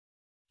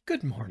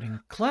Good morning,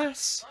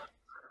 class.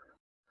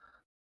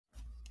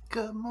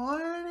 Good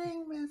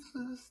morning,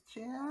 Mrs.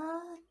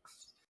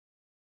 Jax.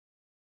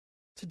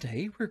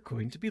 Today we're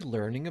going to be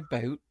learning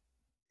about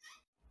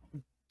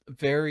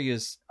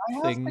various I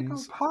have to go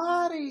things.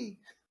 potty.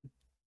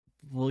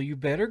 Well, you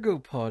better go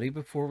potty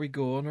before we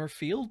go on our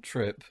field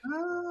trip.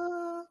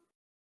 Uh,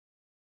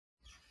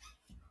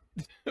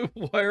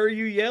 Why are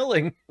you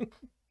yelling?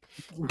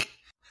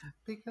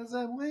 because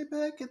I'm way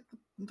back at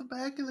the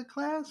back of the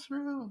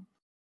classroom.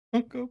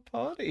 Go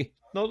potty,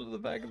 not at the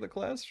back of the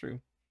classroom.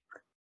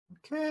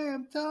 Okay,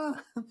 I'm done.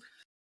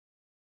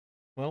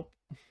 Well,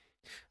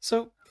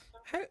 so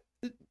how,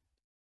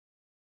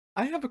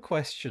 I have a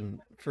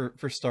question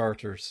for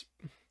starters.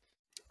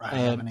 I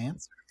have an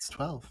answer. It's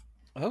 12.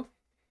 Oh,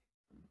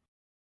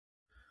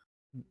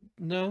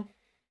 no.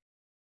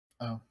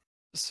 Oh.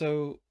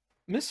 So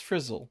Miss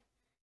Frizzle,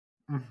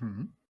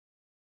 Mm-hmm.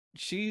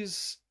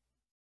 she's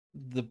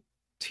the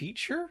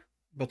teacher,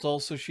 but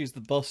also she's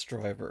the bus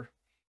driver.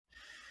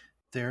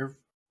 There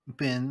have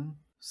been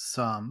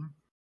some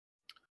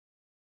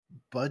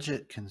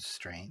budget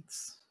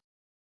constraints.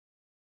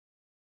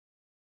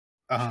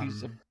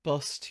 She's a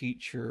bus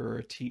teacher or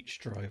a teach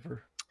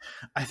driver.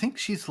 I think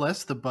she's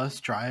less the bus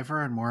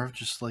driver and more of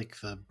just like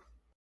you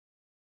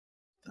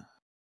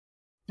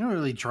don't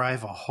really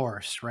drive a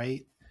horse,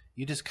 right?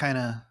 You just kind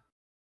of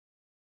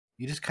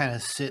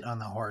sit on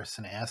the horse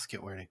and ask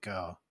it where to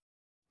go.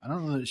 I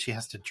don't know that she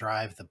has to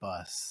drive the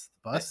bus.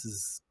 The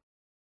bus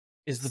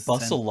Is the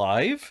bus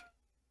alive?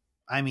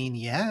 I mean,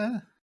 yeah,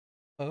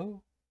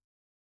 Oh.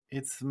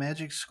 it's the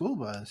magic school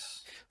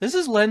bus. This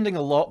is lending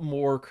a lot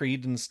more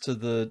credence to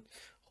the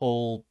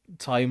whole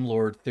Time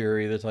Lord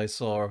theory that I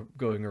saw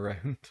going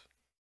around.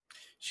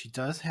 She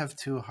does have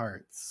two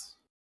hearts.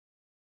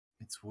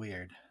 It's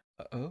weird.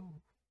 Oh.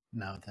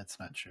 No, that's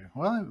not true.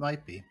 Well, it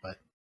might be, but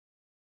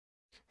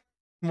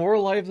More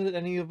alive than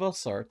any of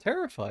us are.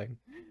 Terrifying.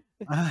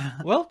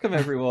 Welcome,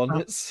 everyone.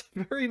 It's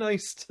very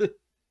nice to...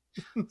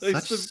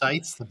 such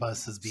sights the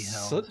bus has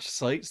beheld. Such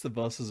sights the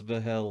bus has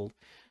beheld.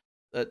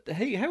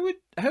 Hey, how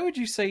would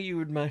you say you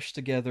would mash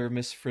together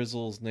Miss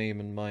Frizzle's name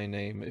and my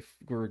name if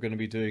we were going to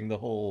be doing the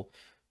whole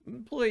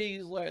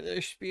 "please let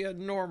this be a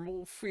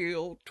normal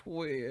field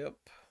trip"?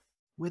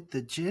 With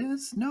the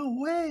jizz? No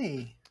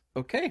way.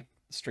 Okay,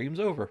 stream's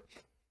over.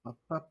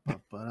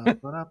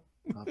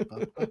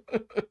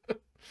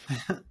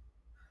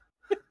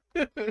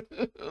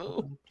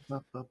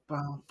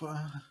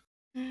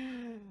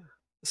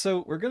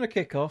 So we're going to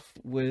kick off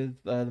with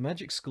the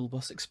Magic School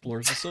Bus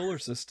explores the solar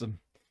system,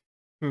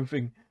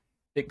 moving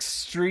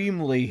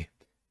extremely,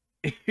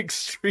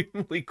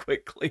 extremely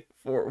quickly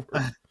forward.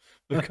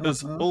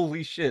 Because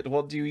holy shit,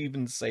 what do you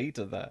even say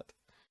to that?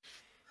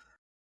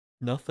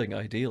 Nothing,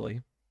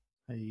 ideally.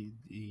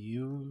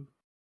 You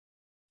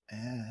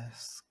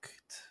asked.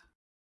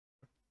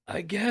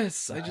 I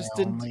guess I just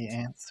only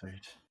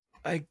answered.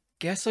 I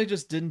guess I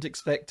just didn't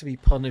expect to be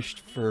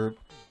punished for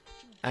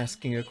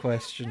asking a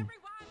question.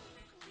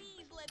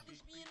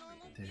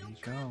 There you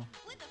go.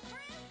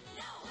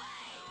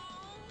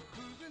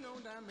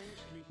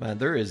 Man,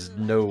 there is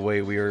no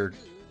way we are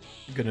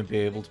gonna be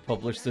able to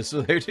publish this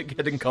without it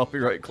getting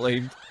copyright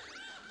claimed.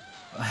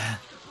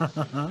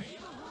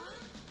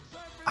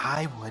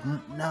 I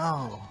wouldn't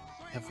know.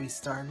 Have we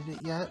started it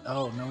yet?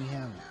 Oh, no, we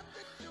haven't.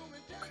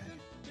 Okay.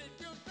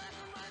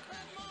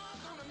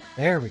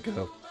 There we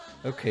go.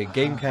 Okay,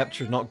 game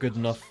capture not good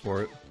enough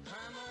for it.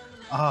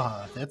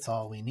 Ah, that's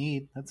all we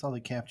need. That's all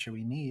the capture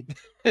we need.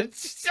 I'm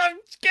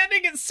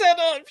getting it set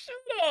up.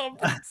 Shut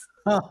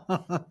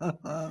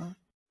up.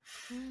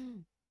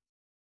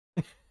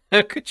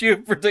 How could you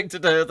have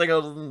predicted anything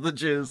other than the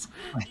jizz?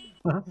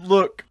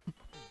 Look.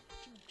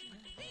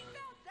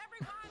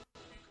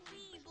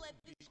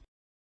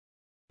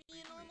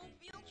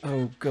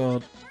 Oh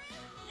god.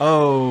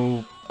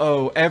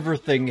 Oh,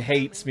 everything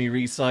hates me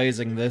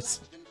resizing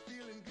this.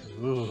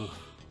 Ooh,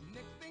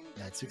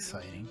 that's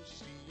exciting.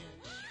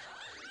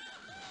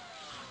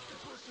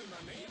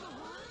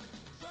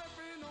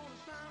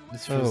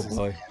 This oh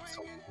boy.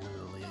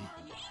 Absolutely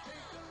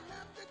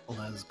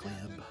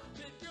glib.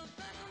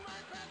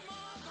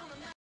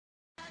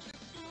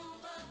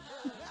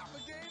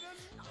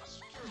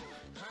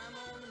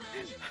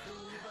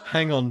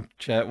 Hang on,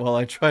 chat, while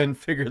I try and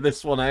figure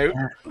this one out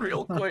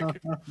real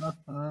quick.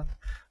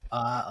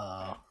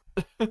 Uh-oh.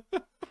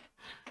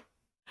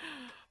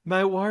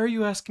 Matt, why are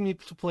you asking me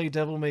to play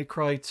Devil May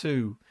Cry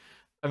 2?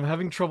 I'm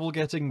having trouble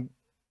getting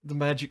the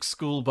Magic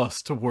School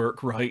Bus to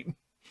work right.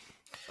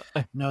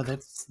 No,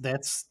 that's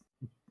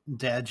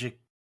Dagic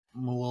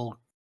Mool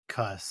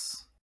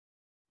Cuss.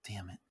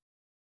 Damn it.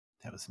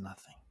 That was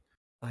nothing.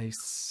 I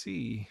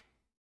see.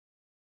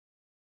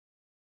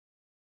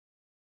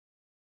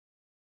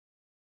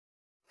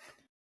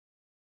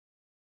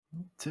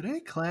 Today,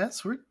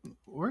 class,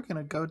 we're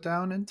gonna go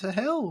down into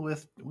hell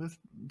with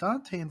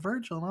Dante and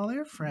Virgil and all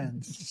their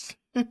friends.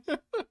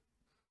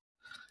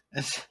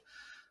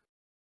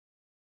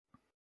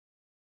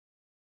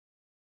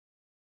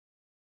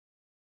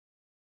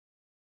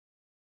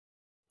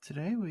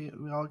 today we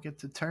all get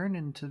to turn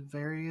into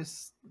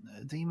various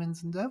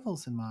demons and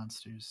devils and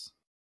monsters.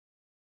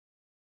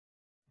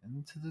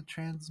 Into the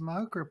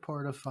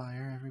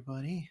transmogrifier,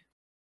 everybody.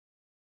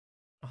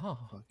 Oh,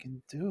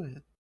 Fucking do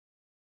it.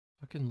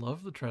 fucking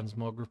love the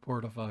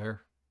transmogrifier.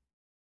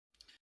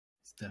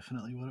 It's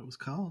definitely what it was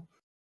called.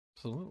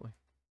 Absolutely.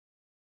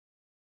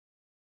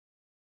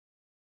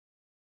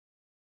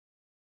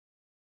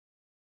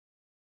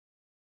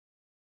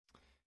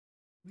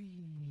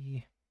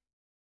 Wee.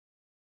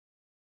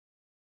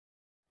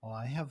 Well,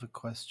 I have a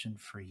question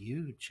for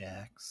you,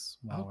 Jax,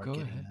 while we're go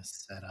getting ahead.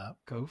 this set up.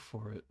 Go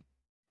for it.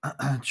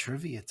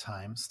 Trivia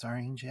time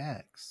starring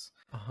Jax.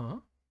 Uh-huh.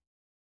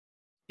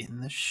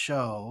 In the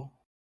show,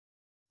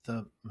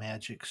 The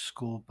Magic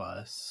School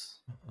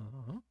Bus,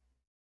 Uh-huh.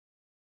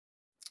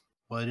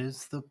 what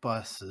is the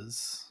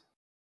bus's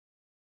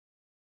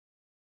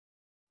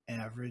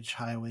average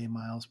highway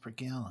miles per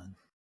gallon?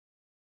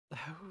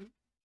 How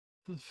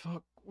the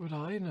fuck would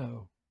I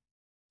know?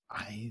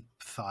 I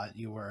thought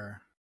you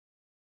were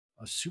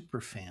a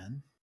super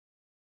fan.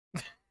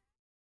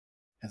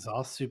 As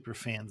all super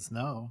fans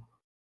know.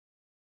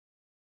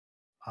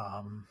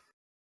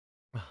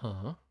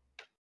 Uh-huh.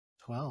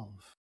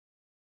 12.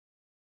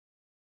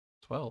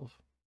 12.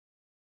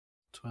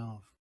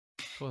 12.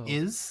 12.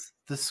 Is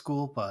the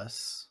school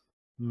bus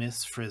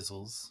Miss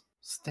Frizzle's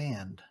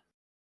stand?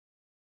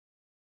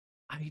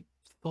 I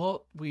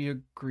thought we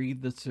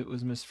agreed that it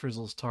was Miss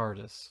Frizzle's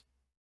TARDIS.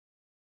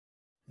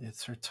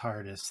 It's her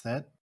TARDIS.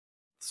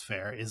 That's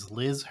fair. Is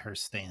Liz her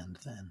stand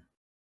then?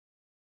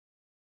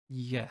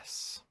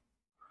 Yes.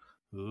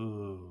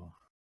 Ooh.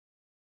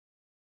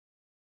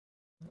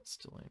 That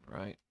still ain't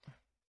right.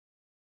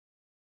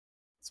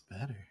 It's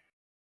better.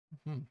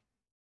 Hmm.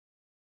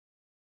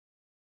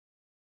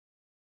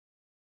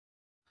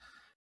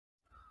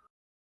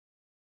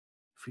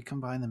 If we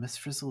combine the Miss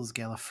Frizzle's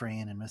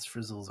Gallifreyan and Miss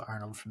Frizzle's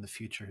Arnold from the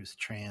future who's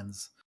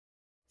trans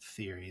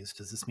theories,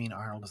 does this mean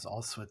Arnold is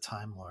also a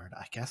Time Lord?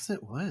 I guess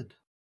it would.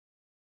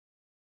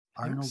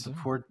 Arnold, so. the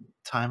poor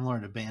Time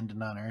Lord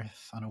abandoned on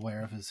Earth,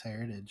 unaware of his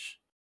heritage.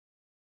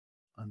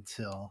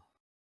 Until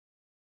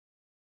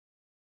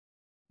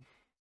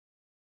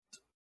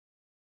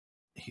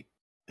it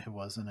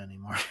wasn't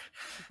anymore.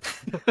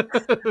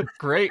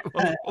 Great.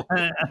 Well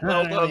I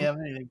well don't really done. have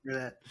anything for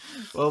that.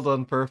 Well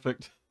done.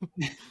 Perfect.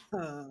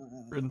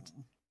 Print.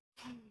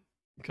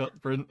 Cut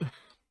print.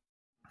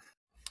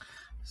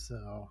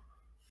 So,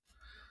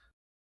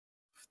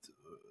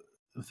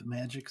 the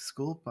Magic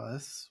School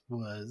Bus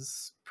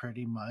was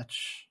pretty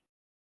much,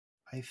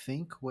 I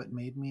think, what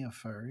made me a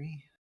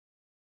furry.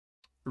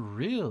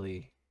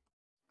 Really?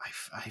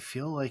 I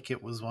feel like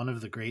it was one of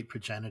the great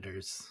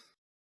progenitors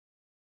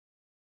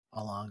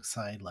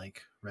alongside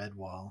like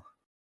Redwall.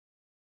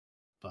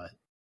 But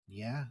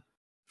yeah,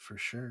 for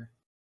sure.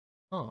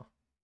 Huh.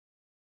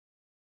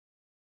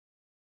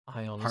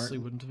 I honestly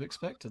wouldn't have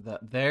expected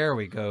that. There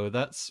we go.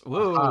 That's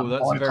whoa,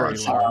 that's very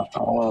large.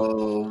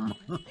 Home.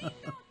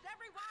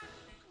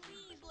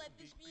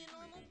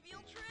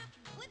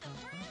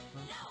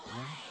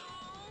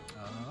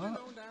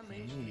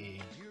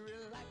 Hey.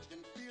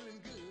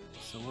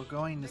 So we're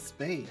going to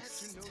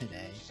space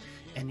today.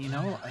 And you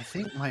know, I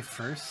think my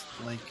first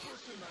like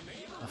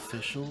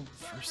official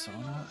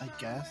persona, I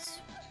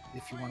guess,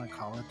 if you want to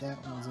call it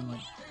that, when I was in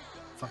like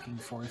fucking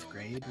 4th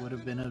grade, would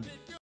have been a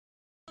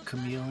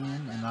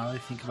chameleon. And now that I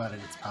think about it,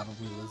 it's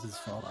probably Liz's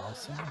fault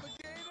also.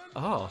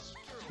 Oh,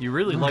 you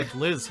really liked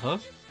Liz, huh?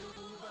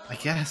 I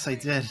guess I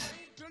did.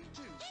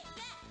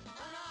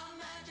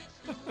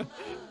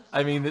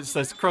 I mean, it's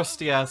this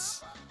crusty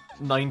ass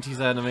 90s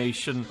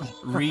animation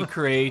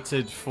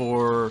recreated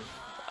for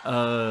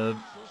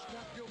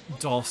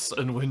DOS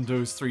and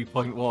Windows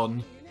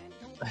 3.1.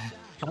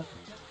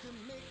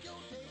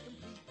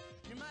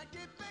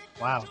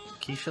 Wow,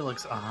 Keisha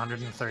looks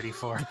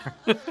 134.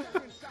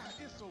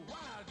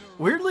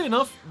 Weirdly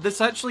enough,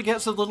 this actually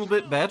gets a little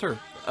bit better.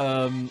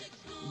 I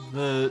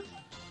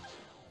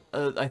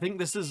think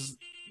this is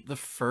the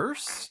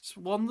first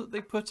one that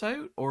they put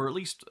out, or at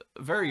least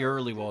a very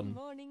early one.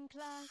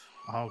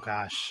 Oh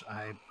gosh,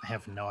 I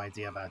have no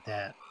idea about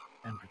that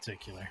in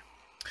particular.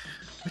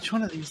 Which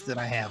one of these did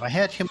I have? I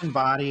had Human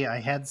Body, I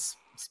had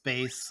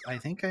Space, I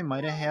think I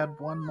might have had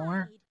one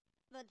more.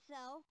 But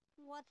so,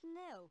 what's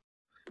new?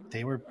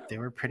 They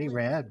were pretty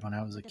rad when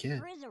I was a kid.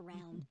 Frizz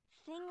around.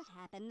 Things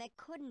happen that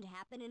couldn't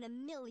happen in a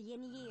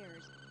million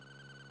years.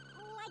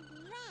 Like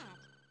that.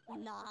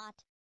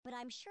 Not. But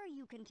I'm sure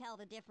you can tell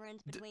the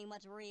difference between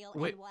what's real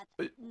and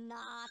what's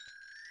not.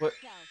 What?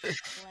 So,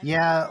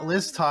 Yeah,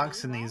 Liz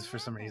talks in these for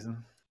some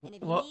reason.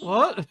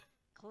 What?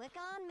 Click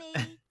on me,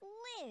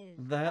 Liz.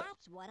 That...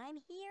 That's what I'm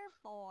here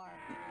for.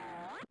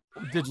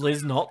 Did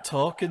Liz not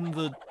talk in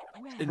the...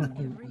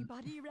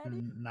 Everybody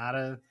ready? Not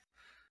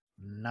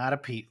a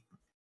peep.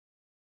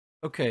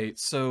 Okay,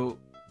 so...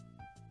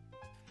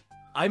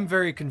 I'm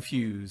very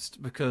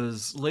confused,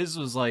 because Liz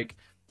was like,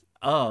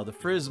 the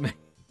Frizz...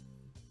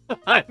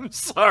 I'm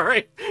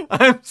sorry.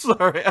 I'm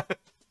sorry.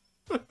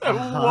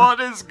 What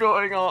is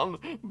going on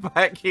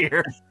back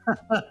here?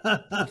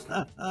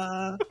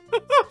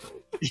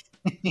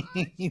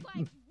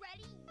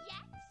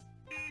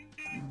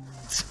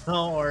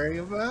 Don't worry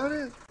about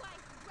it.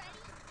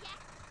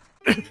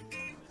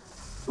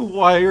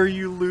 Why are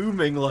you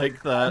looming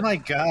like that? Oh my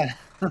god,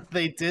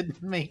 they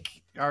did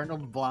make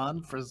Arnold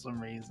blonde for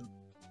some reason.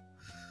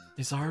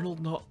 Is Arnold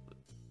not...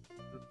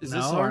 Is no,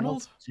 this Arnold?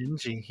 Arnold's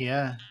Gingy,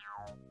 yeah.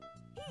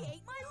 He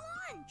ate my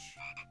lunch!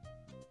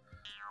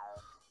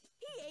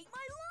 He ate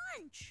my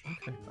lunch!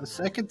 Okay. A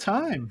second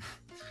time.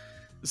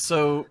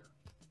 So...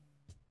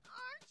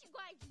 Aren't you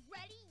guys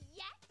ready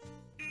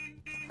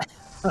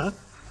yet?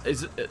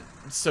 Is it...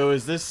 So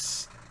is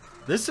this...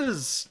 This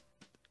is...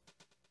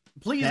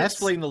 Please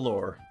explain the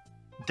lore.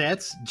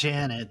 That's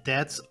Janet.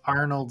 That's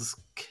Arnold's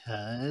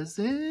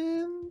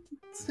cousin?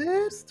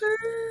 Sister?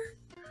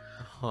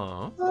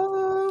 Huh?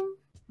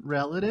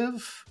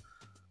 Relative?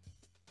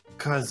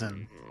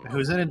 Cousin.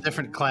 Who's in a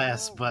different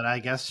class, but I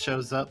guess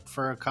shows up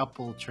for a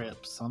couple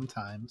trips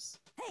sometimes.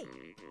 Hey!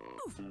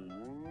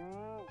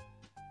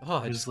 Oh,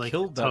 I Who's just like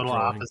killed the that total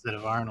drawing. opposite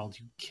of Arnold.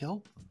 You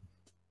killed him.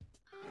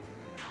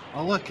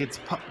 Oh look, it's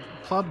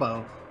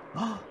Plubbo.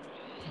 My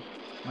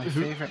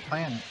favorite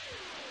planet.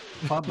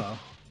 Plubbo.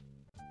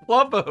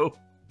 Plubbo!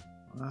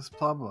 That's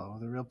Plubbo,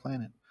 the real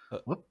planet.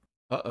 Whoop.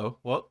 Uh-oh,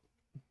 what?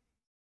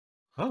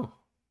 Oh.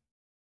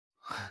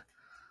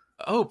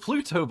 Oh,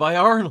 Pluto by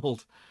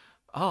Arnold!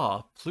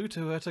 Ah,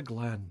 Pluto at a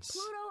glance.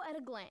 Pluto at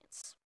a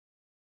glance.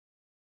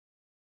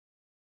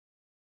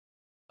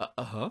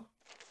 Uh-huh.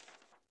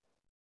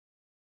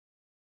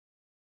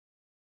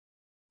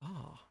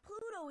 Ah.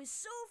 Pluto is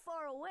so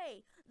far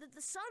away that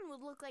the sun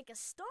would look like a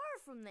star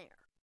from there.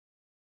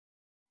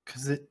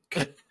 Cause it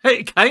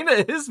Hey,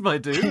 kinda is, my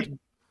dude.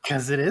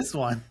 Cause it is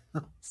one.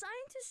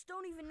 Scientists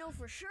don't even know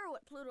for sure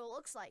what Pluto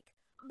looks like,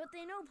 but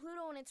they know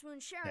Pluto and its moon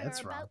Charon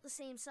That's are wrong. about the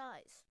same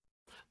size.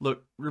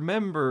 Look,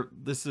 remember,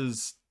 this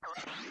is...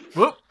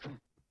 Whoop!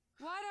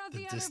 Why don't The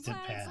the other distant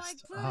planets like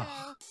past. Pluto?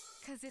 Ugh.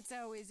 Because it's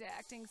always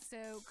acting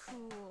so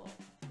cool.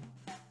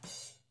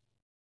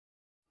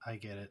 I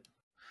get it.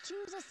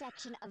 Choose a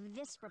section of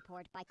this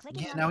report by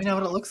clicking Yeah, on now the we know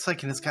what it tab looks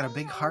like, and it's got a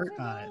big way heart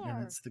over on it, and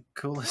there. it's the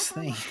coolest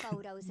Click on thing. the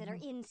photos that are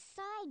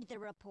inside the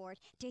report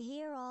to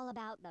hear all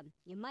about them.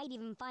 You might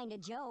even find a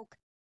joke.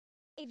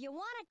 If you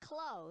want it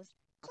closed,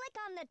 click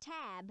on the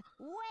tab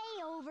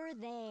way over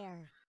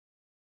there.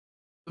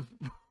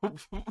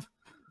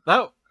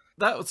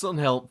 That was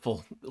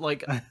unhelpful.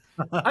 Like,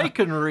 I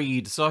can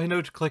read, so I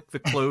know to click the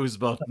close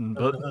button,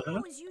 but...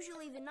 Pluto is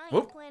usually the ninth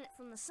Whoop. planet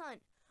from the sun,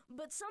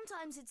 but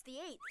sometimes it's the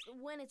 8th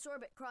when its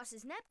orbit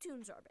crosses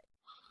Neptune's orbit.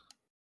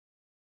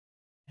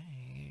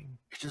 Dang.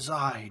 It is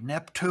I,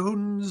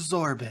 Neptune's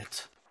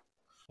orbit.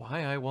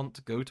 Why I want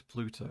to go to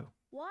Pluto.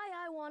 Why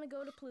I want to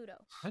go to Pluto.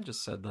 I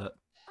just said that.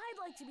 I'd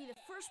like to be the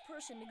first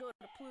person to go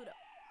to Pluto.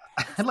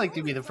 I'd like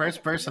to be the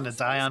first person to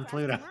die on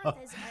Pluto. Spacecraft on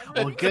Earth has ever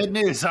Well, been. good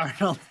news,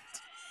 Arnold.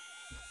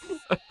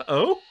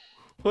 Oh?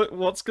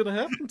 What's gonna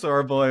happen to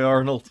our boy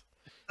Arnold?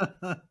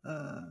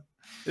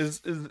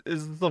 Is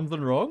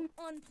something wrong?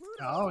 On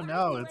Pluto, Oh, a bird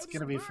no, would it's light as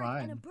gonna a be bird,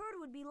 fine. And a bird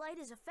would be light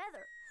as a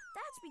feather.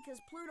 That's because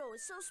Pluto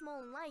is so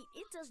small and light,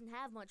 it doesn't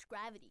have much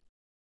gravity.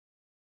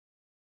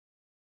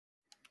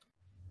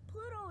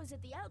 Pluto is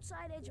at the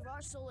outside edge of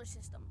our solar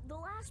system, the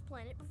last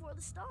planet before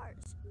the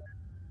stars.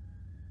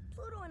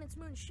 Pluto and its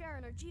moon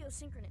Charon are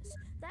geosynchronous.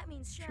 That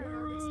means Charon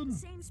orbits at the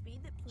same speed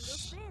that Pluto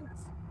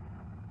spins.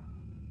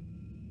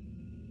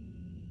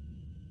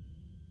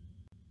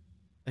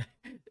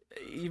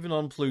 Even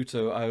on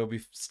Pluto, I will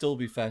still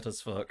be fat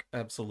as fuck.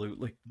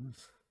 Absolutely.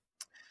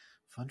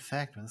 Fun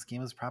fact, when this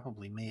game was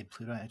probably made,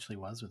 Pluto actually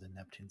was within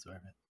Neptune's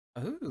orbit.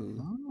 Oh.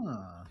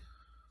 Ah.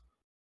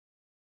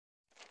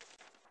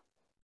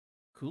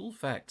 Cool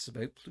facts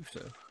about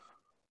Pluto.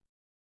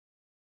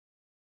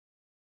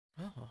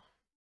 Oh.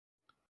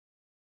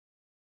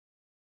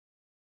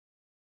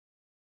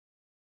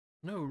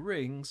 No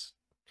rings.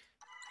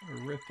 What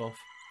a rip-off.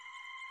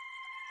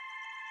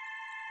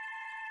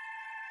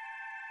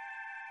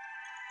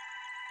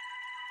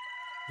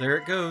 There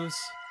it goes.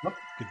 Oh,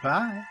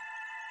 goodbye.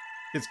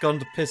 It's gone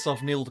to piss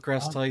off Neil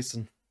deGrasse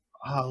Tyson.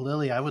 Oh,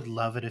 Lily, I would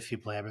love it if you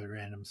blabbered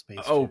random space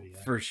Oh, trivia.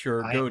 for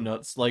sure. I Go am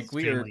nuts. Like,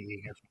 we are extremely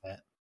eager for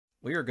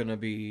that. gonna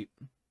be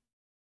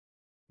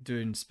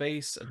doing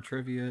space and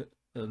trivia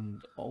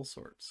and all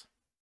sorts.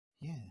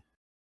 Yeah.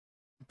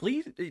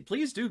 Please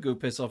do go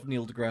piss off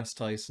Neil deGrasse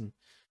Tyson.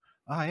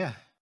 Oh, yeah.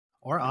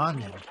 Or on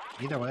him.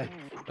 Either way.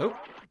 Oh,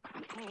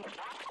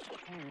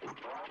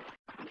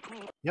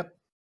 Yep.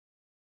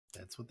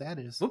 That's what that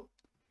is. Whoop.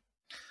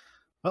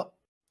 Well,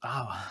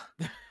 oh,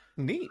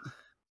 neat.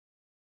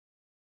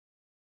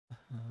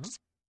 Uh-huh.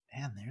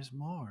 man, there's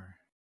more.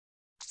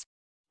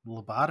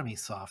 Lobotomy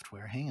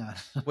software. Hang on.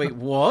 Wait,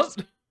 what?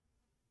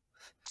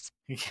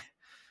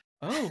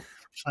 Oh,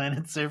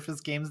 Planet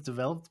Surface games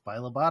developed by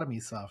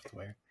Lobotomy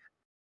software.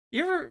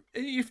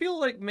 you feel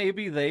like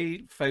maybe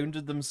they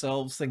founded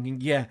themselves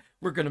thinking, yeah,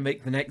 we're gonna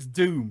make the next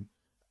Doom,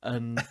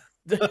 and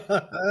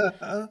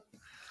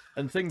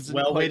and things didn't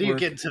Well, quite wait till you work.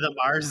 get to the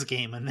Mars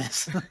game in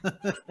this.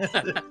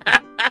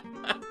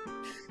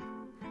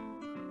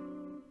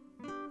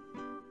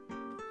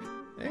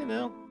 Hey,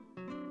 now.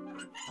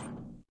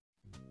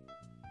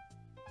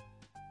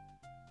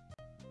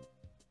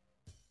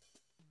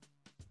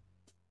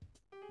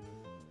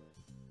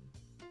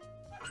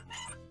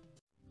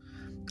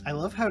 I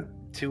love how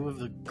two of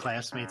the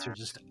classmates are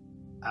just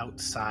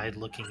outside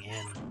looking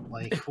in.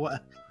 Like,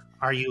 what?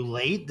 Are you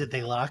late? Did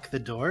they lock the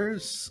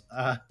doors?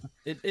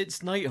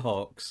 It's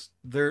Nighthawks.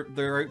 They're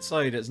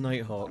outside. It's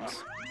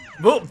Nighthawks.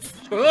 Whoa!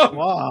 Oh,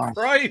 Wow.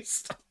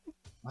 Christ!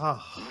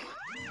 Oh.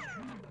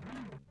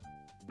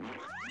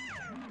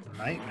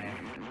 Nightmare.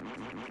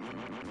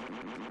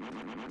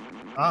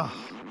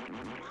 Oh.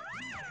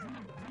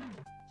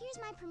 Here's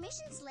my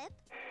permission slip.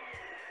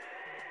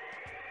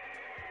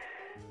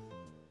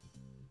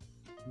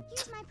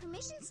 Here's my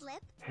permission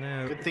slip.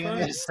 No. Good thing I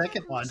made a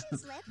second one. Permission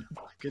slip.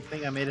 Good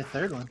thing I made a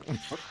third one.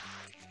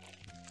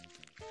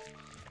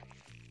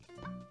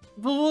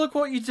 Well, look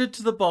what you did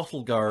to the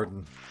bottle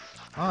garden.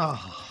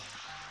 Oh.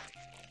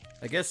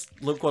 I guess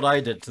look what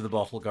I did to the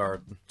bottle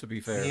garden, to be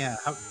fair. Yeah,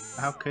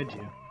 how could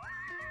you?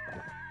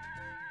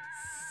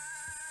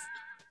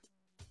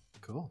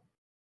 Cool.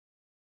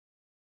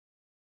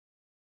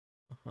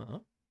 Uh-huh.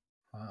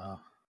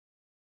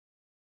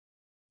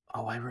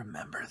 Oh, I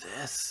remember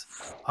this.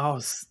 Oh,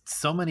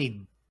 so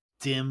many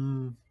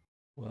dim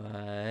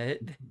What?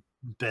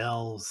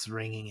 bells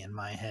ringing in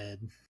my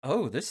head.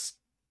 Oh, this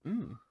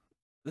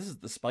is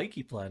the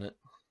spiky planet.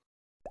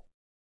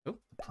 The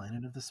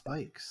planet of the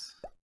spikes.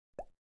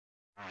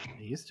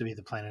 It used to be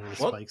the planet of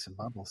the What? spikes and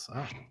bubbles.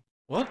 Oh.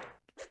 What?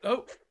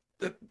 Oh.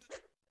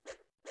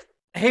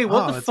 Hey,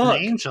 what the it's fuck?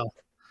 an angel.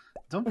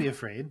 Don't be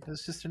afraid.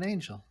 It's just an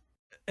angel.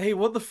 Hey,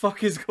 what the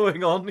fuck is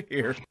going on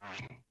here?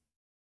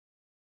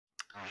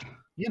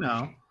 You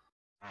know.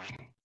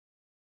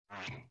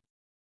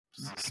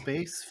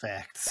 Space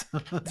facts.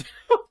 What?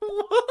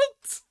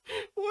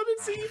 What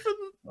is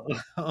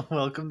even...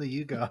 Welcome to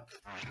YouGov.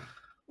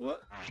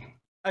 What?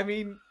 I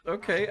mean,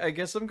 okay, I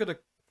guess I'm gonna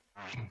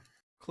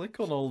click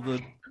on all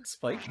the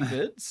spiky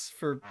bits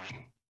for...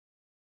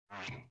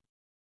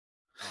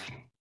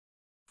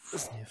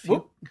 If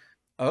Whoop.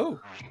 Oh.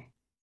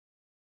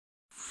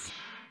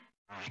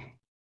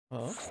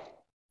 Huh?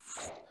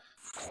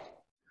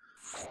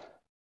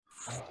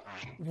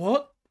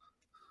 What?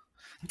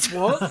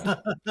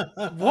 What?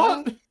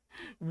 What?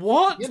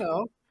 What? You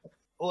know,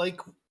 like,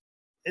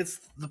 it's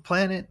the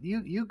planet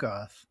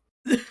YouGov.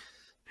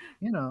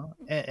 You know,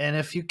 and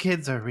if you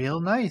kids are real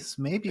nice,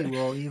 maybe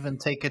we'll even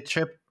take a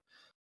trip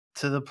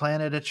to the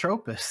planet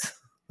Atropos.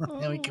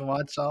 And we can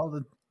watch all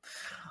the...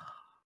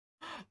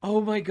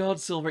 Oh my god,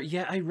 Silver.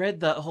 Yeah, I read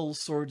that whole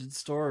sordid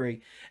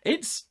story.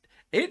 It's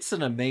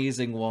an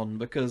amazing one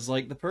because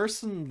like the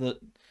person that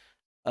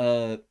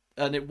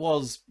and it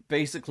was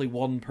basically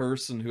one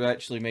person who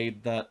actually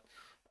made that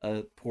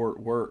port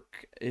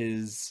work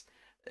is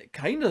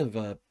kind of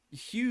a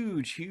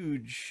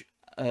huge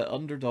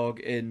underdog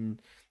in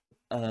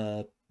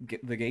the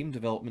game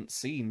development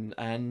scene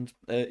and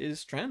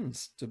is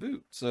trans to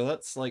boot. So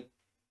that's like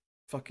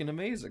fucking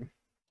amazing.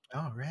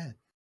 Oh, red.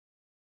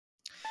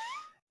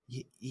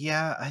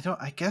 Yeah,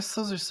 I guess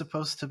those are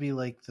supposed to be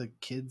like the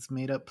kids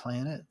made up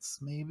planets,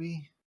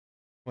 maybe.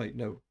 Wait,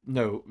 no,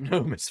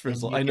 Miss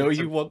Frizzle. you I know get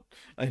to- you want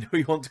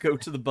to go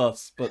to the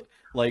bus, but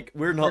like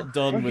we're not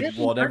done with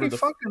whatever the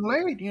fucking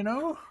late, you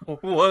know.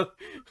 what.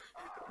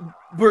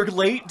 We're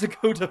late to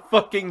go to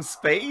fucking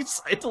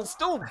space. It'll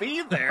still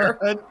be there,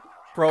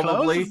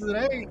 probably. Closes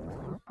at 8.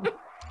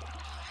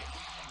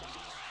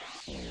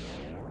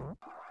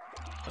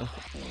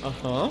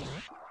 Uh-huh.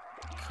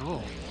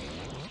 Cool.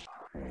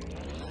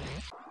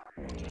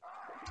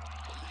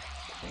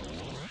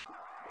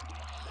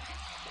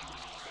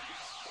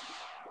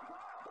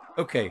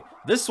 Okay,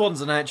 this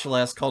one's an actual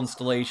ass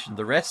constellation.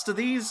 The rest of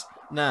these,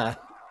 nah.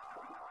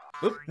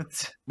 Whoop,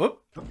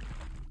 whoop.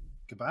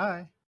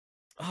 Goodbye.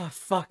 Ah,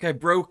 fuck! I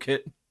broke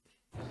it.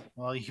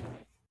 Well, you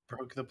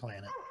broke the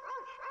planet.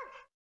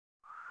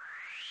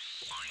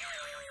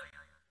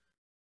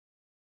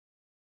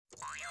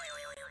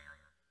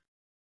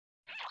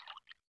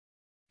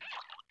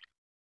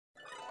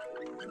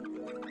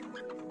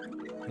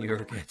 You're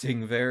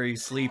getting very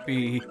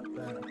sleepy.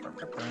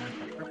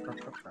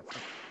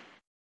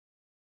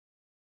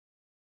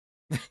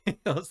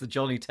 That's the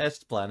Johnny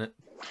Test planet.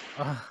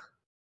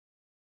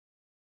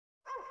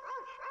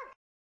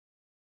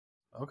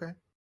 Okay.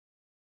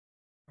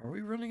 Are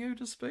we running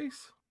out of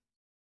space?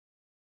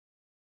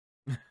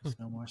 There's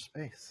no more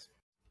space.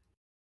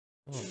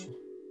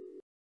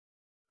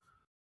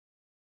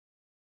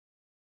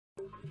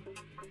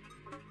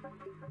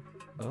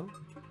 Oh.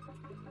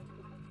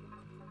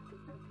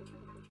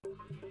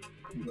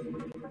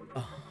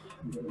 Oh.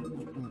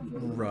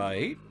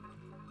 Right.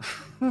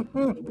 Did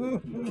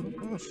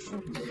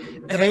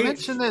I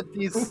mention that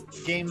these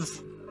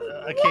games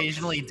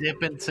occasionally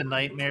dip into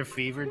nightmare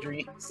fever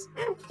dreams?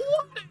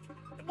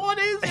 What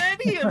is it?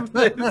 any of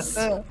this.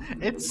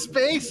 It's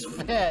Space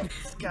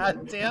Pets,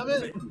 god damn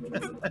it.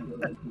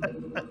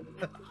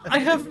 I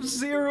have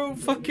zero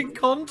fucking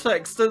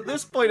context at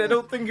this point. I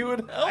don't think it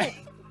would help.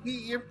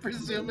 You're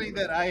presuming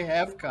that I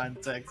have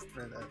context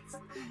for this.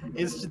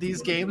 It's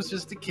these games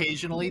just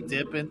occasionally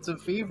dip into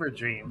fever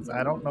dreams.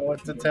 I don't know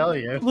what to tell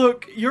you.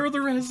 Look, you're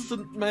the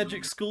resident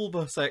Magic School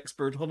Bus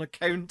expert on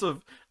account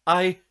of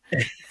I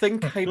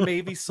think I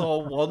maybe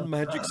saw one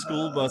Magic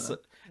School Bus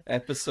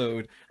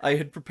episode. I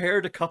had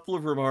prepared a couple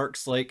of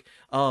remarks like,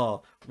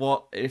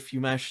 what if you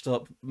mashed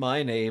up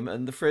my name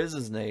and the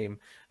Frizz's name?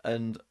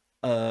 And,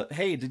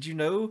 hey, did you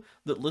know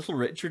that Little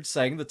Richard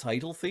sang the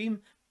title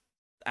theme?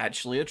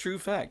 Actually a true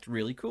fact.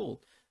 Really cool.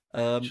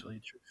 Actually a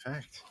true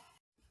fact.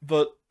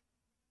 But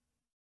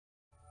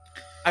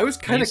I was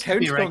kind of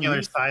counting on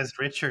regular-sized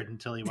Richard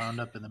until he wound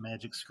up in the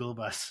Magic School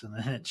Bus, and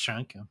then it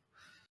shrunk him.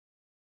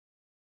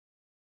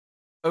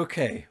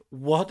 Okay,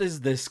 what is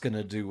this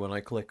gonna do when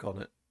I click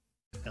on it?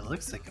 It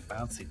looks like a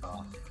bouncy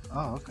ball.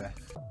 Oh, okay.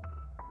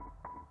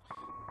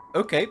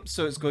 Okay,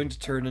 so it's going to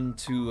turn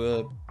into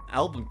a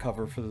album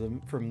cover for them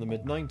from the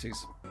mid-90s.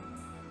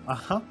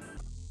 Uh-huh.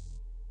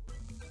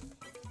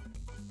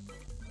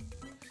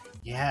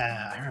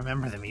 Yeah, I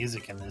remember the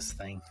music in this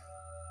thing.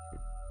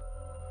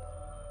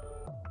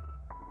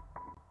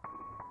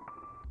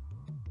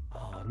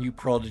 Oh, new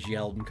Prodigy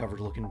album cover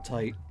looking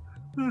tight.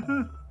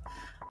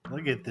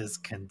 Look at this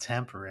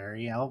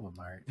contemporary album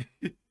art.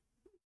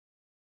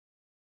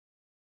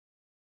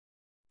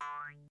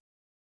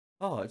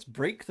 Oh, it's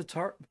break the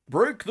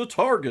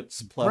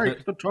targets planet.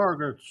 Break the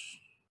targets.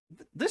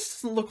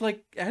 This doesn't look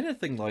like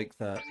anything like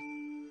that.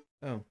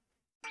 Oh,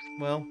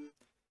 well,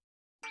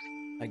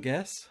 I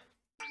guess.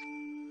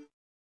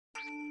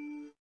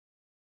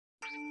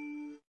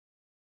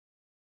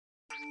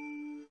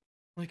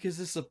 Like, is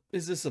this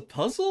a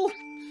puzzle?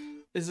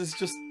 Is this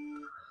just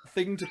a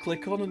thing to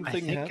click on and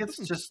thing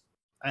happens?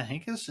 I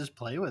think it's just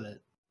play with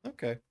it.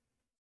 Okay.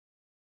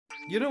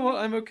 You know what?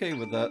 I'm okay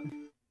with that.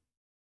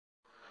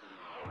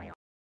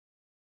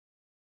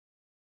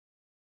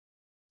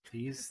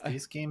 These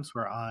games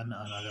were on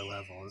another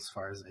level as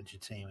far as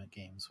edutainment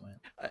games went.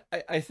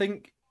 I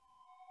think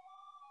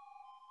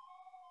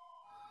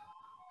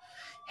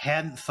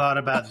hadn't thought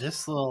about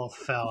this little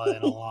fella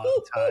in a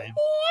long time.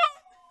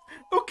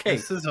 Okay.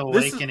 This is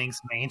awakening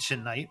some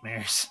ancient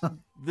nightmares.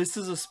 This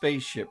is a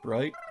spaceship,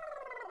 right?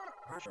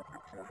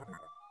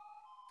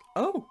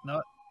 Oh.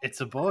 No,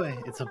 it's a boy.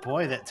 It's a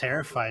boy that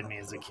terrified me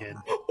as a kid.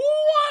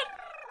 What?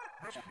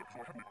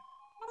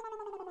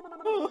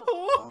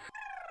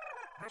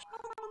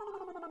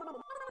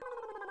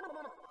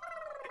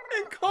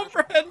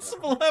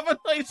 Incomprehensible. Have a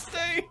nice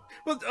day.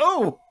 But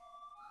oh.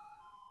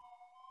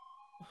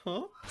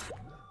 Huh?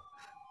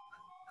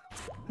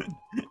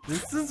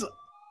 This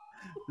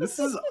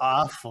is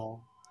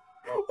awful.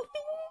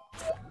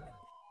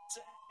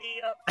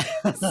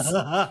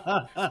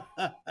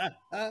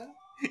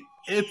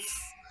 It's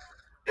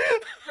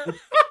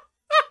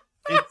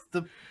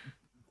the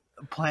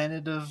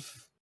planet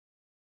of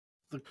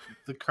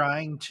the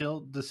crying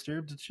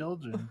disturbed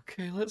children.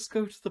 Okay, let's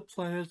go to the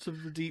planet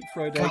of the deep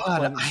fried God,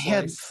 eggplant I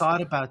hadn't slice.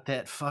 thought about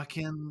that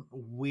fucking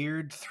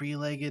weird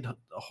three-legged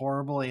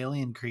horrible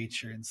alien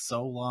creature in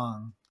so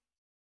long.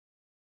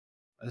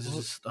 It's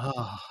just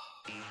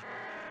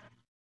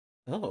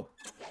Oh.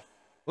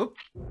 Whoop.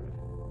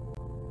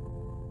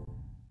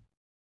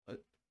 What?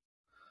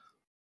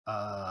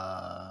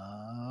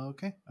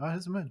 Okay. Oh,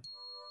 here's the moon.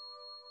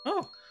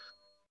 Oh.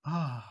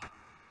 Ah.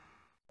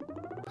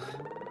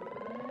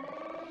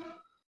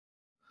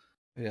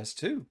 It has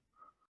two.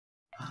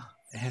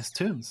 It has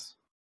tunes.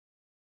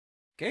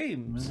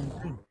 Games.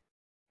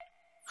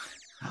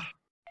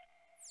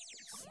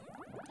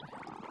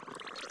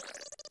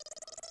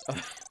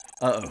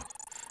 Uh-oh.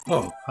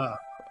 Oh. Huh.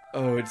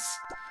 Oh,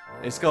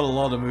 it's got a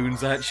lot of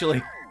moons,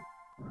 actually.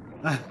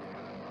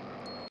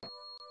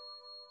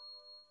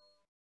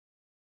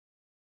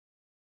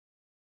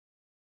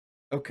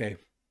 Okay.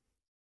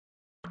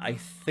 I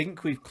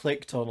think we've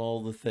clicked on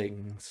all the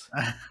things.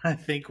 I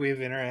think we've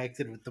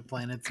interacted with the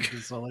planets of the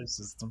solar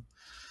system.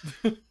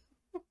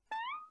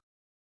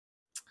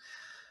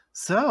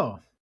 So,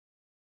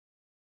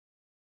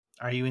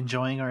 are you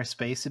enjoying our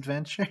space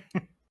adventure?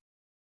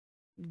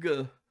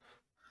 Does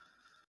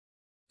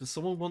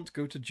someone want to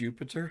go to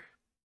Jupiter?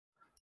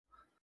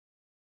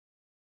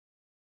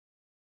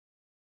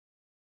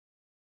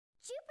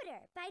 Jupiter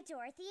by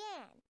Dorothy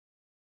Ann.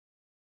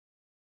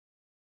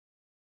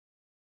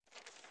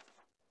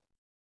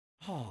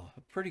 Oh,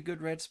 a pretty good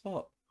red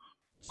spot.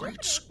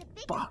 Jupiter's the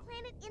biggest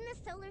planet in the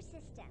solar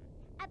system.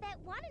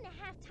 About 1.5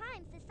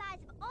 times the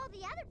size of all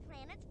the other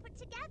planets put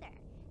together.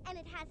 And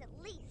it has at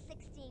least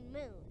 16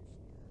 moons.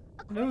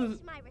 According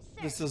to my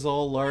research, this is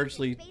all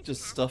largely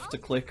just stuff to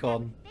click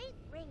on.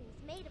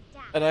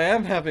 And I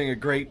am having a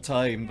great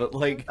time, but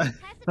like,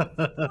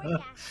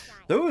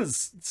 there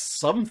was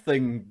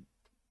something...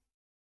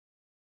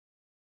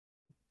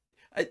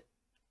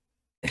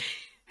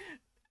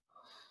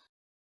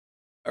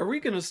 Are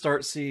we going to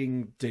start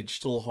seeing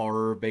digital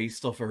horror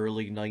based off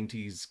early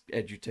 90s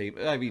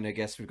edutainment? I mean, I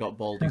guess we've got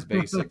Baldi's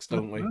Basics,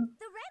 don't we? The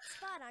red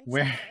spot on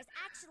Where Jupiter is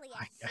actually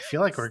a I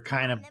feel like we're huge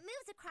kind of storm that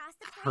moves across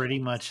the pretty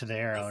planet. much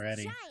there This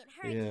already. giant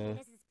hurricane is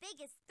as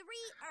big as 3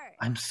 Earths.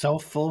 I'm so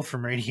full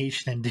from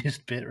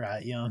radiation-induced bit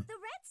rot, young. The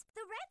red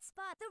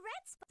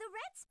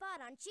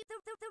spot on Jupiter.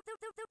 The red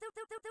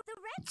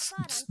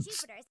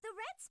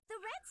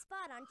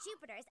spot on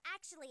Jupiter is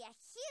actually a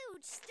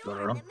huge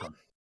storm that moves.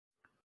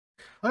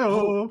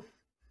 Oh.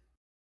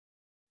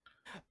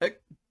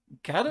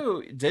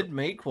 Kato did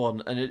make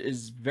one, and it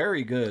is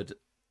very good.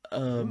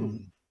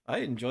 Ooh. I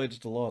enjoyed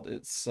it a lot.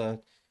 It's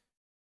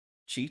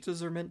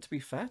cheetahs are meant to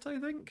be fat, I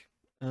think.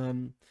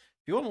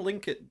 If you want to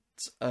link it,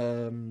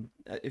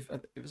 if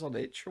it's on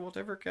itch or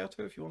whatever,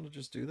 Kato, if you want to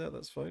just do that,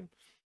 that's fine.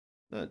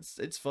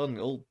 It's fun,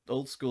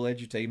 old school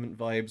edutainment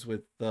vibes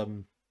with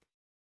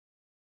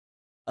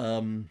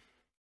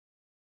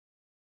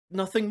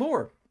nothing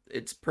more.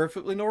 It's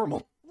perfectly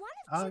normal. One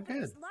of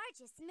Jupiter's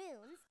largest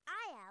moons,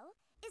 Io,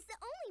 is the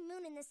only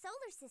moon in the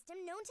solar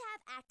system known to have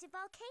active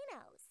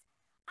volcanoes.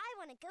 I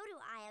want to go to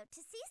Io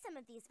to see some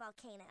of these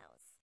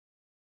volcanoes.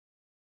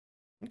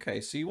 Okay,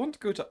 so you want to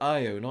go to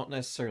Io, not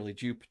necessarily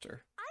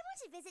Jupiter. I want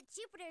to visit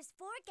Jupiter's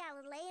 4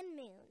 Galilean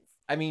moons.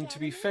 I mean, to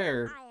be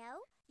fair,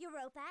 Io,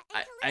 Europa,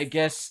 and I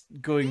guess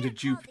going to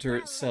Jupiter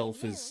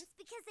itself is...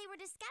 because they were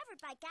discovered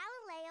by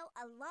Galileo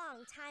a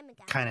long time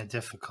ago. Kind of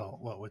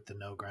difficult, what with the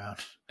no ground.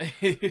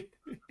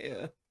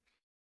 Yeah.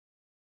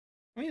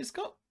 I mean, it's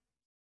got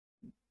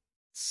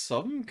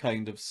some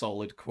kind of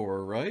solid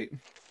core, right?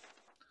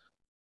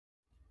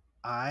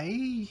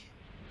 I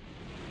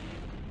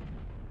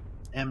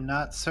am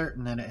not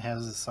certain that it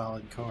has a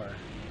solid core.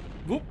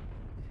 Whoop.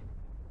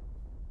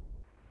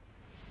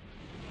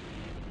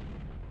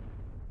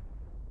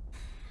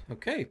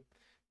 Okay,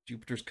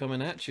 Jupiter's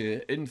coming at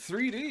you in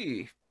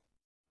 3D.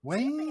 Jupiter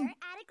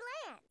at a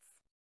glance.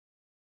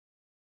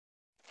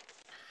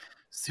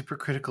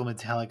 Supercritical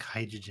metallic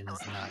hydrogen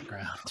is not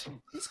ground.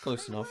 It's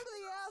close enough. Where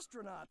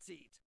do the astronauts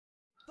eat?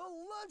 The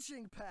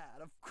lunching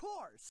pad, of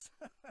course.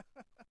 What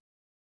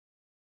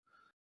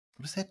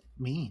does that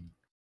mean?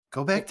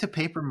 Go back to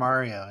Paper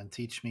Mario and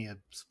teach me a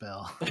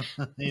spell.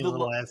 You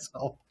little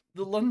asshole.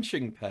 The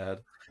lunching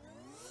pad.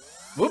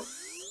 Whoop.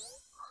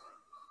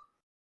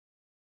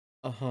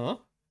 Uh-huh.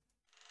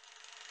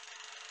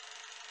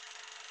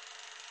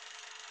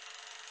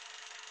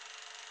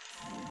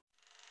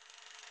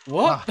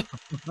 What?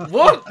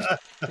 What?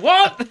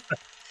 What?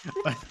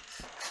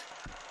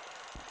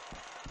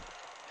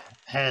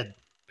 Head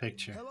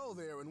picture. Hello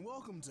there and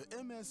welcome to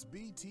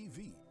MSB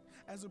TV.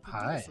 As a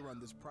producer on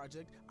this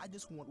project, I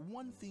just want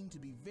one thing to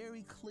be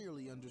very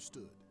clearly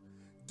understood.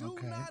 Do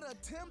not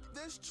attempt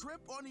this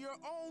trip on your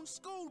own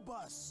school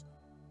bus.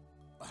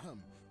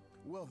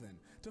 Well then,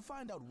 to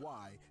find out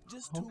why,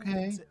 just tune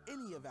in to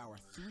any of our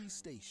 3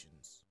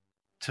 stations.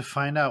 To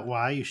find out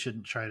why, you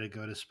shouldn't try to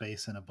go to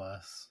space in a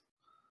bus.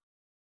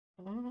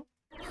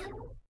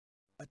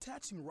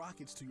 Attaching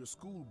rockets to your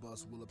school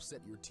bus will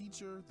upset your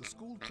teacher, the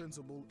school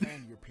principal,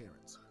 and your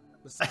parents.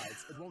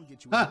 Besides, it won't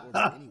get you into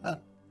orbit anyway.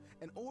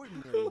 An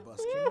ordinary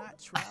bus cannot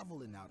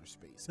travel in outer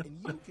space, and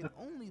you can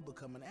only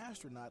become an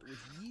astronaut with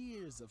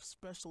years of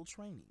special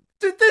training.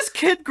 Did this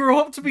kid grow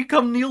up to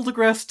become Neil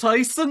deGrasse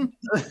Tyson?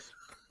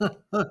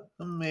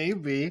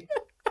 Maybe.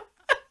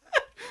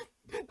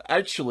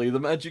 Actually, the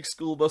magic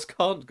school bus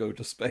can't go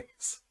to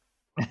space.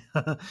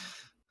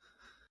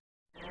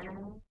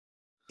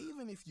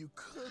 Even if you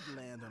could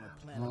land on a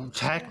planet... Well,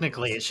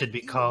 technically, it should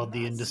be called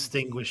the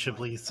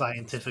indistinguishably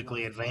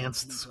scientifically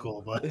advanced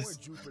school bus. Or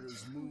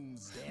Jupiter's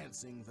moons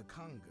dancing the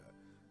conga.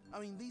 I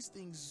mean, these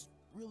things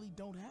really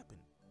don't happen.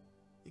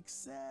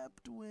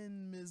 Except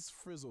when Ms.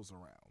 Frizzle's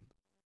around.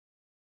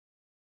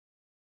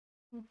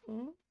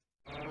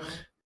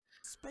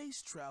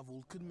 Space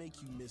travel could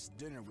make you miss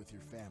dinner with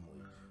your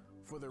family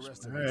for the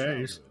rest of your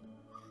childhood.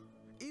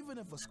 Even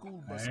if a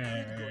school bus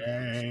could go to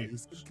outer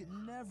space, it could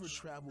never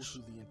travel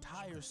through the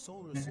entire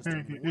solar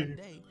system in one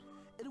day.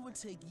 It would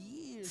take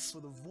years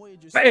for the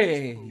Voyager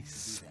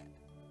space to do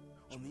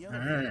that. On the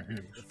other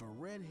hand, if a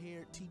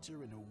red-haired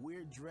teacher in a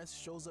weird dress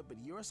shows up at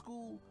your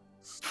school,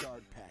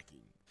 start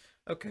packing.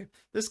 Okay,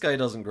 this guy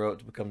doesn't grow up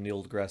to become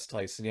Neil deGrasse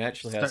Tyson. He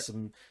actually has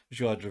some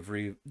joie de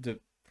vivre.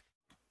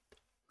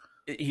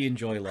 He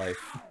enjoy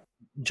life.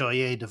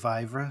 Joie de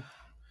vivre.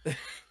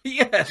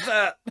 Yeah,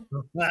 that.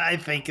 I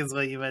think is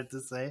what you meant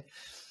to say.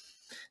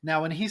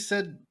 Now, when he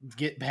said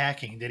get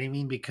packing, did he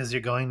mean because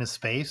you're going to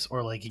space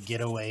or like you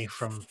get away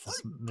from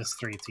this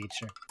mystery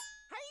teacher?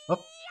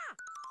 Oh.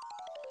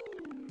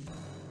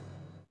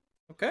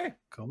 Okay.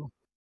 Cool.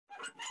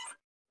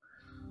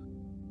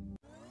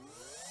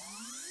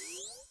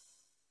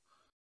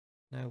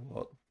 Now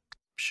what?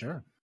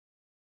 Sure.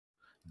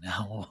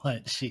 Now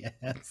what? She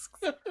asks.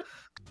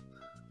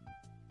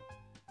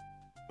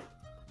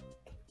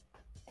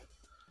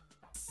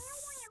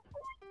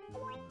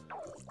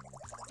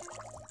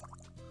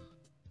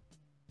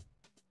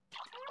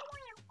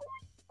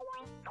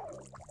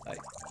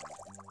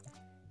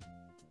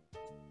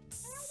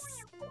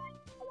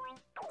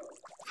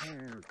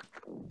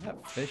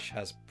 That fish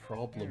has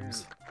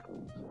problems.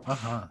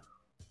 Uh-huh.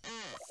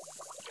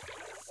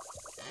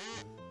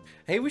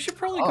 Hey, we should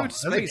probably go to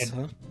space,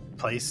 huh?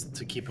 Place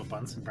to keep a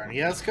Bunsen burner.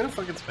 Yeah, let's go to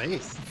fucking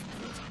space.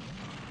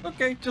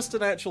 Okay, just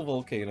an actual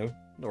volcano.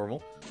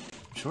 Normal.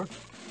 Sure.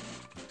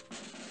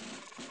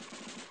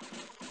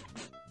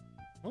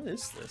 What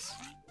is this?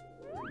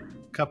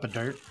 Cup of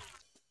dirt.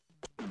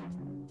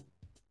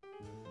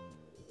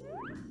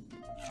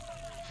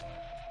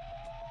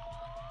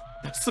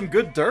 That's some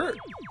good dirt.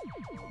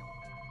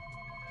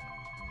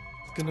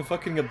 It's gonna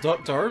fucking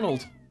abduct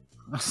Arnold.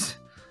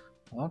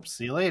 Well,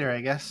 see you later,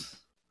 I guess.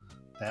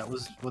 That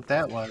was what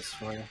that was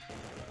for you.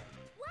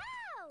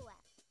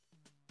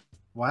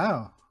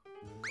 Wow.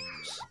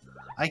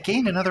 I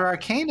gained another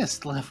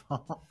Arcanist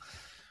level.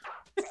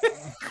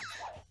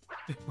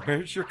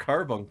 Where's your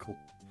carbuncle?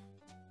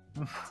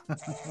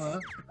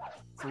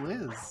 It's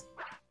Liz.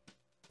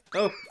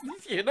 Oh,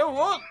 you know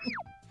what?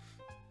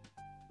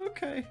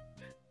 Okay.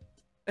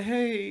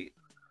 Hey.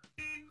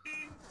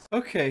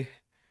 Okay.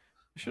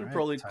 I should have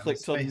probably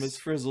clicked on Miss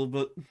Frizzle,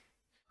 but...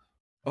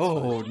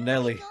 Oh,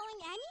 Nelly.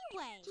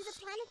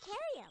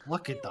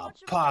 Look at the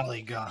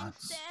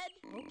polygons.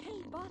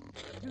 Okay, boss,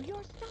 do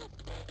your stuff.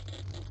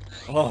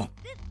 Oh.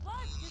 This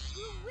bus just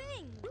grew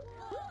wings.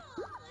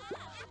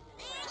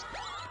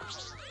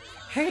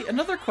 Hey,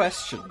 another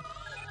question.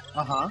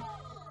 Uh-huh.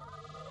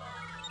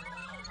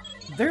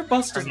 Their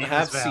bus doesn't name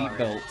have is Valerie.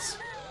 seatbelts.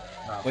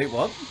 Oh. Wait,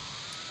 what?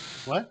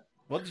 What?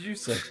 What did you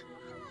say?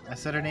 I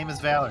said her name is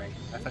Valerie.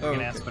 I thought you were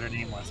gonna okay. ask what her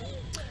name was.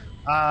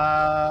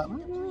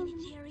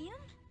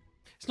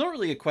 It's not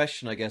really a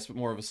question, I guess, but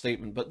more of a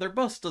statement. But their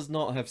bus does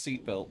not have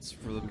seatbelts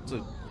for them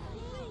to...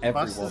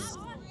 Everyone. Buses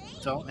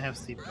don't have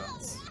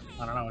seatbelts.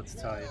 I don't know what to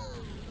tell you.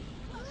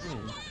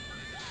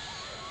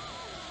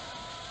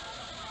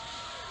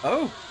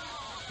 Oh!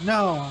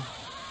 No!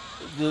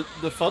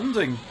 The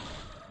funding.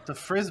 The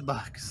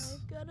Frizzbucks.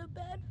 I've got a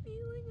bad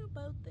feeling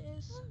about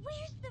this.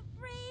 Where's the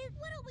phrase?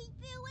 What do we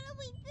do? What do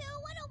we do?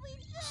 What do we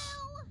do?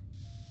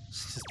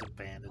 She just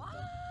abandoned them.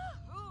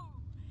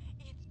 Wahoo!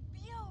 It's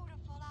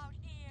beautiful out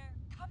here.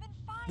 Come and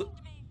find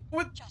me.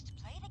 What? Just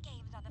play the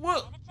games on the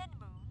What? planets and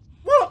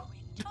moons. What?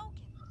 With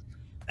tokens.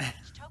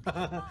 Each token you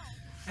find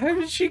How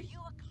did she...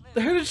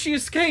 How did she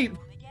escape?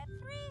 only get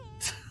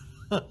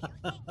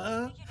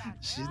three.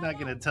 She's not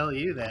gonna tell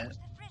you that. Use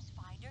the Frizz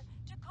Finder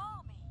to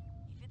call me.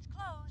 If it's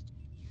closed,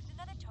 use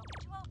another token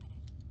to open it.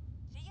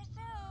 See you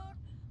soon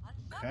on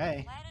some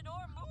Okay. planet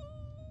or moon.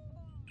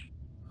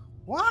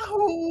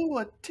 Wahoo!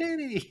 A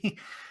titty!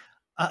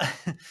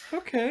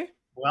 Okay.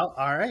 Well,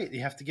 alright.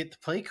 You have to get the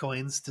play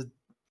coins to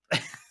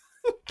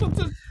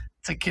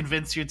to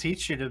convince your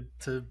teacher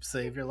to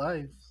save your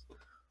life.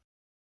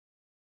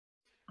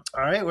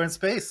 Alright, we're in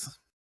space.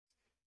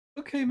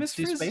 Okay, Miss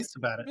Do Frizz... space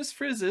about it. Miss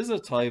Frizz is a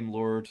Time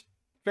Lord.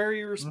 Very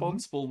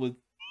irresponsible with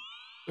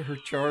her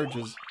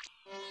charges.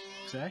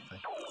 Exactly.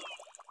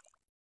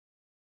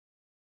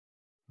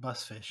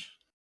 Busfish.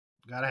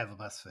 Gotta have a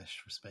busfish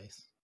for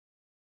space.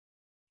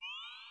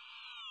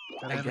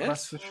 Gotta I have a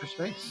guess. busfish for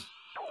space.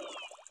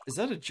 Is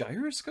that a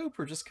gyroscope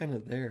or just kind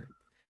of there?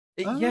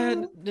 Yeah,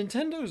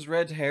 Nintendo's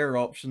red hair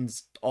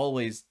options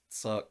always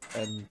suck,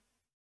 and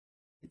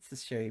it's a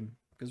shame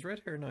because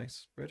red hair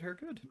nice, red hair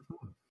good.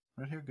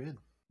 Red hair good.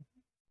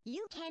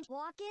 You can't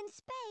walk in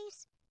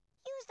space.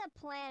 Use the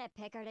planet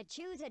picker to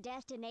choose a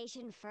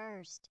destination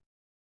first.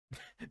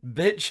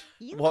 Bitch,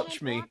 You watch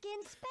can't me. walk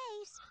in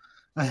space.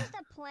 Use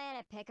the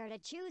planet picker to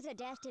choose a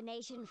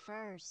destination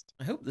first.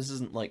 I hope this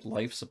isn't like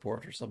life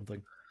support or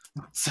something.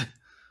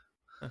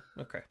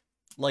 Okay,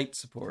 light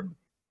support.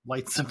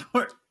 Light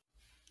support.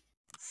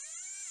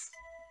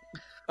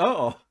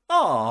 Oh,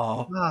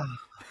 oh. Ah,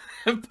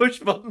 Push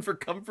button for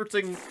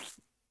comforting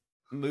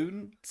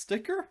moon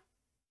sticker.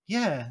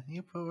 yeah,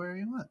 you put where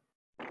you want.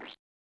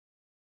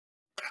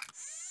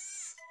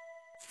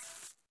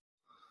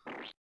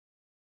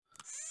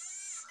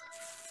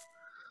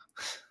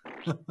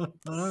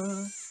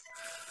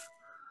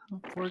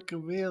 Poor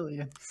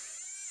chameleon.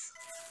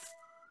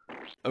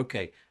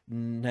 Okay,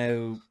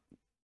 now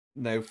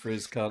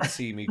Frizz can't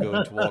see me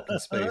going to walk in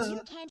space. You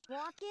can't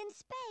walk in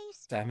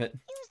space. Damn it.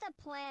 Use the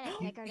planet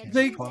picker to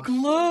They choose a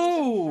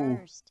glow!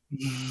 destination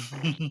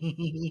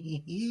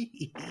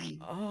first.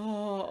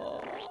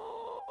 Oh.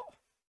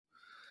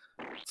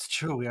 It's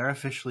true, we are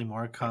officially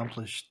more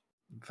accomplished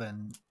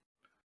than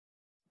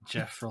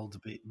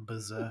Jeffrey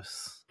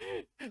Bezos.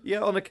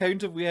 Yeah, on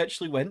account of we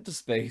actually went to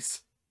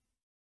space.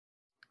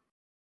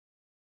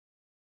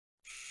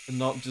 And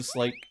not just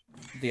like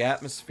the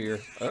atmosphere.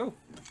 Oh.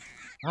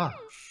 Ah,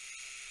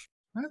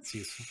 that's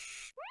useful.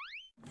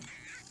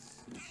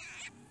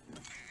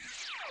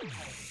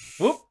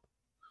 Whoop.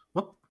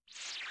 Whoop.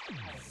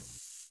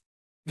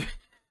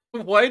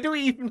 Why do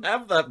we even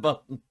have that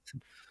button?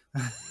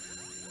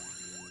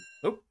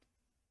 Oh.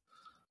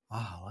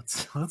 Oh,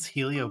 let's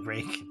helio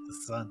break the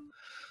sun.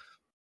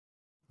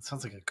 That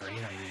sounds like a great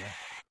idea.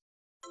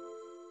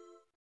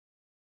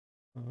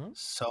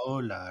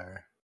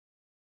 Solar.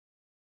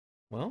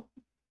 Well.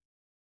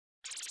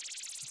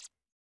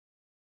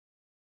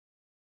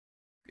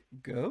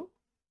 Go?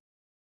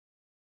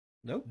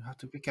 Nope. You have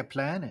to pick a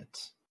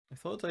planet. I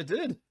thought I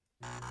did.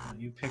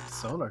 You picked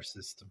solar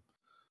system.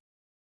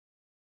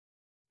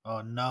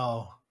 Oh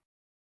no.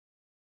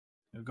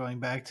 You're going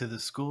back to the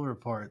school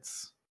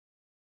reports.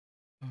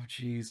 Oh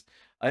jeez.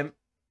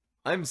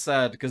 I'm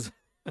sad because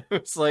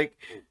it's like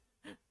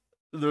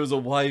there was a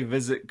why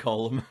visit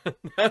column.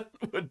 That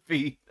would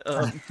be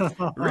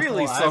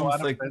really I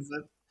want to something.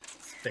 visit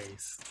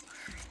space.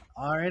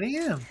 Already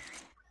am.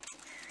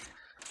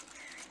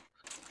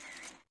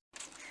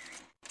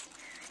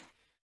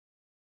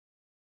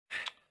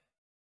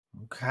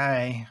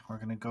 Okay, we're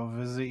gonna go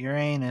visit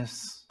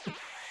Uranus.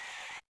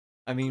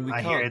 I mean, we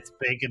I can't. hear it's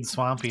big and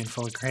swampy and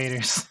full of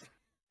craters.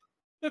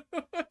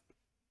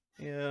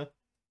 Yeah.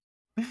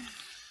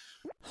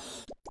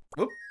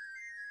 Whoop.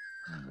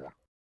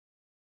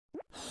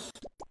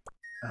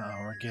 Oh,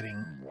 we're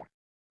getting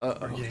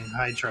Uh-oh.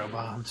 hydro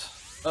bombed.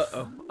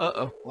 Uh-oh.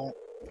 Uh-oh. Well,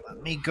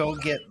 let me go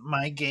get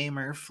my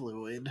gamer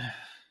fluid.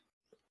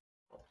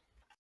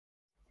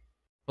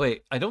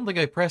 Wait, I don't think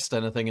I pressed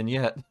anything in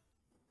yet. And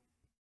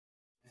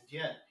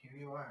yet, here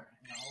you are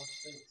in all of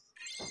space.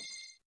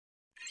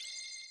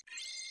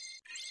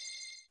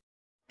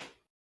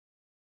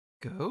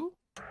 Go?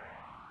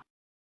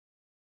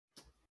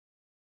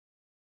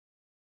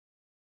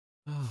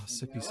 Oh,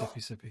 sippy, sippy,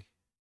 sippy.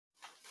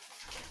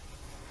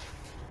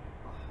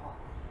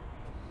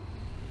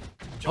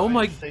 Oh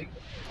my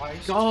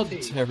god,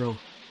 Taro.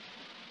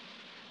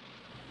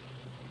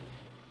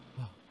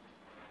 Oh.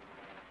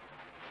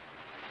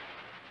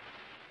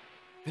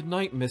 Good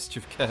night,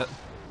 Mischief Cat.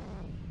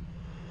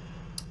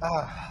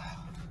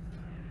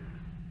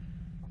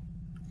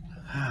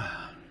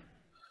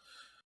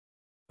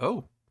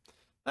 Oh,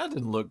 that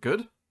didn't look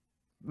good.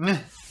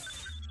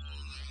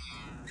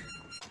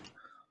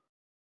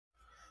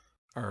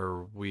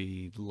 Are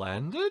we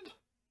landed?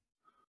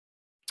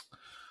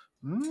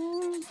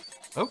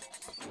 Oh.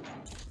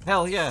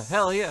 Hell yeah,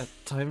 hell yeah.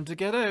 Time to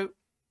get out.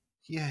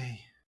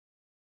 Yay.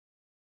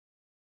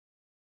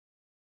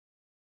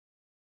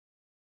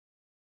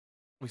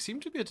 We seem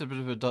to be at a bit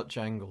of a Dutch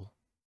angle.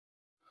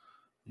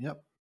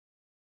 Yep.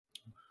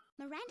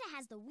 Miranda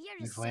has the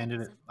weirdest We've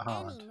landed surface at of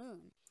Holland. any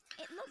moon.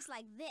 It looks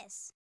like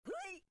this.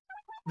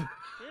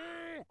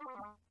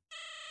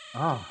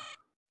 Oh.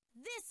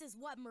 This is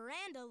what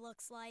Miranda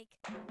looks like.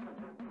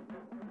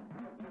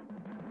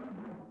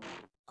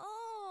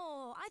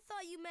 Oh, I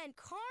thought you meant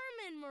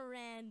Carmen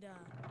Miranda.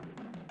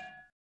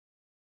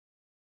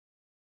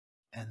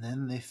 And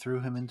then they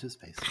threw him into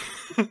space.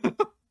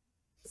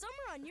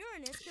 Summer on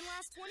Uranus can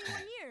last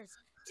 21 years.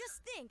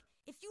 Just think,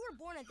 if you were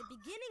born at the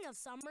beginning of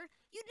summer,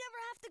 you'd never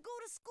have to go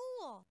to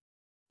school.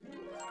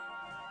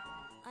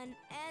 An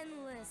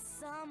endless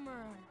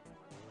summer.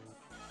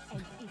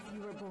 And if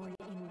you were born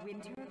in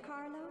winter,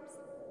 Carlos?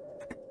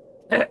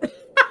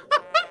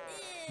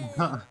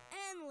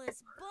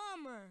 Endless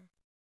bummer.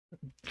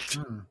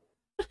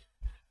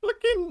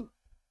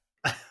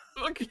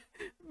 Look,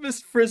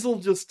 Miss Frizzle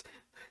just...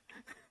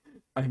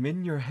 I'm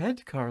in your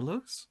head,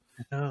 Carlos.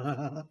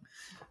 I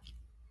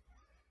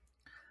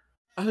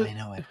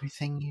know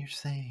everything you're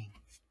saying.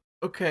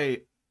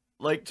 Okay,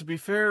 like, to be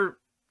fair,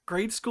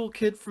 grade school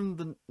kid from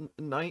the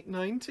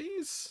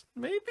 90s,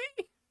 maybe?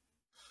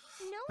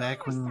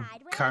 Back when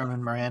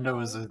Carmen Miranda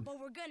was a But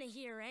we're gonna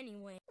hear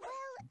anyway.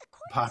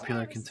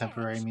 popular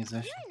contemporary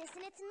musician. Uranus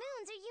and its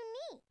moons are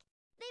unique.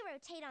 They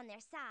rotate on their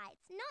sides,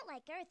 not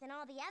like Earth and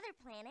all the other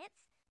planets.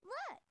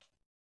 Look.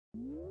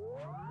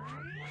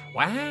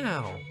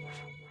 Wow.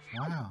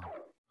 Wow.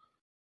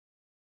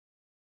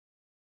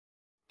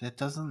 That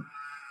doesn't...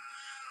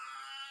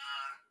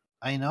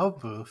 I know,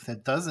 Booth.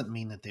 That doesn't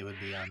mean that they would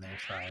be on their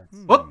sides.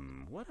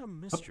 What a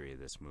mystery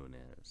this moon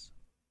is.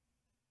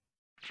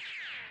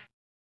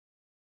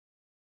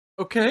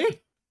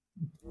 Okay.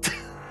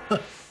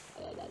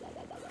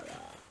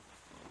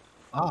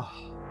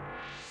 Oh.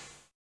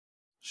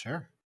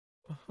 Sure.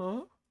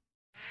 Uh-huh.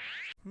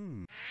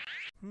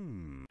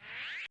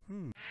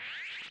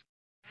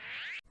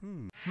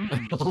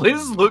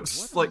 Liz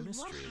looks like...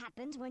 What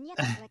happens when you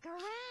click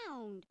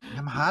around?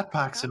 I'm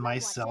hotboxing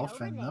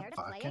myself in the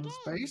fucking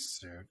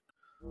spacesuit.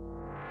 Do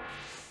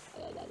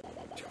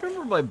you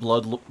remember my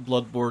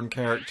Bloodborne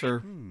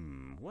character?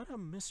 What a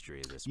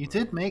mystery this You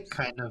did make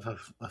kind of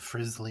a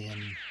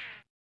Frizzlian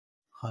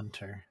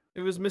hunter.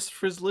 It was Miss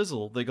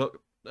Frizzlizzle. They got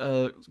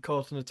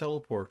caught in a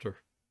teleporter.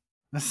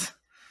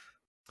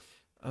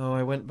 Oh,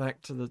 I went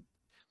back to the...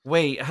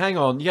 Wait, hang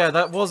on. Yeah,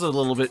 that was a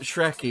little bit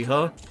Shrekky,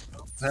 huh?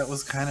 That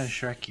was kind of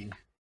Shrekky.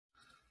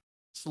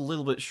 It's a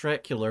little bit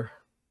Shrekular.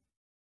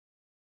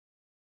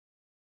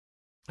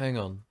 Hang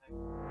on.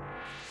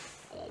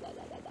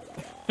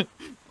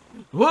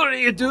 What are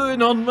you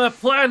doing on my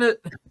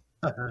planet?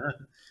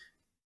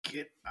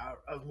 Get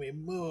out of me,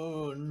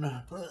 moon.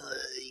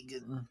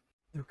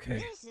 Okay.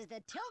 This is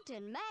the tilt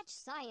and match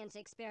science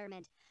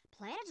experiment.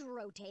 Planets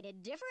rotate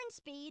at different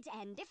speeds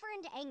and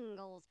different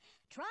angles.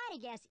 Try to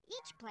guess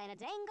each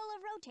planet's angle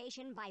of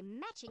rotation by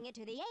matching it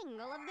to the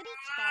angle of the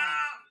beach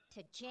ball.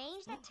 To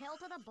change the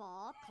tilt of the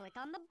ball, click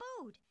on the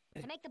boot.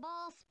 To make the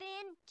ball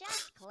spin,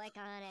 just click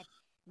on it.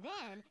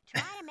 Then,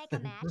 try to make a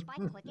match by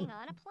clicking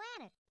on a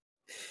planet.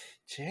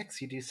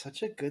 Jax, you do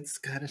such a good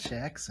Scottish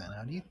accent.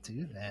 How do you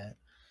do that?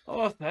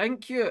 Oh,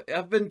 thank you.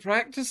 I've been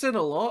practicing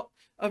a lot.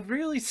 I've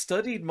really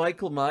studied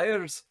Michael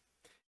Myers.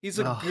 He's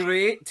a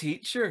great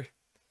teacher.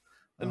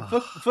 And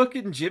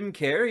fucking Jim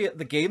Carrey at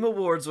the Game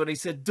Awards when he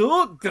said,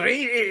 "Don't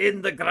grate it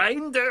in the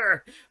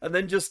grinder," and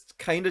then just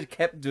kind of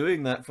kept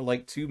doing that for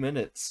like 2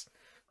 minutes.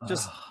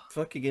 Just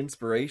fucking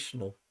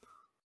inspirational.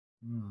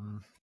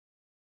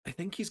 I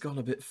think he's gone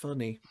a bit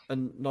funny,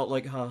 and not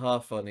like haha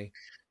funny.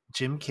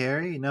 Jim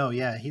Carrey? No,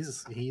 yeah,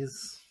 he's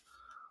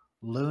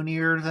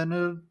loonier than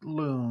a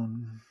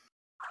loon.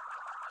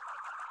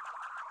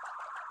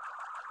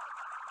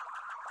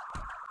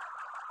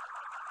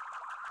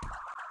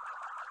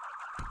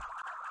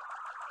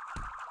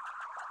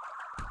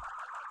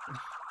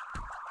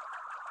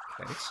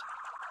 Okay.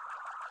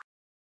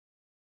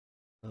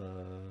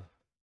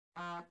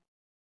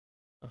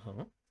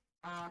 Fucking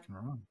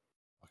wrong.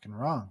 Fucking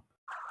wrong.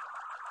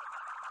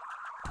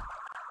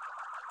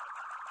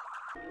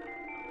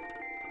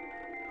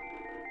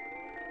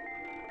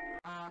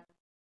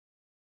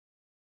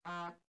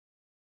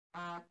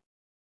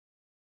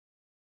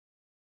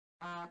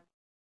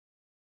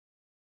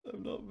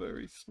 I'm not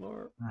very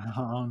smart.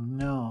 Oh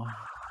no.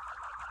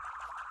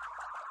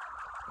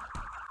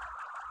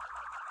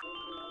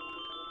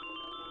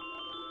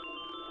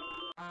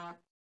 I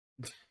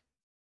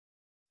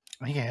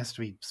think it has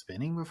to be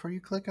spinning before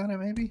you click on it,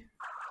 maybe?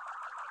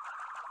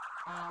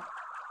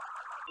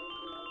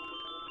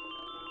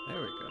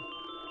 There we go.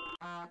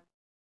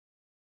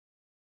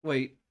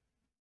 Wait.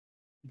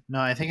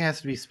 No, I think it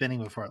has to be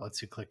spinning before it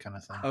lets you click on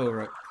a thing. Oh,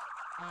 right.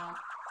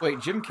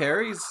 Wait, Jim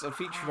Carrey's a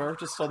featured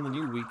artist on the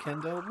new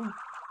Weekend album?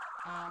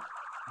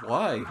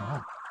 Why?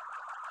 Oh.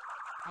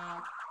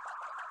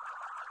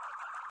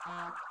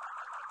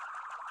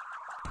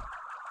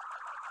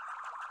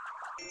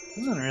 This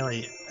isn't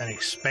really an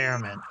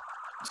experiment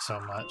so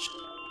much.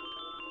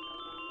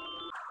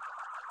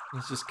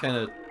 Let's just kind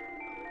of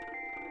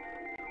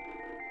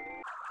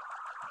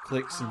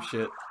click some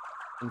shit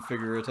and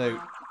figure it out.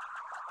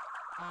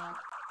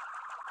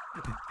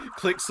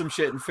 Click some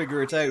shit and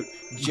figure it out,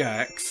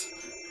 Jax.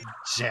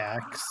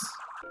 Jax.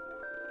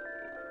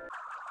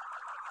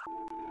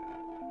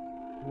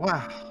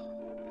 Wow.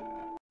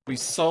 We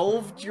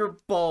solved your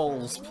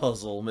balls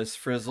puzzle, Miss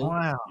Frizzle.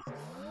 Wow.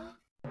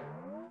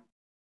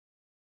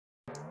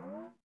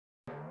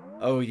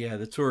 Oh yeah,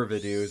 the tour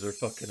videos are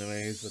fucking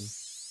amazing.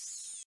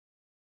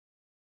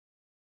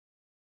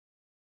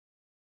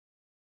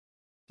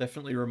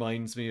 Definitely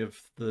reminds me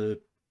of the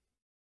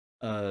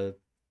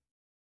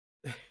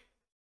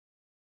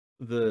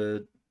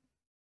the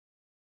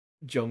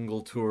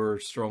Jungle Tour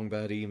Strong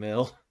Bad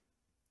Email.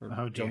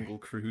 Or Jungle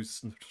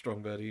Cruise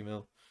Strong Bad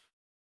Email.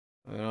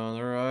 And on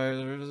the right,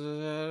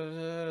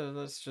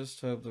 let's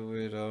just hope that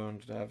we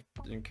don't have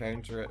to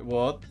encounter it.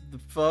 What the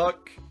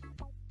fuck?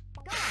 Go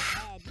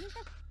ahead, use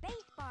the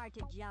space bar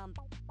to jump.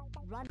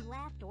 Run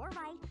left or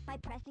right by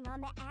pressing on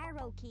the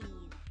arrow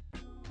keys.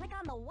 Click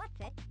on the what's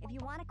it if you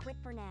want to quit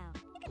for now.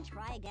 You can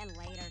try again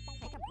later.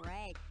 Take a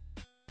break.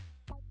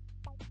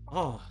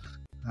 Oh,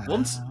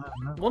 once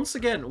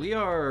again, we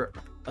are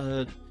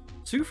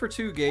 2 for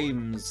 2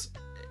 games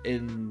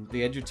in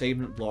the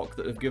edutainment block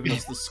that have given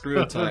us the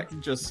screw attack.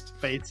 Just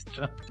face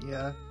jump,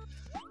 yeah.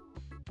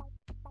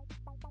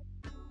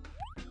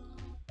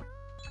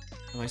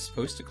 Am I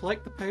supposed to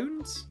collect the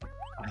pounds?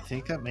 I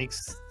think that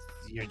makes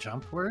your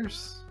jump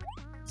worse.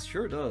 It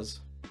sure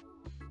does.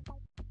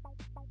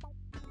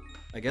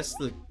 I guess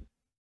the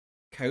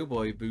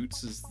cowboy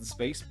boots is the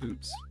space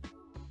boots.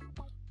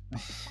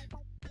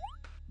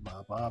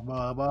 Ba ba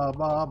ba ba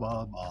ba ba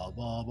ba ba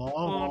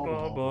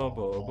ba ba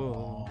ba.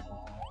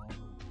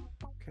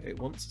 Okay, it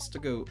wants us to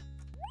go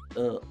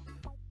up.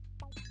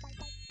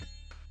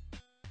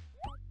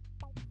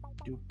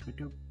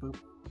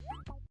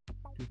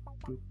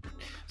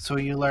 So are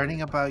you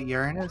learning about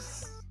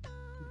Uranus?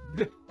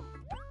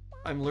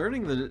 I'm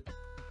learning that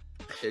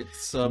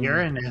it's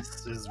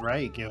Uranus is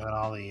right, given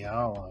all the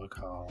yellow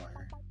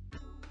color.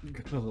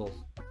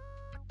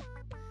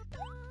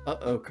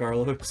 Uh-oh,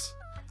 Carlos.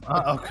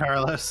 Uh-oh,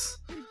 Carlos.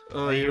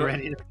 Oh, are you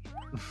ready to...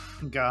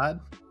 God?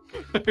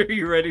 Are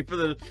you ready for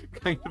the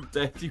kind of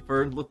death you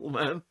burned, little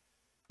man?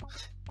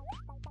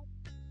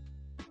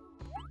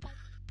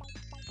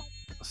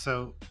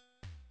 So,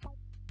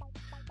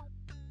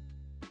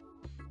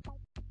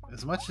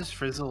 as much as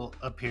Frizzle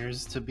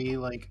appears to be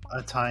like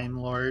a Time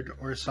Lord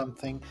or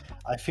something,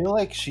 I feel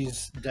like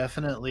she's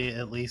definitely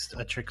at least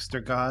a trickster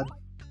god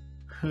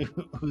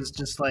who's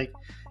just like,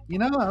 you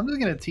know, I'm just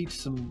gonna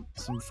teach some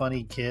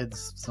funny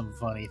kids some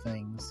funny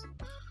things.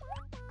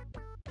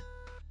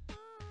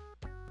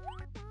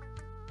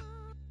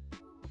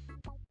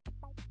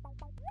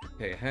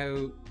 Okay,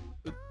 how...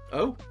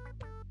 Oh!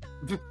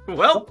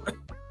 Well!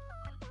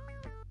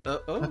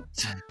 Oh.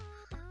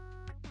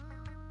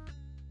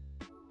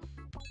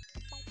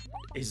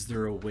 Is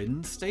there a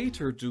win state,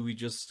 or do we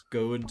just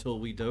go until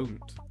we don't?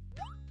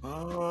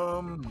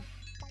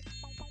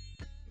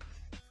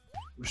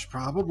 There's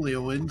probably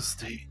a win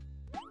state.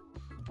 I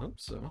hope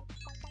so.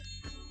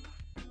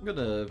 I'm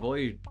gonna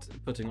avoid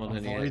putting on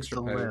any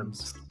extra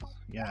pounds.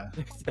 Yeah.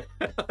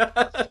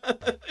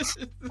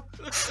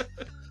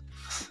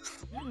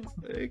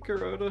 Hey,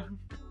 Corona.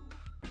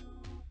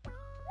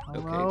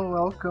 Hello,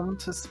 welcome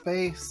to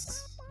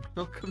space.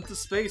 Welcome to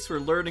space. We're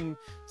learning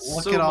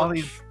Look so at all much.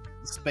 these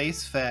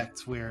space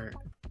facts we're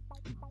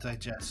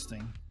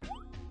digesting.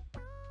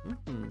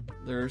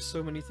 There are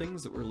so many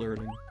things that we're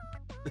learning.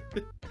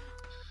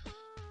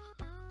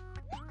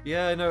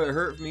 Yeah, I know, it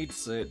hurt me to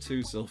say it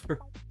too, Silver.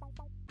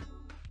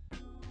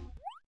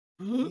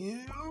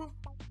 Yeah.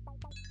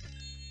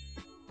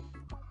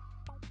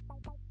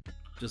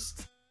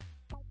 Just...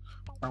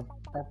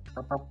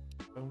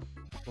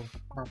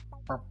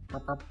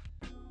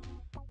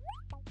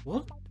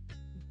 What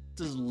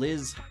does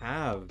Liz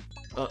have?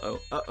 Uh-oh,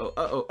 uh-oh,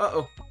 uh-oh,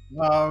 uh-oh.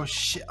 Oh,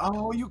 shit.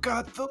 Oh, you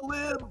got the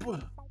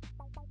lib!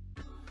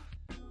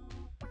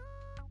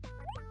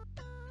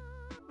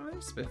 Hi,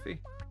 Spiffy.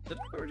 Did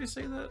I already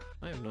say that?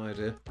 I have no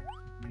idea.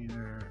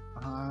 Your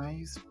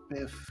eyes,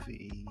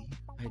 Biffy.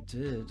 I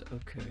did,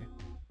 okay.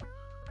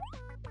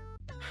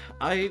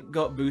 I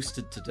got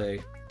boosted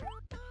today.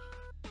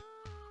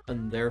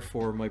 And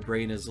therefore my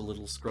brain is a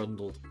little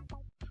scrundled.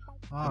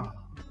 Oh.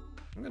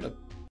 I'm gonna...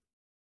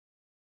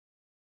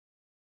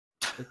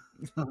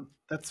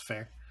 That's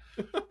fair.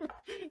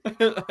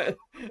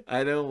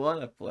 I don't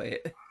want to play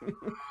it.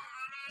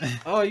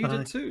 Oh, you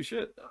did too,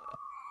 shit.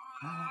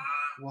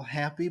 Well,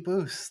 happy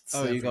boosts,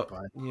 Oh, you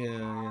everybody. got...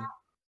 Yeah.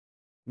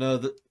 No,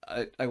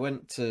 I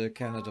went to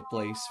Canada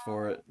Place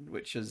for it,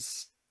 which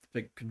is the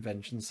big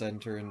convention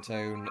centre in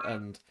town,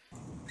 and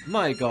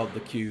my god, the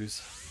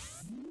queues.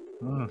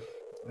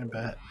 I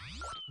bet.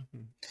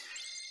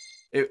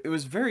 It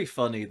was very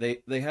funny.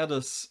 They had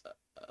us...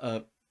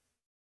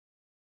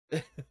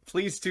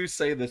 Please do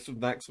say this with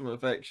maximum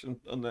affection,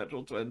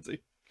 Unnatural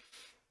 20.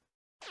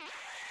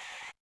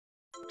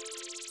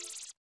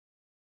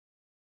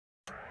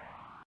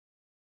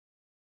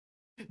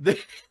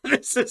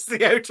 This is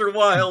the Outer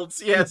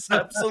Wilds. Yes,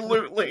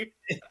 absolutely.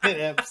 It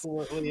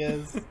absolutely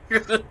is.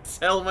 I'm gonna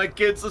tell my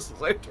kids this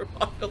is Outer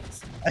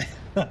Wilds.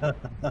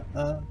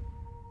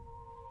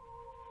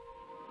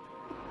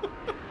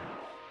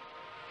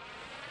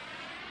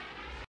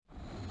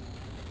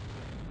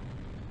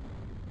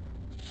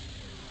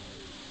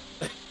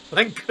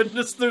 Thank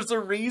goodness there's a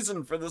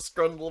reason for the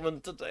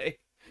scrundlement today.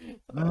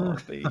 Oh,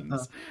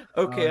 beans.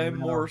 Okay, I'm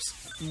more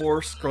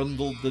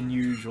scrundled than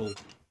usual.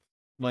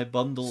 My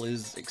bundle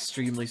is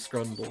extremely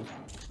scrundled.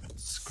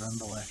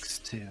 Scrundle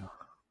X2.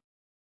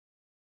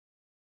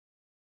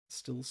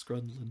 Still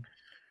scrundling.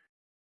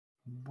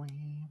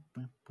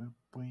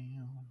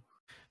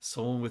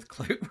 Someone with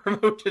clout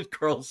promoted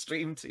Girl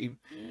Stream Team.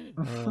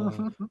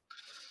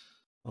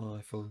 Oh,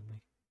 if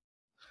only.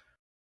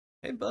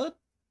 Hey, bud.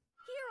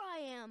 Here I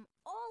am,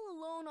 all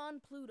alone on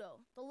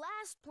Pluto, the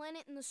last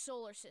planet in the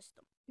solar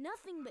system.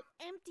 Nothing but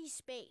empty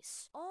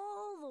space,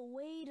 all the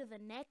way to the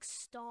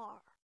next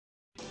star.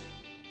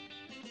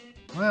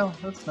 Well,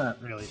 that's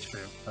not really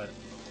true, but...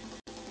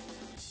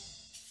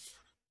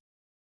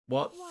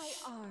 What? Why,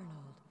 Arnold,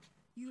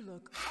 you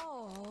look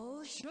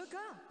all shook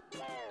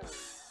up.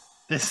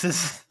 This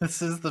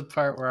is the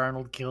part where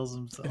Arnold kills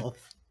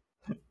himself,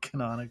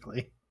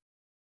 canonically.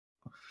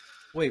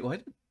 Wait,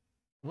 what?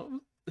 What?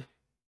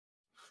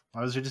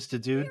 Why was there just a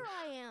dude? Here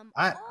I am,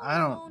 I all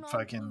don't alone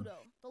fucking... on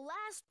Pluto, the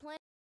last planet.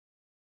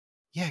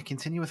 Yeah,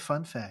 continue with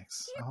fun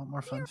facts. I want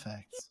more fun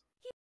facts.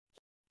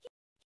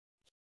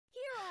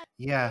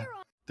 Yeah,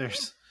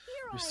 there's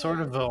sort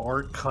of a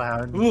orc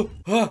cloud.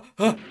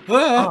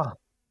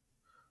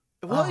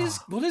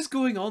 What is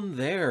going on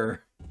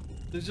there?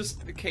 There's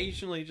just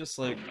occasionally just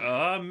like,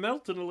 I'm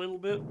melting a little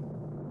bit.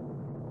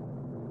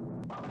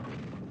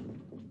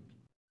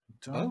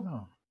 Don't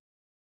know.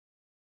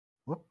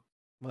 Whoop.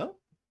 Well.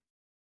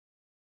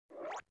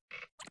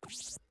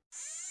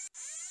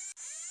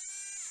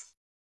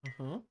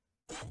 Uh-huh.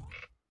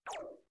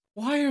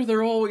 Why are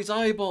there always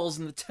eyeballs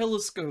in the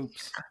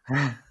telescopes?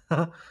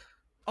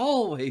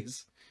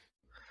 Always.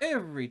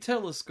 Every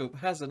telescope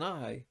has an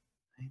eye.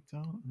 I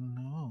don't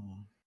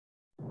know.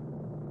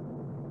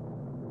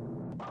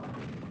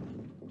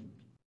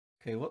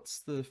 Okay,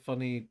 what's the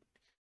funny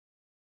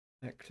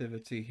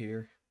activity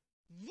here?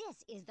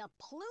 This is the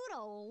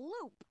Pluto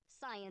Loop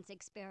science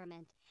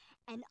experiment.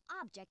 An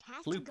object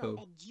has Fluco. to go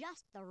at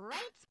just the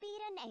right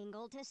speed and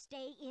angle to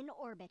stay in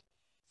orbit.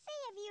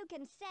 See if you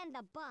can send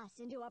the bus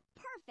into a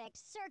perfect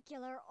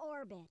circular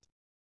orbit.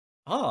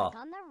 Ah.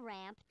 Click on the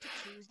ramp to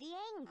choose the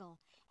angle,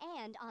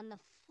 and on the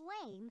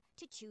flame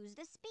to choose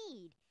the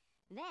speed.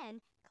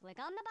 Then, click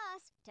on the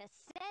bus to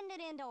send it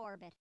into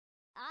orbit.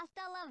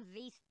 Hasta la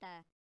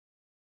vista.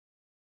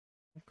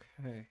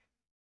 Okay.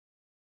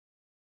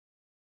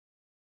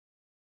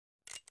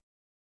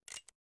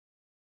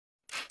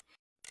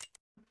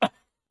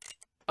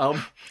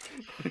 I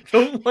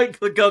don't like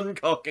the gun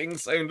cocking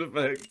sound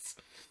effects.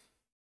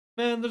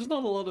 Man, there's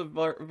not a lot of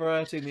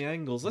variety in the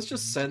angles. Let's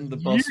just send the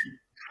bus.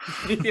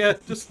 Yeah,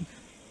 just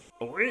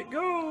away it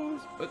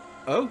goes. But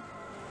oh,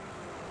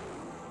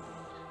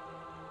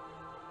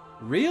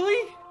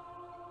 really?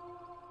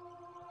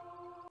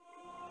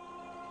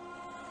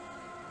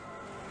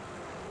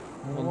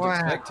 I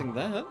wasn't expecting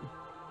that.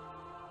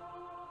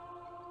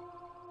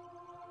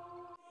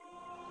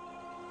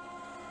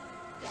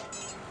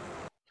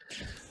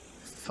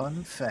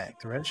 Fun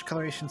fact, the reddish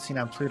coloration seen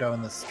on Pluto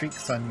and the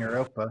streaks on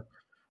Europa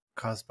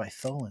caused by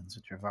tholins,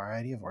 which are a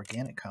variety of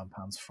organic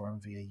compounds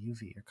formed via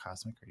UV or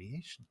cosmic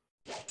radiation.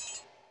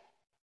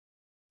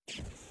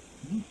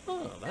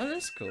 Oh, that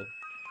is cool.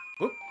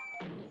 Whoop.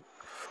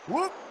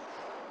 Whoop!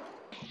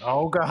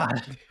 Oh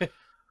god.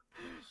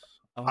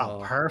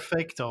 Oh. A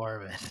perfect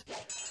orbit.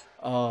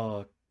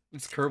 Oh,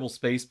 this Kerbal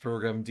Space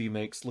Program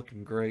D-Make's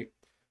looking great.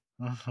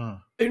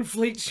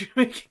 Inflates you,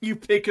 making you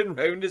picking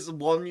round as a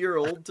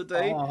 1-year-old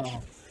today?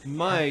 Oh,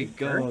 my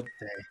god.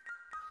 Birthday.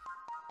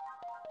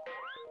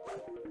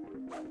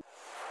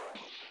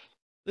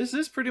 This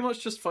is pretty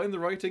much just find the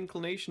right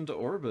inclination to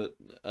orbit,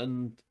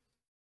 and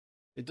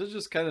it does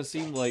just kind of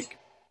seem like...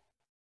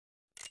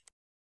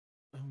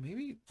 Oh,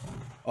 maybe...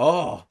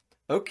 Oh,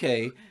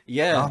 okay,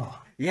 yeah,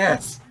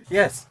 yes,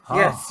 yes,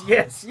 yes,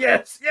 yes,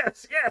 yes,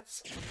 yes,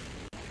 yes!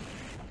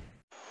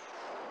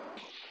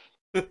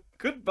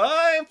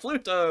 Goodbye,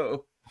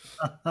 Pluto!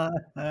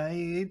 I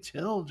hate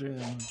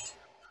children.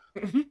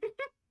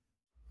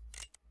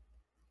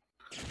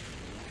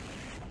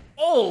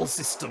 All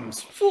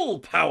systems, full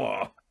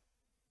power!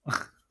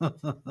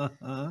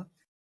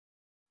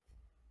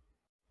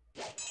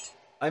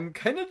 I'm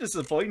kind of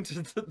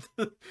disappointed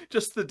that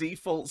just the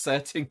default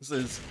settings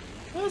is...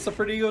 Well, that's a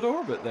pretty good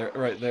orbit there,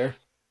 right there.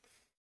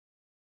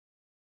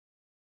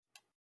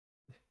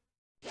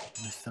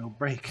 Litho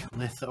break,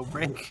 litho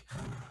break.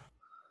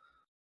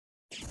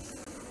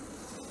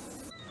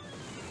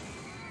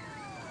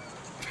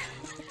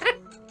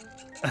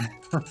 I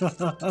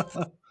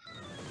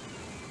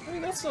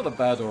mean, that's not a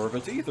bad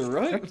orbit either,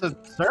 right? It's a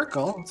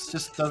circle, it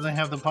just doesn't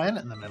have the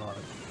planet in the middle of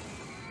it.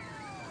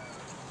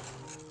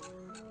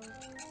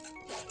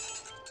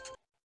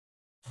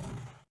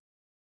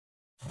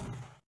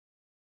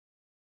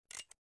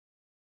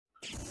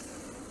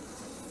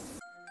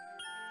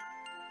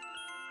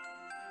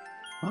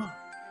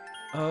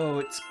 Oh,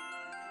 it's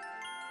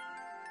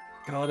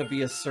gotta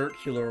be a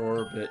circular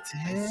orbit.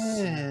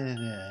 Did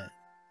it?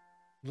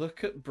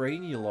 Look at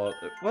Brainulot.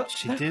 What?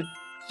 She did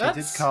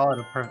call it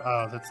a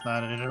oh, that's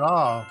not it at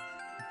all.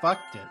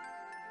 Fucked it.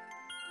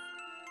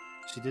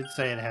 She did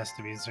say it has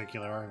to be a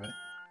circular orbit.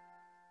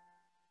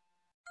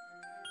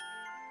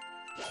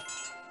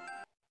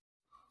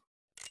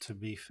 To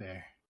be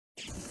fair.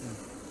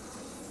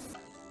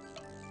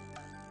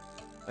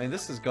 I mean,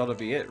 this has got to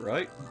be it,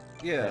 right?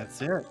 Yeah.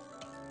 That's it.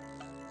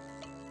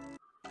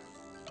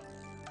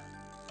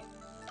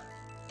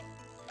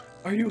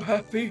 Are you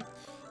happy?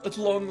 At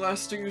long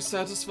last, are you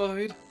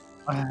satisfied?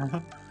 Click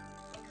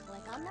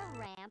on the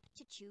ramp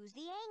to choose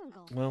the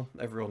angle. Well,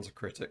 everyone's a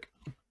critic.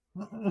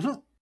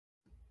 Now,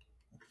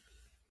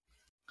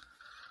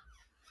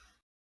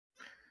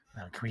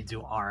 can we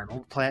do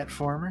Arnold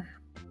platformer?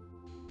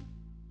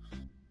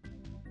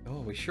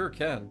 Oh, we sure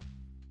can.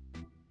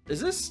 Is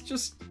this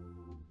just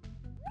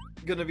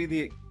gonna be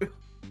the...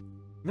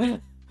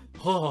 Man!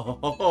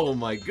 Oh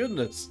my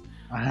goodness!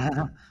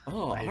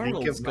 Oh,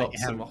 Arnold's got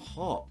some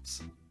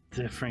hops.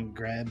 Different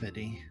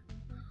gravity.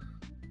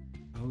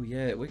 Oh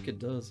yeah, Wicked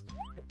does.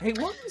 Hey,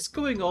 what is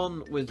going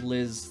on with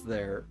Liz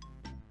there?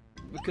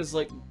 Because,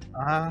 like...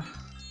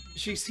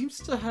 she seems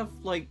to have,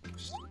 like...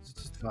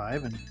 Just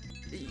vibing.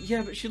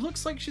 Yeah, but she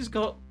looks like she's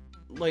got,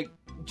 like,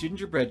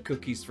 gingerbread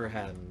cookies for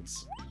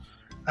hands.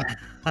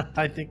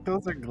 I think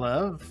those are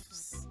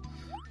gloves.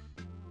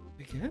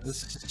 I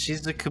guess.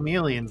 She's a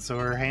chameleon, so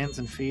her hands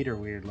and feet are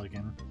weird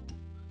looking.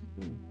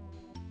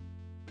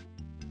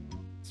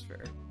 That's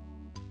fair.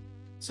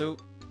 So,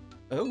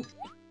 oh.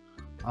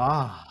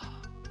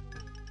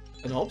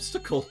 An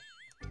obstacle.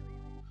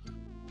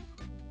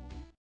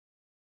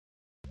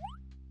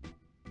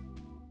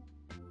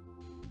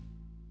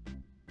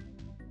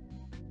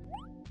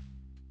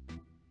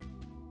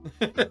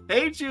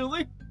 Hey,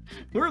 Julie.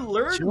 We're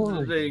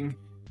learning.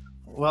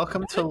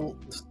 Welcome to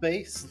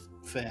Space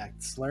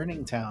Facts,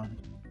 Learning Town.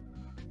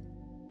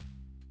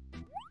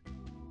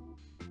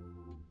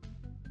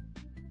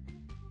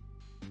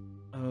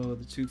 Oh,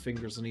 the 2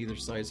 fingers on either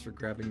side for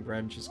grabbing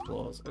branches,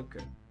 claws.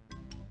 Okay.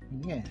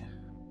 Yeah.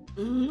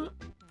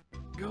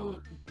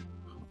 Go.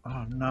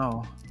 Oh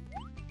no.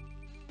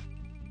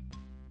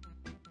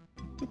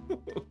 I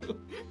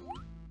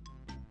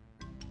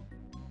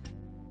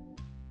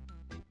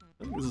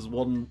think this is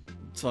one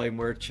time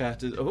where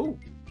chat is... Oh!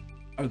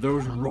 Are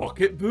those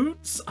rocket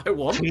boots? I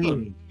want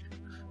them.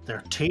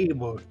 They're tea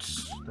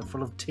boots. They're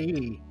full of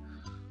tea.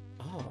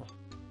 Oh.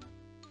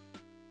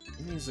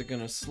 These are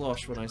gonna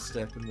slosh when I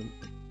step in them.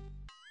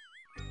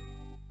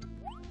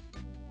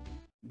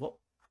 What?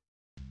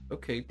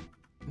 Okay.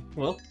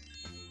 Well.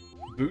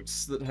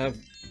 boots that have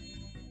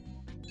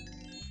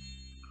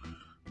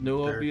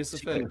no They're obvious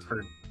taken effect.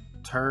 for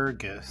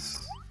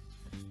Turgus.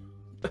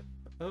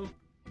 Oh.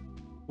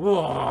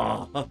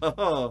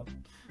 Whoa!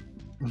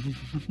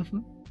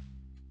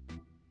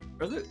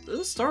 Are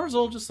the stars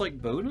all just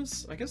like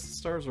bonus? I guess the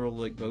stars are all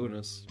like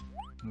bonus.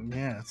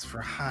 Yeah, it's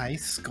for high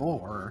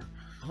score.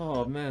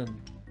 Oh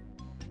man.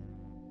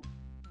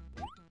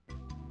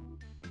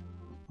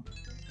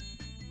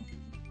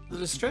 The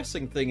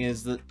distressing thing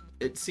is that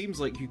it seems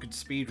like you could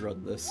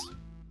speedrun this.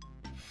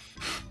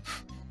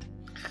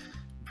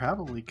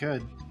 Probably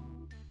could.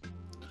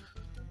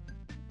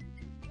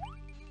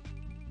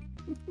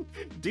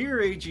 Dear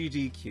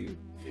AGDQ,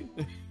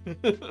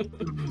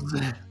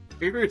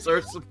 here's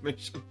our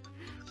submission.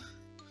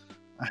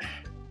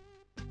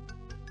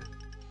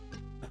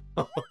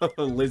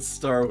 Liz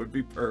Star would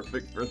be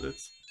perfect for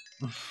this.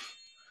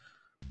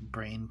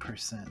 Brain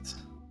percent.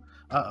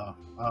 Uh-oh.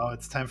 Oh,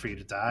 it's time for you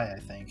to die, I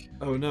think.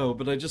 Oh no,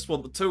 but I just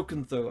want the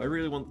token though. I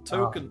really want the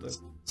token though.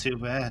 Too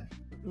bad.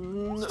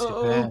 No.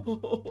 Too bad.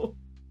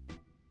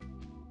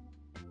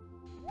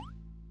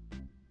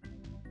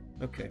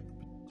 Okay.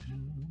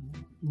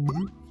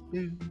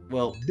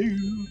 Well,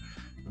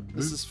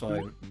 this is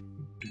fine.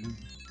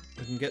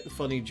 I can get the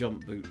funny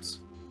jump boots.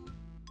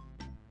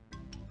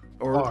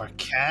 Or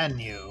can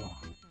you?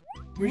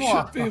 We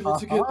should be able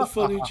to get the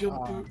funny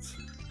jump boots.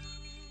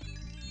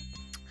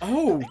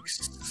 Oh!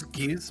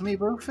 Excuse me,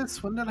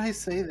 Rufus? When did I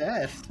say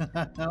that?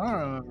 I don't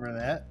remember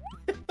that.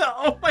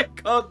 Oh my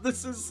god,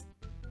 this is...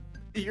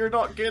 You're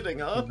not kidding,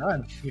 huh?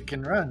 Run. You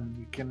can run.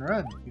 You can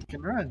run. You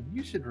can run.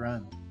 You should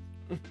run.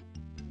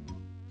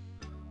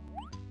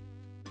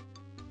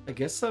 I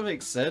guess that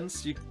makes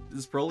sense.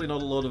 There's probably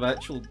not a lot of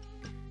actual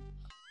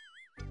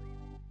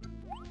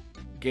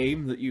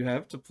game that you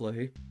have to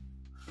play.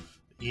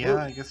 Yeah,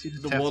 I guess you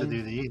just have to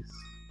do these.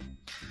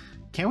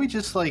 Can't we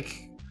just,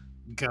 like,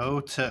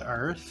 go to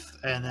Earth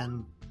and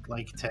then,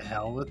 like, to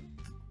hell with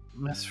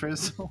Miss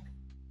Frizzle?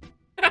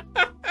 I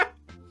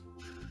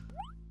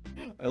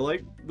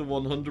like the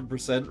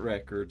 100%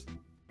 record.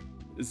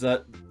 Is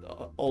that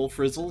all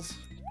Frizzles?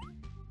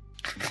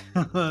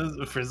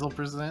 Frizzle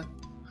percent?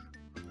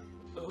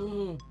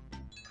 Oh.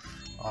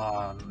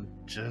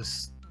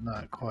 Just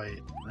not quite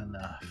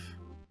enough.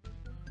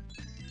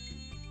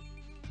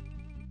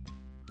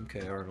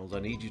 Okay, Arnold,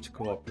 I need you to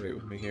cooperate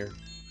with me here.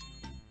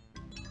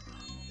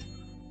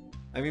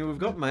 I mean, we've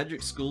got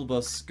Magic School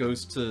Bus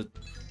goes to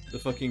the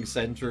fucking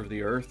center of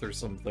the earth or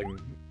something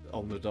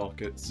on the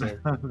docket, so...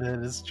 That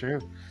is true.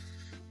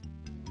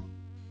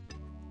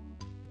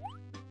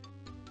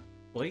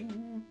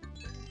 Boing.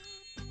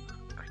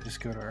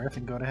 Just go to Earth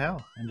and go to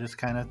hell, and just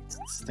kind of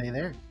stay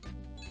there.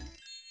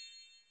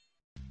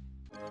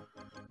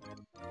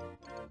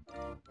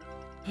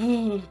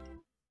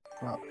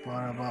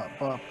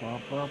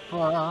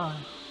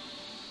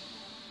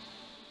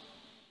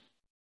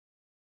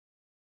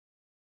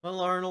 Well,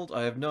 Arnold,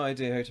 I have no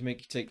idea how to make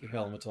you take your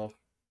helmet off.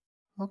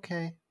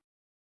 Okay.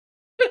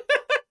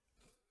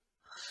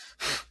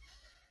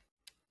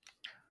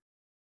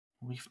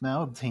 We've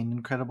now obtained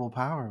incredible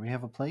power. We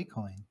have a play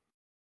coin.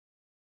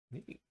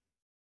 Neat.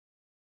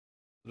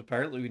 But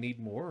apparently we need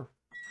more.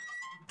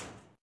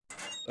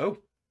 Oh.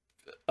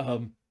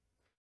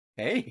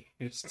 Hey,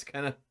 it's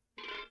kind of...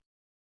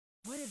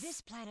 One of this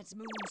planet's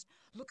moons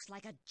looks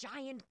like a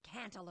giant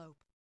cantaloupe.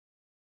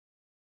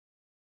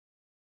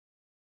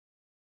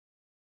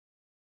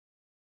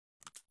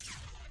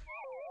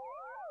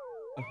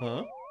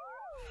 Uh-huh.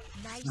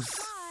 Nice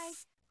try,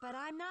 but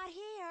I'm not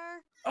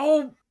here.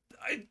 Oh,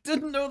 I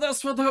didn't know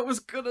that's what that was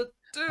gonna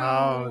do.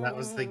 Oh, that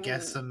was the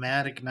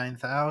Guess-O-Matic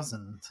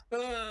 9000.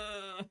 One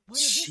of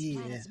this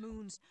planet's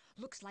moons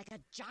looks like a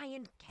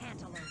giant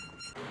cantaloupe.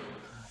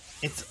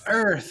 It's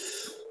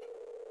Earth.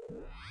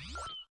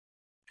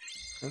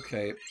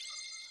 Okay.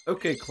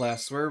 Okay,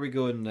 class, where are we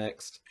going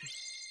next?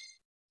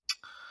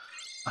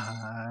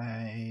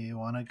 I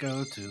want to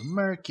go to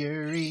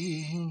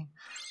Mercury,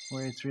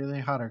 where it's really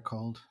hot or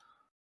cold.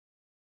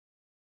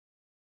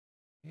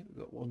 Okay, we've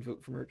got one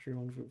vote for Mercury,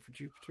 one vote for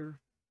Jupiter.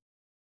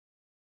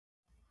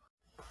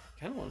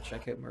 Kind of want to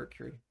check out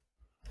Mercury.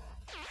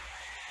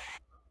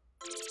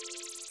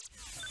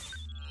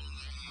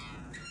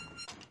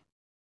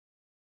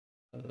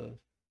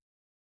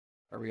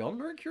 Are we on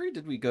Mercury?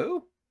 Did we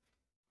go?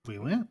 We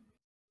went.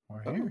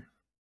 We're here.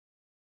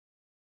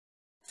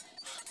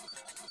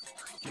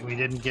 We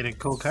didn't get a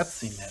cool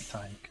cutscene that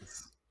time,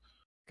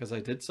 because I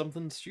did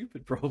something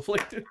stupid, probably.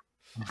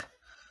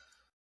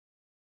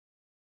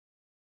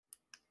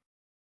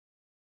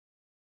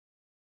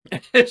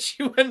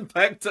 She went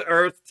back to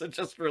Earth to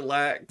just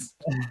relax.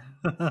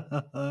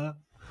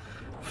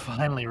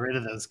 Finally rid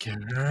of those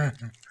characters.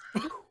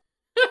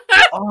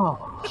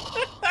 Oh.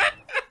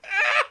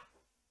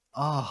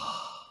 Oh.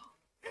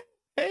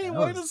 Hey,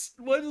 why does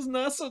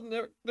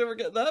NASA never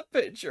get that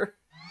picture?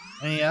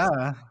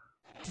 Yeah.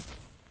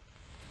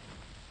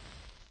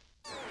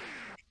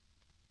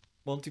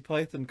 Monty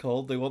Python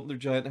called. They want their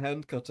giant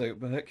hand cut out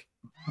back.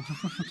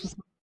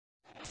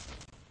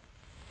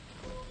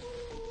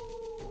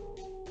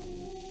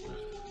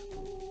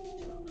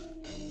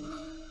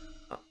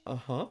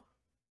 Uh-huh.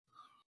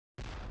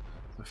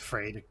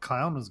 Afraid a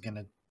clown was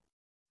gonna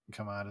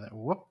come out of there.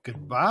 Whoop,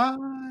 goodbye.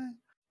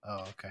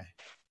 Oh, okay.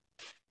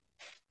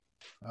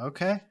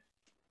 Okay.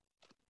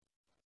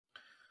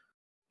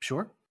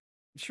 Sure.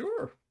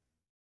 Sure.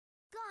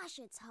 Gosh,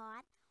 it's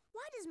hot.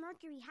 Why does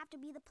Mercury have to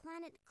be the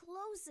planet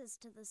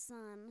closest to the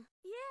sun?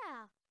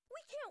 Yeah,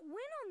 we can't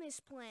win on this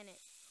planet.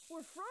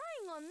 We're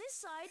frying on this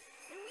side,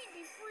 and we'd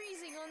be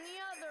freezing on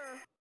the other.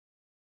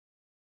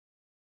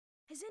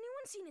 Has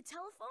anyone seen a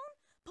telephone?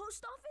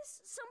 Post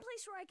office?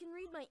 Someplace where I can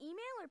read my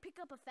email or pick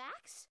up a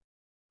fax?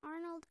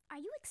 Arnold, are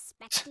you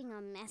expecting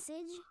a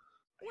message?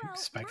 Well,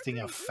 expecting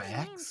a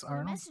fax,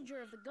 Arnold?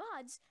 Messenger of the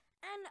gods,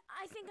 and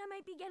I think I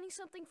might be getting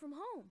something from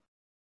home.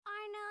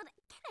 Arnold,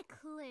 get a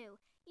clue.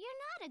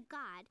 You're not a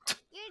god.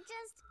 You're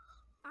just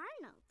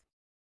Arnold.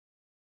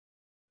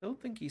 I don't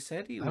think he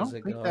said he was I a don't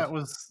think god. that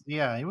was...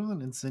 Yeah, he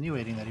wasn't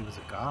insinuating that he was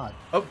a god.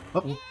 Oh.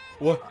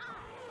 What?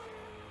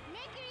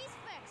 Mercury's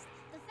first.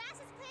 The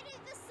fastest planet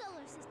of the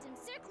solar system,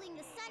 circling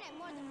the sun at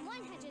more than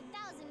 100,000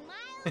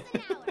 miles an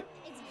hour.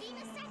 It's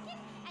Venus second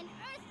and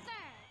Earth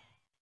third.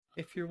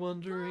 If you're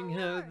wondering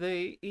how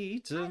they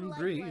eat and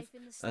breathe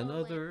and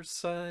other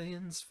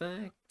science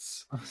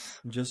facts,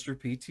 just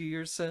repeat to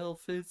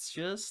yourself, it's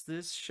just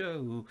this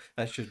show.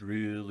 I should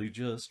really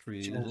just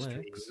relax.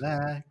 Just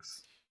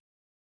relax.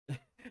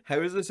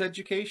 How is this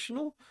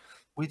educational?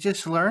 We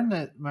just learned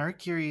that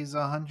Mercury's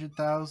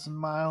 100,000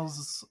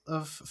 miles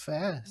of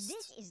fast.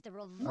 This is the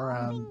around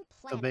revolving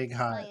the big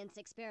planet hut. science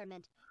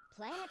experiment.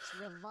 Planets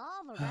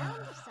revolve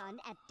around the sun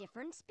at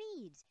different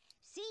speeds.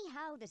 See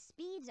how the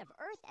speeds of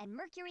Earth and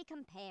Mercury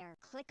compare.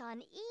 Click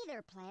on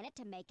either planet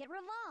to make it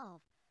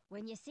revolve.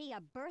 When you see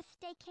a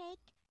birthday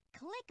cake,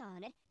 click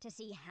on it to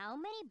see how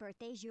many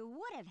birthdays you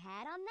would have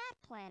had on that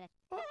planet.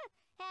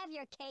 Have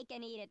your cake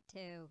and eat it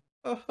too.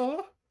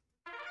 Uh-huh.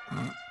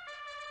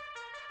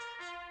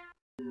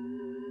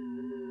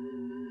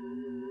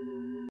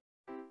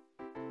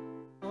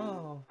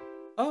 Oh.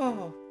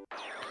 Oh.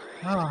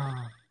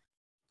 Ah.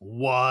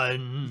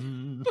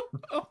 One.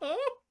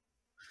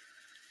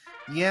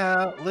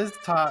 Yeah, Liz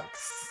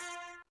talks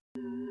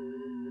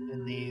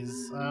in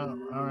these. I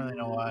don't really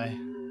know why.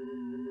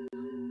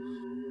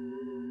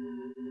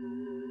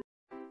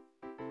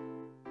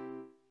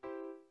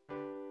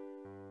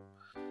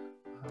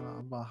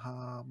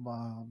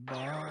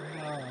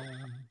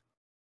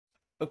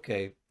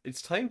 Okay,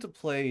 it's time to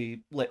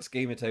play Let's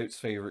Game It Out's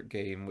favorite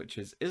game, which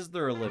is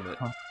There a Limit?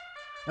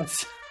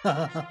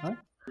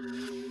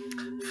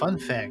 Fun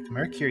fact,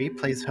 Mercury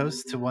plays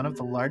host to one of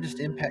the largest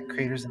impact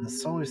craters in the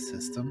solar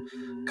system,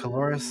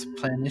 Caloris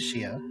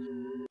Planitia,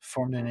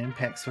 formed an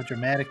impact so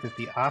dramatic that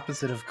the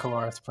opposite of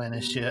Caloris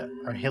Planitia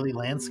are hilly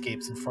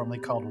landscapes informally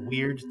called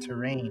weird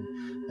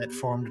terrain that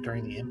formed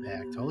during the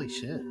impact. Holy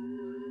shit.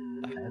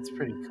 That's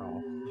pretty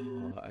cool.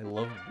 Oh, I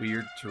love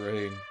weird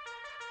terrain.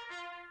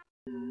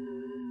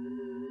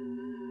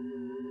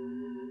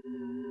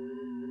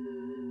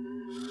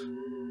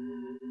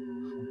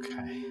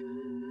 Okay.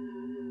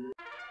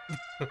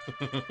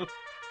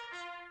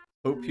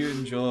 Hope you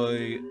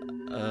enjoy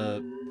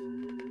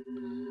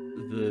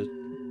the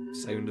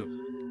sound of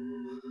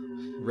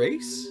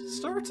race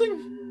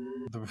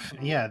starting?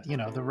 Yeah, you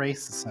know, the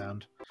race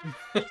sound.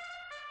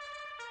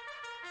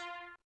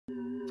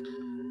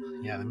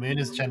 Yeah, the moon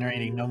is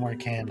generating no more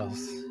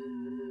candles.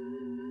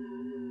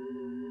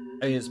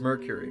 Hey, it's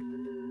Mercury.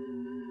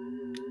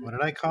 What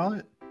did I call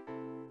it?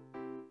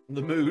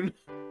 The moon.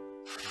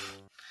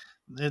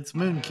 It's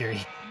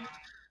Mooncury.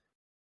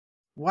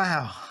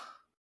 Wow.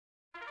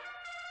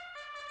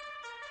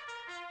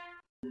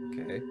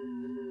 Okay.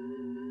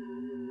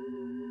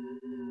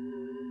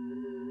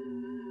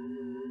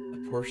 A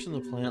portion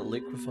of the planet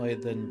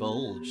liquefied, then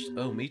bulged.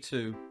 Oh, me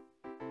too.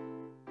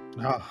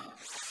 Oh.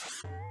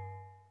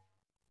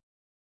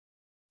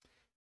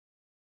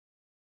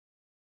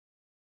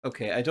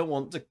 Okay, I don't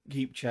want to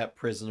keep chat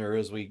prisoner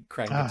as we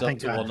crank it up to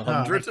God.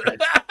 100.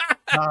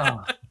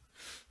 Oh,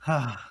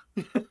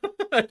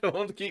 I don't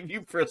want to keep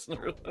you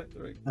prisoner.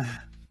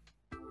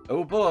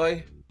 Oh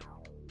boy.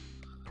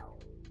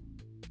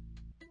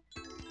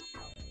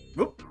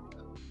 Whoop.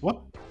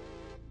 Whoop.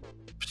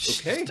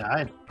 Okay.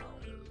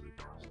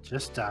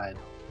 Just died.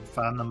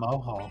 Found the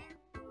mohole.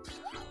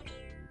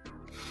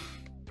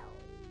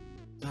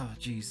 Oh,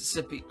 jeez,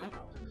 sippy.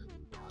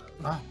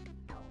 Oh.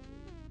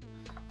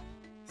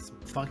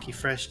 Some funky,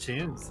 fresh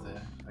tunes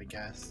there, I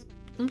guess.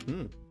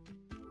 Mm-hmm.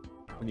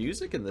 The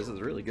music in this is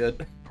really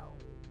good.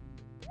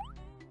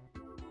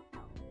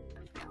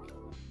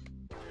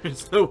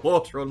 There's no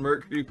water on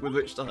Mercury with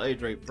which to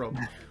hydrate from.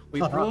 We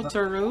brought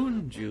our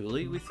own,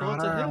 Julie. We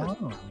thought ahead.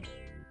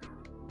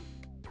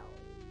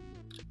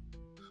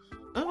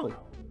 Oh,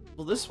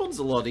 well, this one's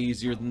a lot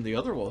easier than the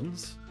other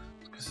ones.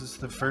 Because it's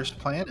the first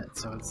planet,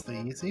 so it's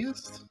the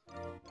easiest.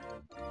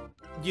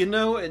 You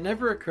know, it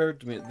never occurred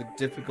to me that the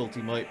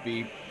difficulty might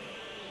be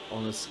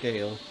on a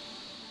scale.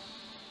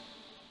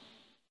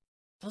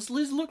 Does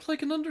Liz look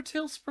like an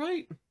Undertale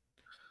sprite?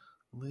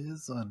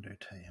 Liz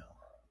Undertale.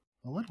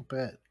 A little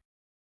bit.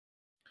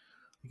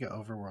 Like an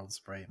overworld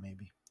sprite,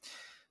 maybe.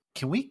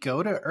 Can we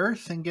go to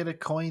Earth and get a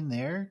coin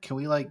there? Can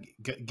we like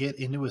get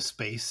into a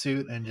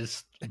spacesuit and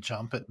just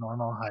jump at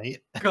normal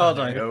height? God,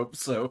 I hope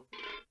so.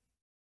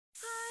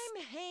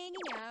 I'm hanging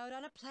out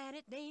on a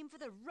planet named for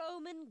the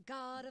Roman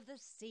god of the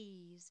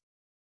seas.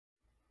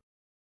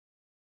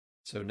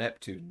 So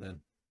Neptune,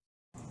 then.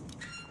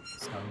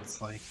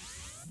 Sounds like...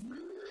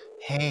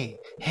 Hey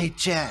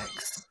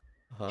Jax.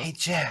 Uh-huh. Hey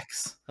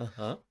Jax.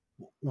 Uh-huh.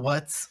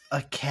 What's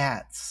a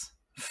cat's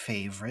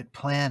favorite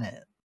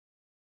planet?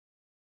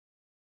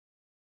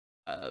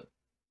 I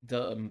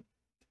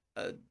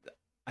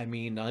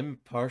mean, I'm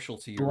partial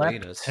to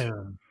Uranus.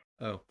 Neptune.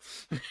 Oh.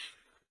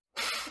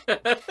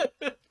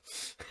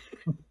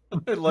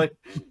 I like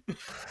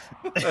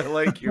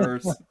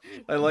yours.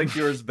 I like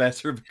yours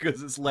better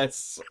because it's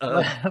less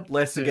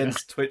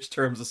against Twitch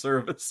terms of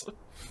service.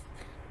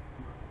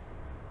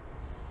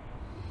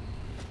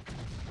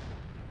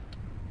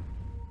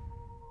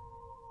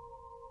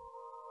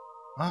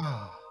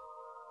 Oh.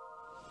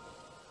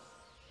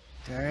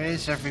 There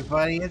is,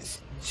 everybody.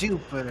 It's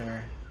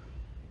Jupiter.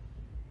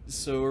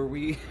 So are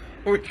we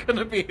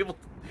gonna be able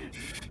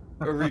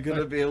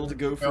to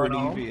go for an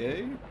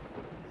EVA?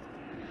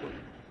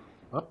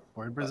 Oh,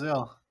 we're in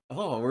Brazil.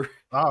 Oh,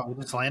 we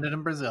just landed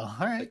in Brazil.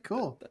 All right,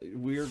 cool.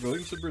 We are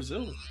going to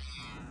Brazil.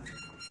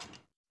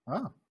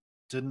 Oh,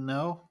 didn't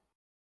know.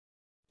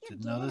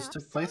 Didn't know this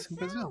took place in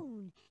Brazil.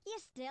 You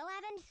still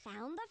haven't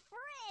found the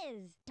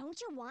frizz.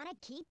 Don't you want to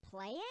keep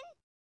playing?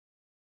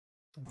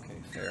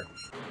 Okay, fair.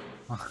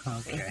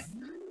 Okay.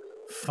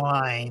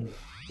 Fine.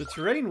 The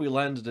terrain we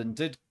landed in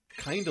did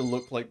kind of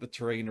look like the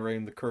terrain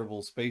around the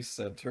Kerbal Space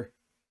Center.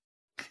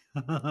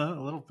 A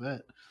little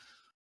bit.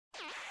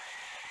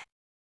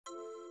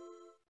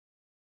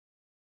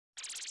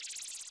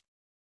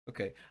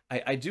 Okay,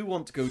 I do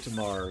want to go to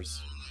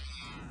Mars.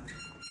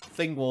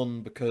 Thing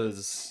one,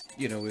 because,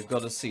 you know, we've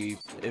got to see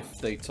if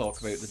they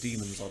talk about the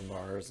demons on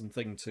Mars, and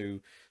thing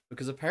two,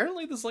 because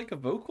apparently there's like a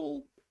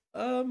vocal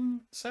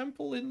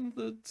sample in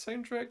the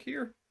soundtrack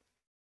here.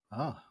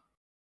 Oh.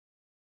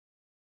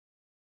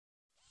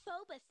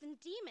 Phobos and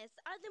Deimos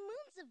are the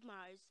moons of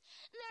Mars.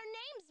 Their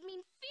names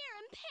mean fear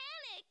and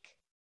panic.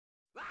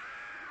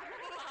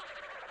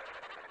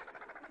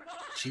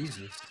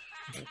 Jesus.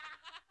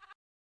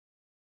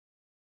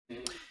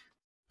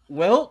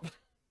 Well.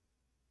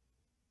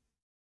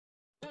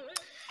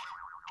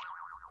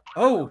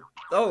 Oh,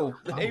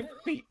 hey,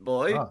 Pete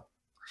boy. Oh.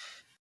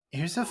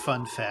 Here's a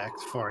fun fact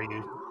for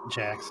you,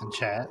 Jackson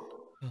chat.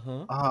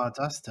 Uh-huh.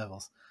 Dust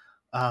Devils.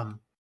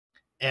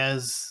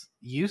 As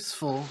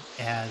useful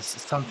as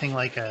something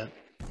like a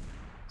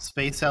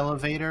space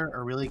elevator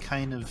or really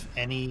kind of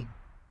any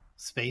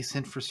space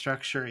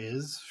infrastructure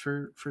is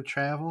for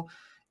travel,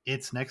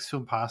 it's next to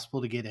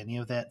impossible to get any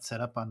of that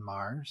set up on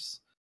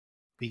Mars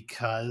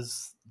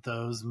because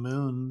those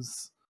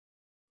moons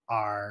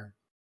are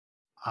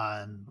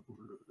on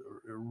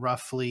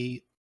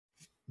roughly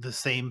the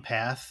same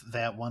path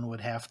that one would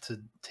have to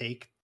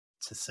take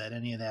to set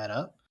any of that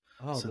up.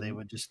 Oh, so they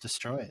would just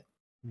destroy it.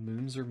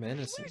 Moons are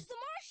menacing. Where's the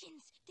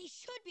Martians? They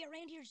should be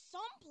around here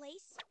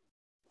someplace.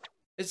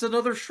 It's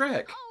another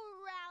Shrek.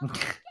 Oh, Ralph,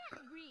 get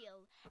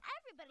real.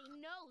 Everybody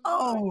knows.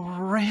 Oh,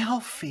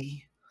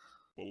 Ralphie.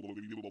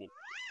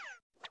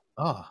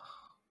 Oh.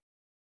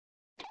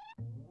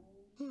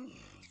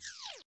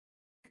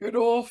 Get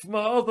off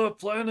my other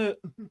planet.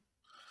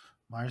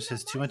 Mars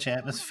has too much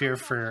atmosphere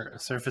for a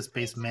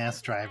surface-based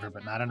mass driver,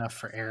 but not enough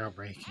for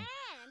aerobraking.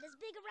 And as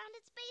big around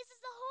its base as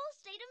the whole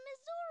state of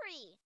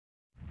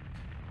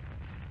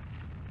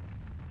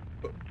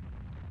Missouri.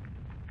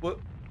 What?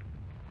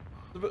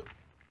 But...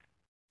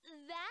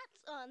 That's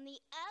on the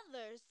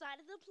other side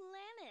of the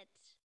planet.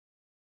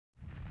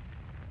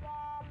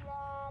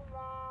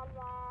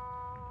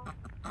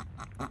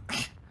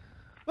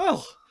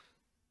 Well,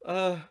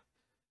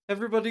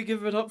 everybody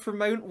give it up for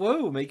Mount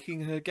Woe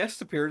making a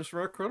guest appearance from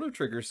our Chrono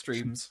Trigger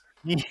streams.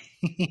 It's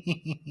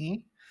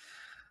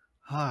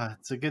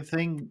a good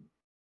thing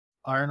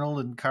Arnold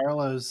and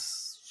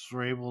Carlos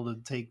were able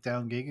to take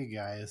down Giga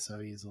Gaia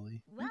so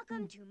easily.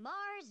 Welcome to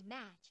Mars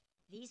Match.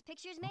 These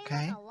pictures may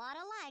Okay. look a lot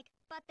alike,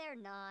 but they're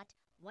not.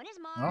 One is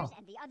Mars Oh.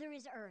 and the other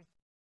is Earth.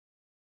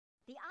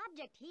 The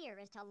object here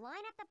is to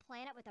line up the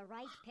planet with the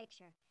right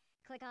picture.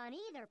 Click on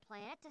either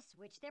planet to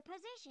switch their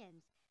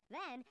positions.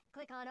 Then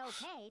click on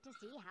OK to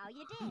see how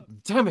you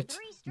did. Damn it,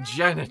 3 strikes,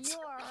 Janet.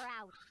 You're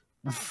out.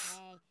 But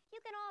hey, you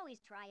can always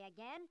try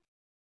again.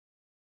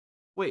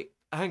 Wait,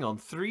 hang on.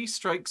 3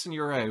 strikes and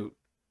you're out.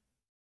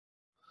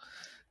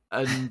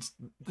 And...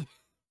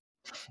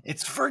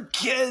 It's for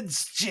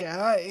kids,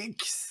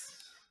 Jakes!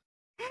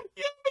 Yeah,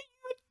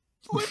 but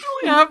you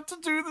literally have to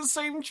do the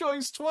same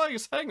choice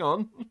twice. Hang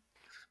on.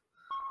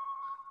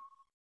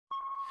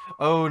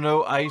 Oh,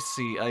 no, I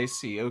see,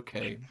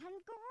 okay.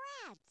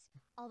 Congrats!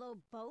 Although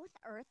both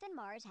Earth and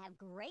Mars have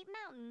great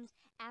mountains,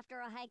 after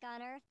a hike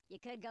on Earth, you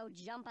could go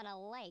jump in a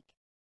lake.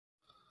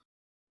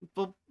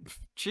 Well,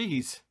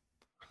 jeez.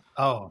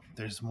 Oh,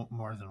 there's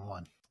more than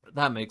one.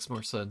 That makes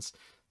more sense.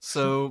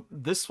 So,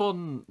 this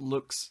one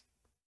looks...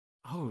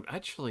 Oh,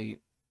 actually...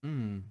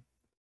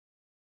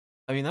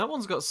 I mean, that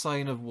one's got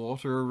sign of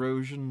water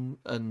erosion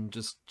and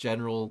just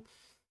general,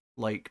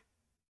 like,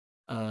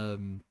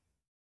 the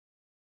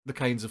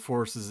kinds of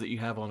forces that you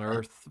have on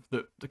Earth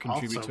that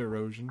contribute Also, to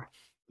erosion.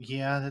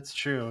 Yeah, that's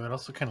true. It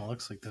also kind of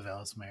looks like the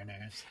Valles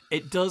Marineris.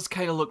 It does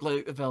kind of look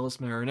like the Valles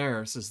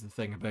Marineris, is the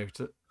thing about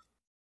it.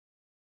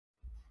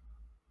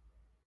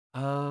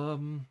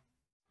 I'm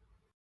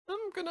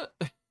gonna...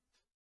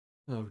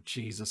 Oh,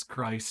 Jesus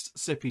Christ.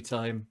 Sippy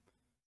time.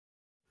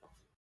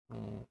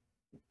 Oh.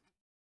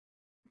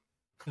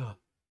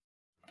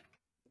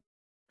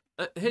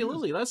 Hey,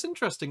 Lily, that's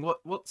interesting.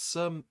 What's...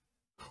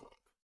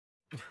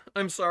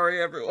 I'm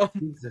sorry, everyone.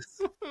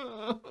 Jesus.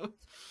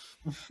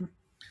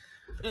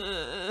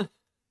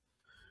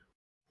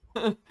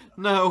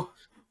 No.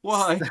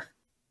 Why?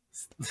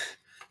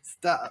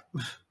 Stop.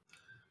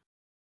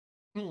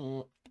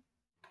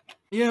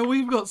 Yeah,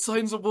 we've got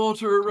signs of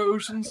water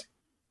erosions.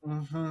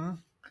 Mm-hmm.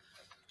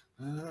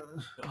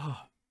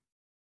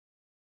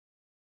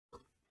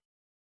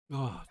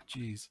 Oh,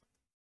 jeez.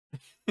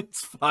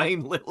 It's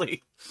fine,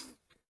 Lily.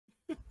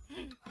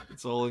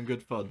 It's all in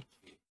good fun.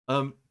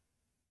 No,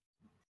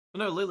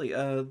 Lily,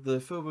 the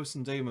Phobos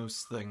and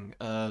Deimos thing,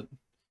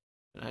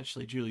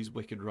 actually, Julie's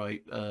wicked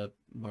right.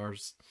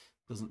 Mars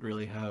doesn't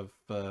really have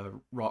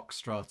rock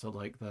strata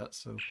like that,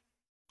 so... Think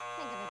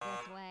of it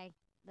this way.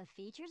 The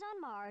features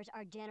on Mars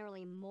are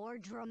generally more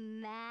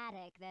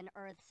dramatic than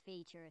Earth's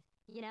features.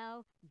 You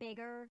know,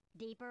 bigger,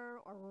 deeper,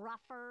 or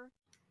rougher.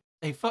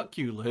 Hey, fuck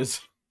you, Liz.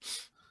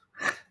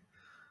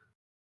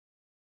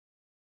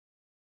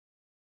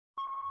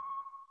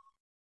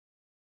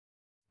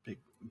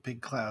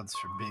 Big clouds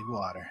for big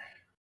water.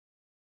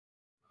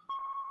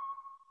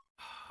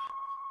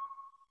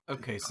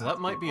 Okay, Big so clouds,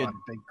 that might big be water.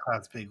 Big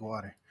clouds, big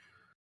water.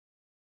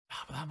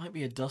 But that might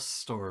be a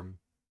dust storm.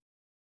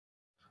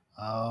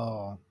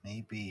 Oh,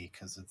 maybe,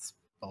 because it's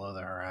below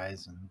the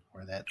horizon,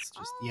 where that's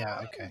just... Yeah,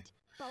 okay.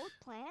 Both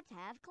planets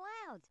have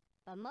clouds,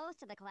 but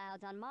most of the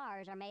clouds on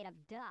Mars are made of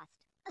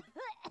dust.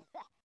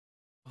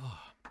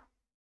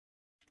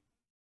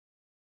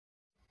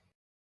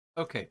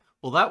 Okay,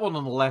 well that one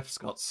on the left's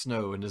got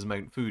snow and is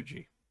Mount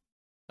Fuji.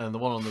 And the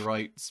one on the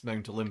right's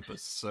Mount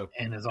Olympus, so...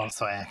 And is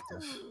also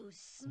active. Ooh,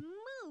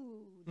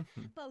 smooth!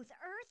 Both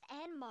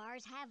Earth and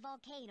Mars have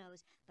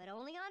volcanoes, but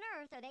only on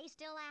Earth are they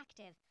still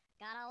active.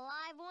 Got a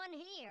live one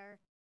here.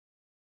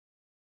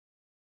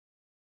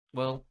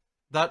 Well,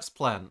 that's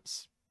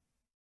plants.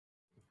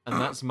 And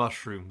that's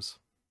mushrooms.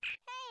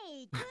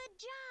 Hey, good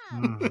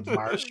job!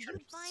 Mars You'd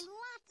trips. find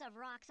lots of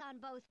rocks on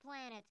both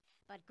planets,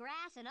 but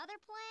grass and other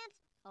plants,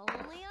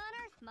 only on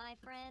Earth, my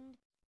friend.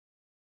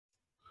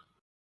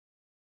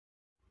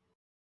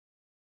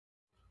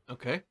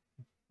 Okay.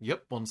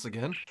 Yep, once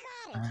again.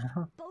 Got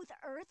it! Both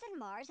Earth and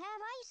Mars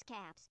have ice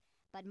caps,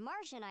 but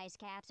Martian ice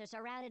caps are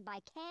surrounded by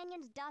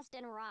canyons, dust,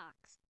 and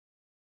rocks.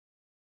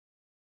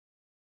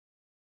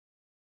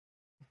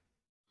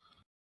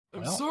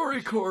 I'm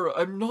sorry, Cora,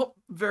 I'm not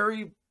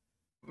very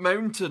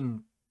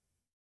mountain.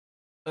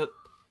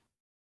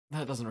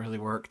 That doesn't really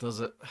work,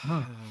 does it?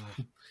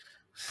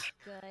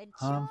 Good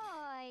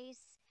choice.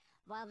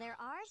 While there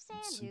are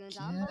sand dunes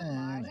on both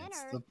Mars and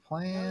Earth, those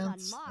on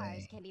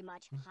Mars can be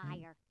much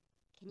higher.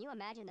 Can you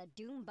imagine the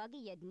dune buggy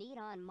you'd need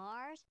on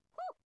Mars?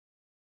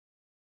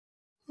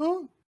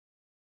 Oh.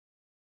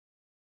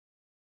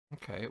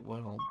 Okay,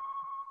 well...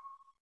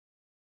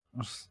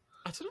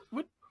 I don't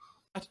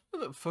know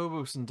that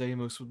Phobos and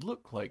Deimos would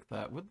look like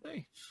that, would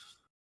they?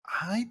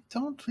 I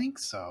don't think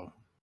so.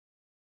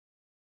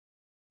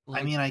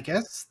 Like, I mean, I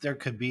guess there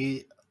could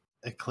be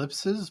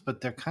eclipses,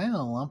 but they're kind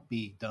of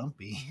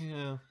lumpy-dumpy.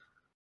 Yeah.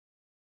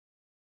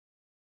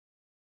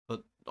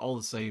 But all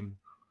the same,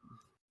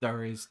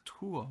 there is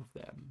 2 of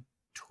them.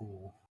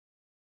 2.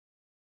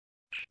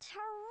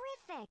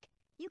 Terrific!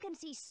 You can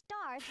see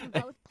stars from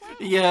both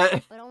planets. Yeah,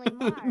 but only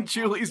Mars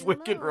Julie's has 2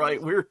 wicked moons.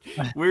 right.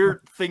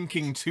 We're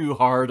thinking too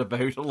hard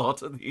about a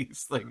lot of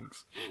these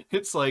things.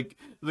 It's like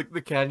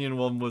the canyon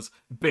one was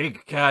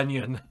Big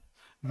Canyon.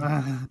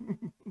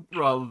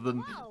 Rather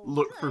than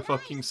look for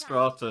fucking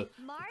strata.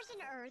 Mars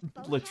and Earth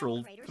both Literal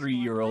have craters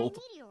 3-year-old.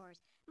 formed by meteors.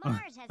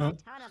 Mars has a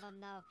ton of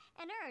them though,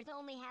 and Earth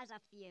only has a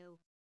few.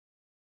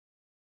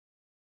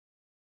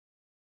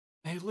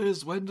 Hey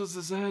Liz, when does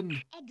this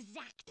end?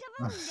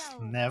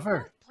 Exactamundo! Never.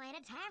 Both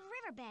planets have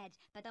riverbeds,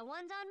 but the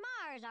ones on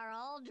Mars are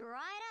all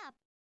dried up.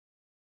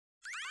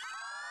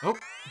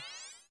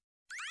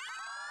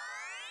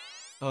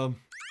 Oh.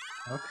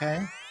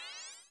 Okay.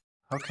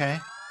 Okay.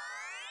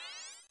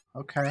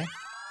 Okay.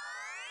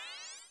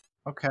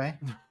 Okay.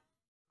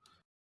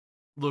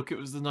 Look, it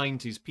was the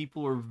 90s.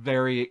 People were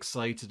very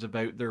excited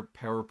about their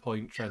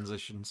PowerPoint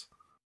transitions.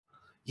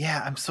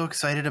 Yeah, I'm so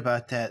excited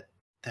about that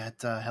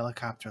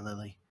helicopter,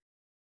 Lily.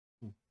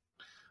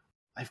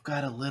 I've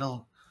got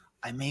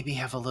I maybe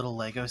have a little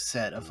Lego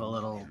set of a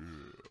little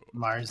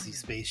Marsy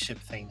spaceship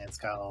thing that's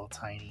got a little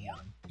tiny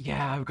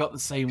Yeah, I've got the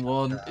same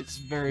one. It's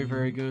very,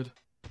 very good.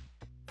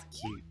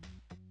 It's cute.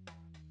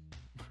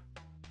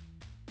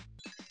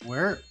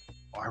 Where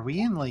are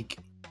we in, like,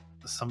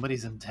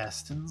 somebody's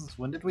intestines?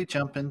 When did we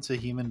jump into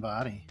human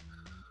body?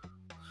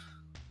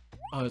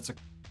 Oh, it's a...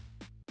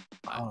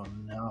 Oh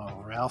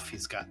no,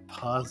 Ralphie's got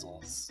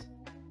puzzles.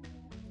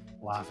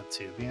 Lava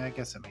tubing, I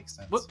guess it makes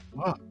sense. What?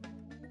 Whoa.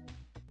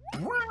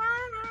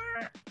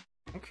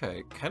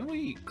 Okay, can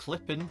we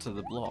clip into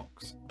the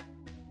blocks?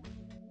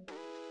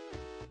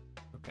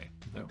 Okay,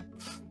 no.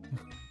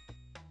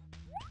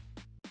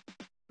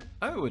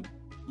 I would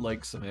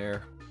like some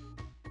air.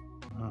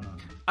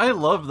 I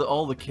love that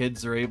all the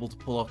kids are able to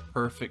pull off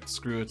perfect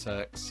screw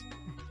attacks.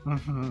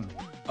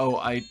 Oh,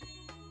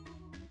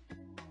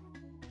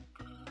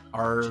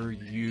 Are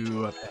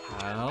you a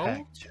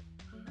pal?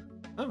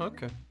 Oh,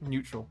 okay.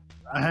 Neutral.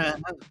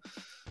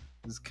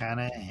 Just kind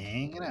of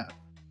hanging out.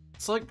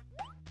 It's like...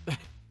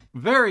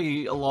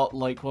 very a lot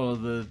like one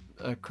of the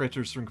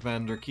critters from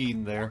Commander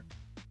Keen there.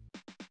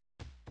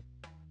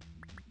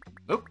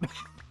 Oh,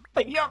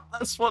 yep,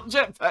 that's what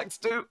jetpacks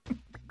do.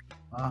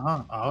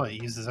 Oh, it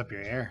uses up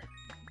your air.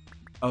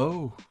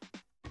 Oh,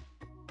 I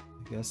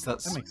guess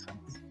that makes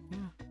sense. Yeah.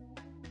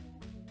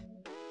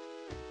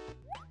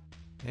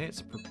 Hey,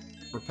 it's a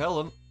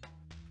propellant.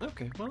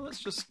 Okay, well, let's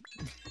just...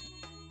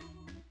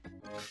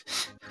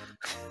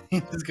 He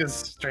just goes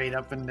straight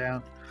up and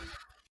down.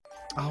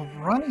 All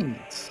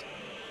right.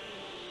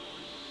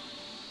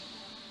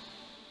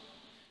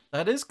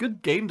 That is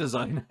good game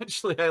design,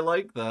 actually. I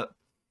like that.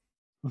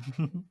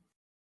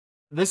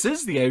 This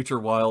is the Outer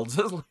Wilds.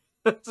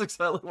 That's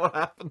exactly what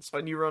happens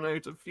when you run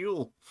out of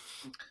fuel.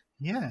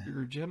 Yeah.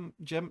 Your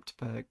gemmed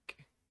pack.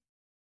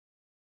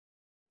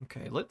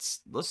 Okay, let's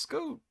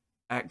go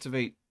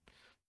activate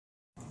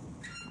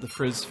the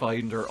Frizz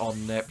Finder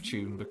on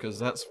Neptune, because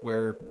that's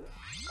where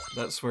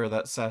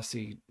that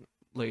sassy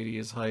lady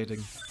is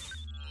hiding.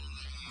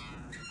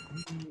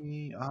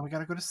 Oh, we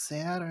gotta go to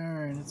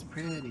Saturn. It's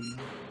pretty.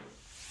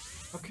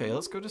 Okay,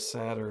 let's go to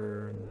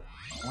Saturn.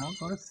 I'll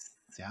go to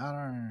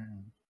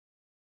Saturn.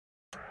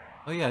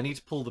 Oh yeah, I need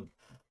to pull the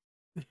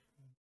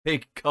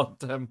big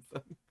goddamn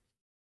thing.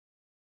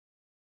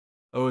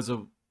 Oh, it's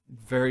a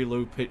very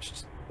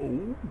low-pitched...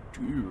 Oh,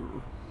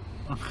 dear.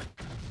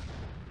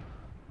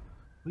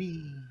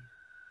 Whee.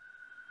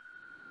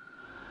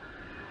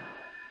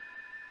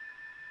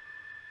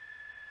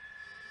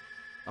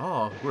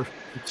 Oh,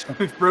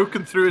 we've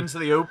broken through into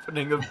the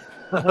opening of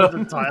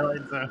the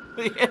Twilight Zone.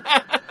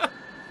 Yeah.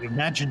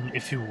 Imagine,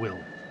 if you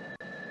will,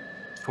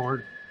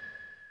 4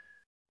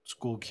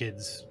 school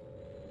kids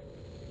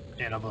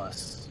in a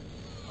bus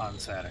on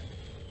Saturn.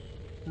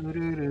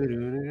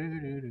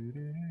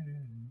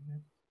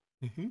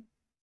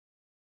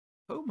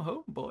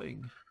 Home,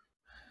 boing.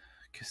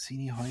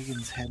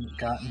 Cassini-Huygens hadn't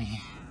got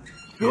me.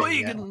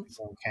 Huygens!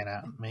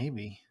 Yeah,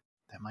 maybe.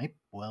 That might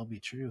well be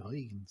true,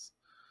 Huygens.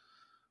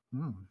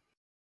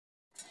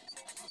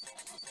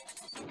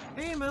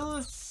 Hey,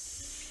 Mella.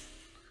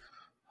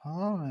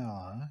 Hello,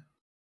 Mella.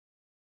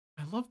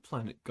 I love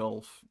Planet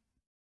Golf.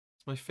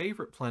 It's my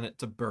favorite planet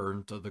to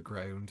burn to the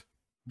ground.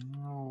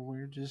 No,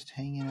 we're just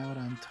hanging out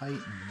on Titan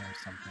or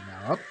something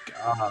now.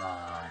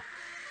 Oh,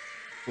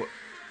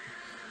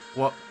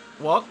 What?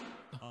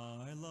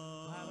 I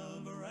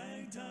love a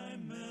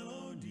ragtime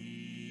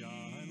melody.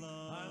 I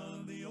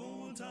love the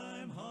old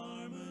time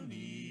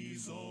harmony.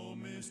 So,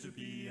 Mr.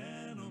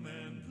 Piano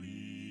Man,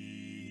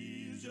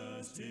 please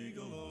just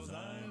tickle those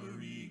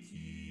ivory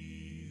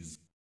keys.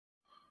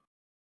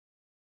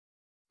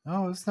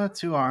 Oh, it's not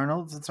two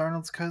Arnolds. It's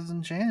Arnold's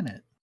cousin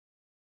Janet.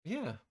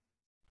 Yeah.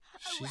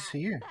 She's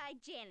here. Bye,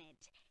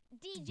 Janet.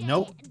 DJ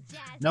Nope.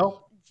 Jazzy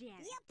Nope.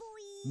 Janet.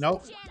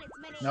 Nope. Janet's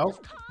my name. Nope.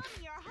 Just call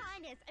me Your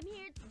Highness. I'm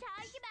here to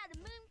tell you about a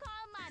moon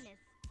called Mimas.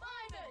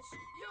 Highness!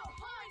 Your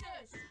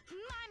Highness!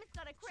 Mimas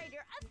got a crater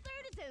a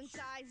third its own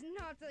size,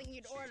 not something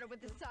you'd order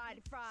with a side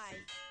of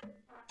fries. Boo!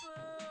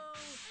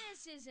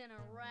 This isn't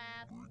a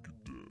rap.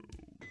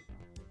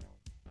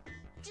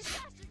 Just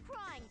shush your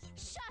crying,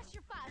 shush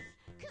your fuss,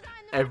 'cause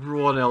I'm the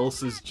Everyone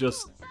else is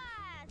just...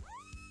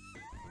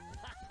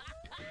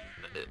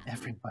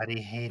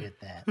 Everybody hated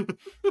that.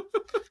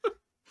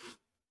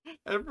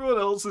 Everyone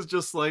else is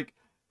just like...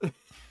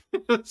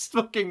 this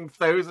fucking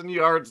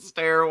 1,000-yard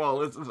stare while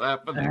this is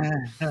happening.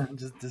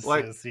 Just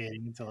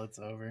dissociating until it's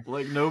over.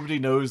 Like, nobody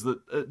knows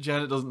that...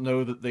 Janet doesn't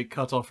know that they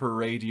cut off her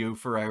radio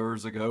 4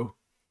 hours ago.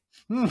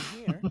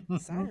 Here,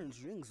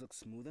 Saturn's rings look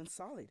smooth and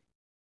solid.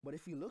 But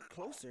if you look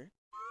closer,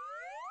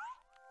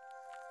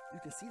 you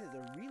can see that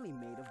they're really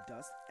made of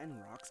dust and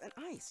rocks and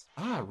ice.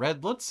 Ah,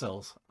 red blood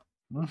cells.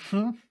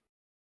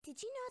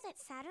 Did you know that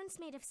Saturn's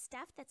made of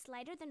stuff that's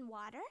lighter than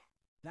water?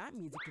 That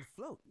means it could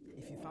float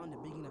if you found a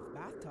big enough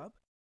bathtub.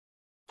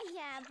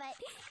 Yeah, but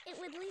it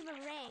would leave a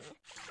ring.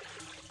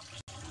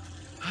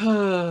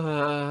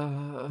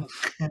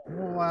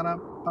 What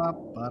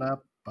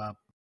up?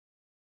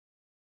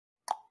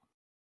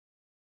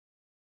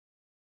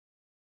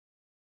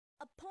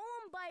 A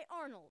poem by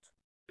Arnold.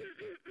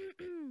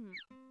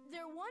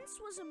 There once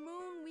was a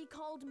moon we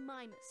called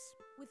Mimas,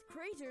 with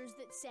craters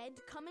that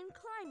said, "Come and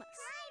climb us."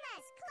 Climb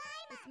us!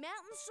 With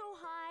mountains so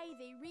high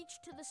they reach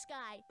to the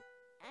sky,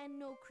 and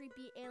no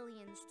creepy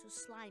aliens to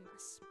slime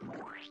us.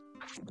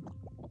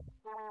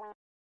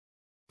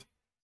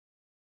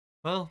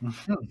 Well,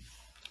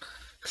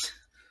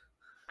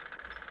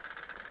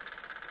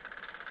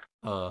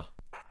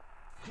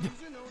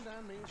 Cruising on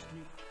down Main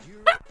Street,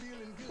 you're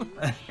feeling good.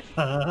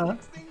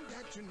 Next thing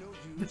that you know,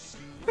 you see.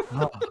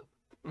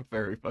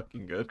 Very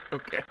fucking good.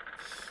 Okay.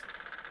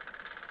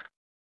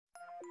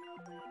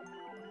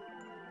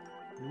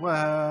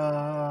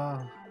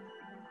 Wow.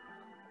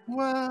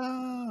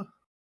 Wow.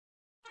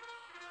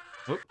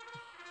 Oh.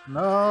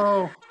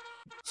 No.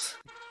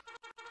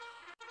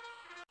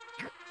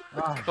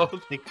 Oh,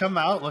 God. they come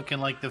out looking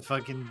like the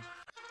fucking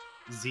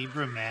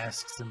zebra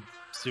masks in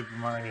Super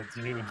Mario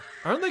 2.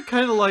 Aren't they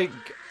kind of like,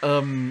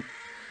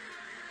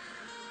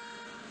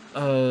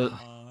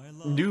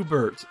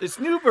 Newbert? It's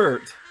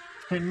Newbert!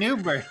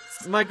 Newbert!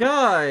 My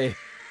guy!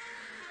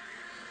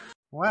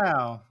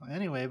 Wow.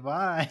 Anyway,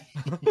 bye.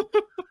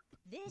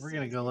 This We're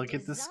gonna is go the look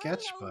at the Designo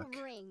sketchbook.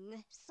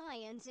 Ring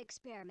science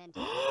experiment.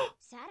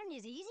 Saturn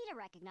is easy to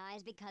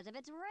recognize because of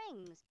its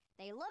rings.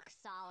 They look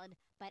solid,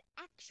 but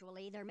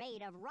actually they're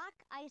made of rock,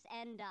 ice,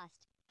 and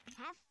dust.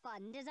 Have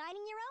fun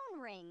designing your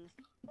own rings.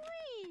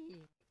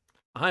 Whee!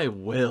 I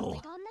will.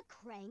 Click on the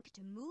crank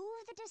to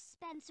move the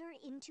dispenser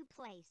into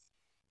place.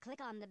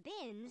 Click on the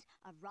bins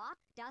of rock,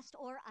 dust,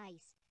 or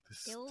ice.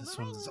 Fill This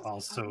the one's rings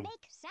also and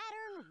make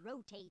Saturn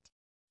rotate.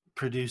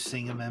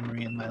 producing a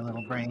memory in my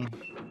little brain.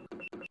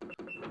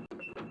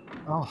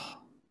 Oh.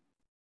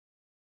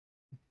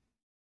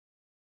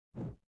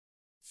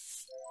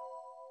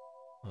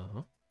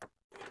 Uh-huh.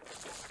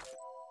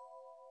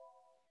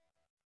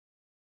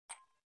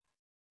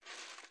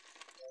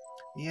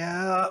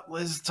 Yeah,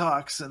 Liz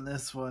talks in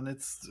this one.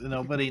 It's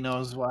nobody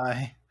knows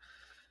why.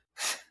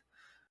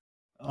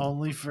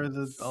 only for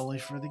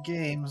the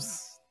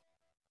games.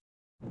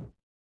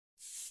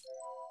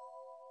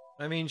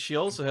 I mean, she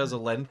also has a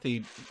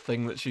lengthy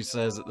thing that she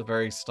says at the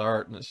very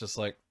start, and it's just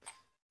like,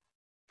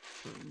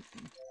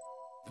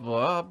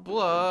 blah,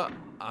 blah,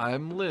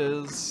 I'm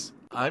Liz.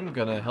 I'm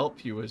gonna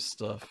help you with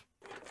stuff.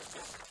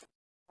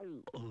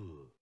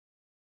 Oh.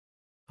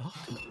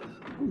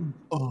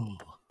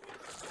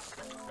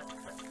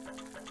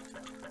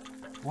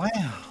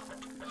 Wow.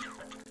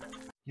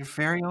 Your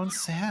very own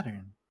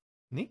Saturn.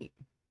 Neat.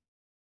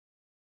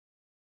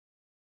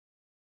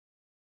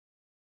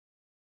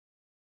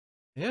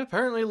 Yeah,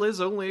 apparently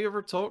Liz only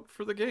ever talked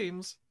for the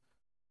games.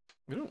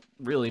 We don't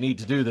really need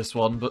to do this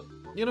one, but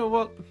you know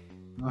what?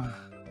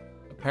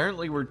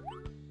 Apparently we're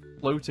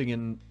floating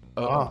in...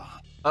 Uh-oh.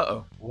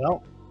 Uh-oh.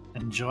 Well,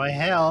 enjoy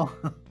hell.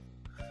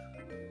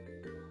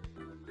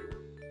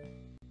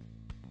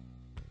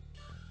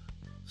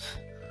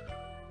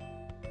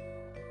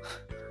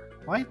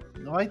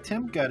 Why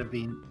Tim gotta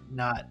be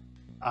not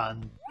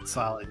on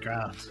solid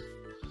ground?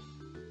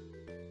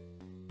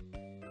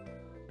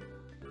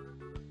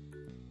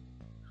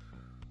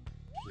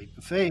 Leap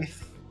of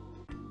faith.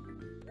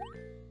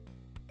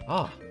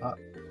 Ah.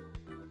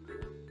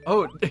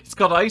 Oh, it's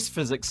got ice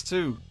physics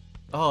too.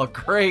 Oh,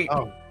 great.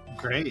 Oh,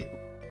 great.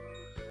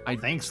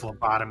 Thanks,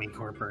 Lobotomy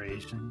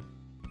Corporation.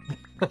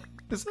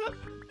 Was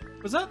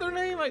that their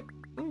name?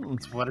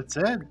 That's what it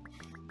said.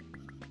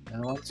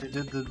 And the ones who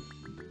did the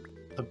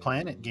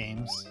Planet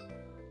games.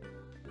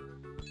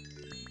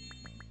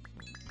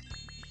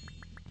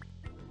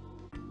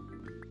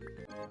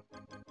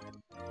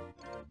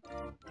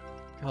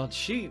 God,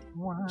 she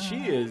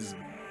is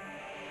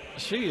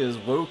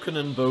woken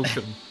and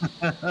boken.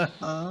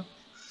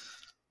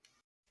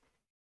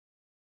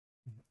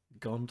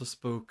 Gone to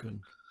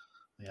spoken.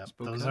 Yep,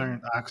 those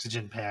aren't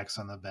oxygen packs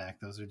on the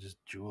back. Those are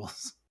just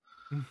jewels.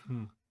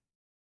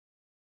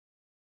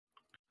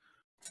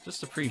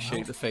 Just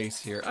appreciate the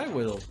face here. I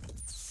will.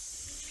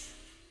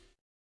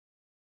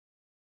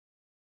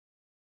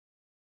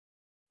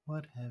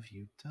 What have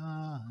you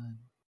done?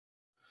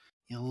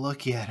 You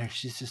look at her.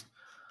 She's just,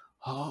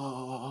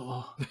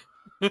 oh,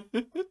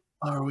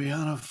 are we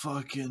on a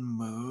fucking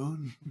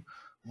moon?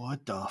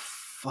 What the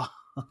fuck?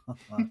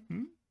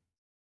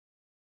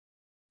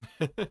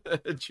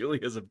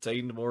 Julie has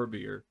obtained more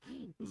beer.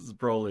 This is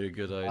probably a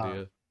good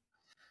idea.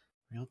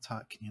 Real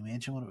talk, can you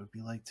imagine what it would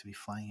be like to be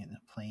flying in a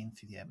plane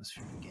through the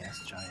atmosphere of a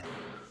gas giant?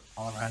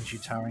 All around you,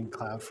 towering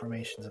cloud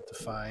formations that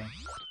defy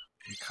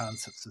your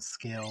concepts of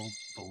scale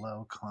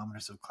below,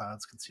 kilometers of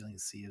clouds concealing a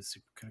sea of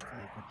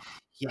supercritical liquid.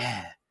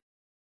 Yeah,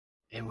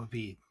 it would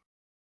be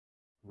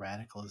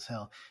radical as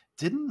hell.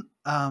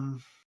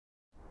 I'm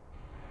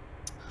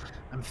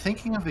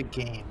thinking of a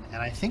game,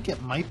 and I think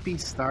it might be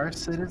Star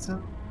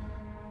Citizen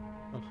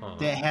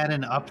that had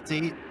an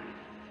update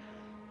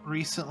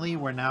recently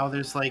where now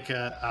there's like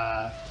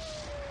a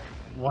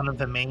one of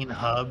the main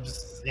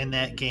hubs in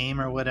that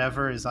game or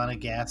whatever is on a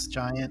gas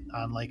giant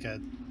on like a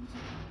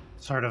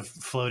sort of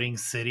floating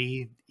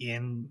city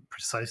in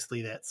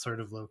precisely that sort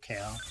of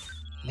locale.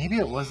 Maybe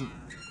it wasn't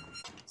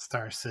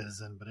Star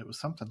Citizen, but it was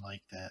something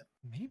like that.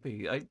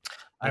 Maybe. I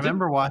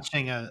remember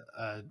watching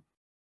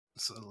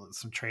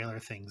some trailer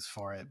things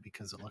for it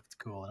because it looked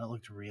cool, and it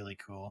looked really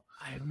cool.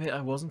 I admit I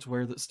wasn't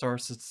aware that Star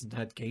Citizen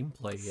had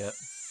gameplay yet.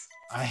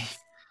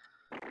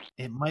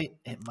 It might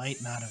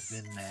not have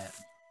been that.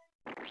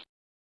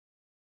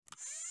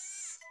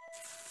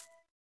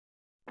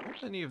 How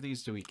many of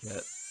these do we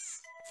get?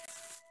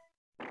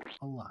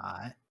 A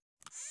lot.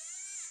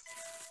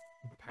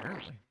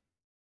 Apparently.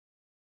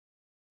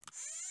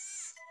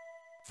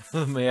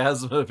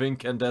 Miasma of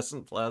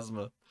incandescent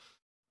plasma.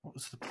 What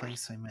was the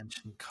place I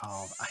mentioned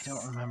called? I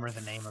don't remember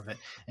the name of it.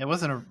 It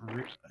wasn't a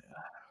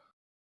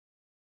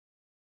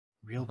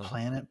real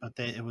planet, but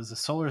it was a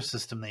solar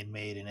system they'd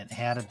made, and it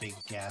had a big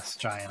gas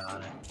giant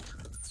on it.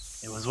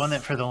 It was one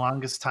that for the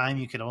longest time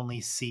you could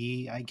only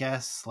see, I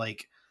guess,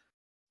 like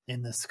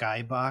in the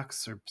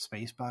skybox or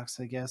space box,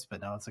 I guess, but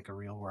now it's like a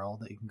real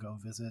world that you can go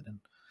visit. And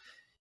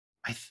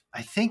I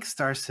think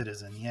Star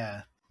Citizen,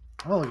 yeah.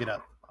 I'll look it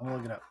up.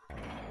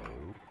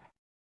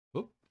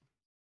 Oop.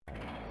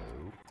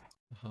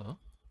 Uh-huh.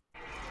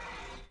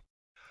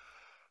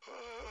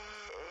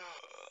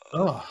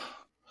 Oh.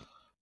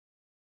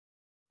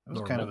 It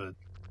was kind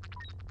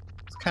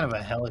of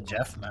a hella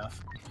Jeff mouth.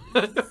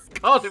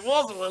 God, it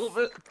was a little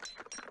bit.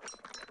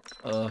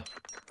 Huh.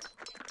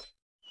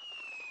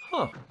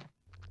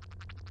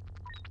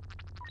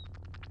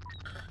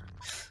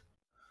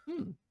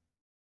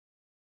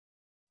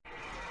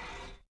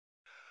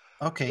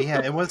 Okay,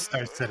 yeah, it was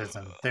Star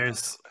Citizen.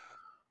 There's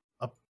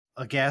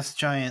a gas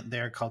giant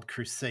there called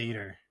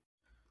Crusader,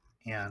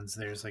 and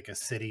there's like a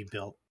city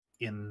built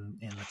in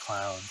the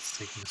clouds,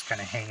 so you can just kind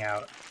of hang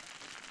out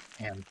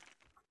and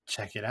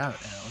check it out,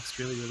 and it looks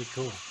really, really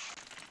cool.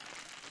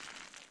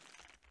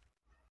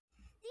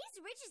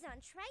 These ridges on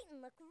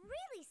Triton look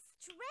really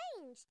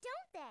strange,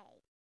 don't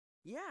they?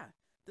 Yeah,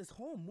 this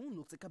whole moon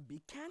looks like a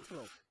big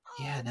cantaloupe.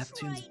 Yeah,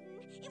 Neptune's...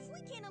 Triton, if we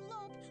can't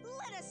elope,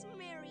 let us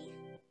marry.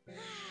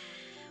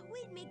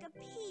 We'd make a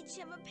peach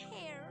of a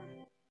pair.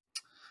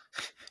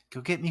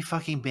 Go get me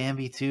fucking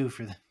Bambi too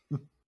for the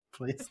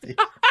PlayStation.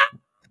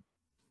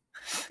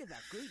 Look at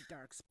that great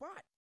dark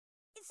spot.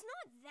 It's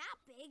not that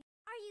big.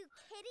 Are you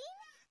kidding?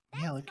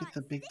 Yeah, look at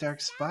the big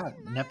dark spot.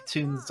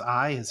 Neptune's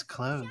eye is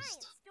closed.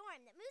 Giant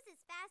storm that moves as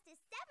fast as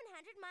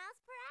 700 miles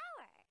per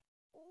hour.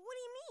 What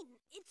do you mean?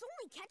 It's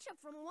only ketchup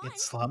from one. It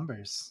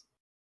slumbers.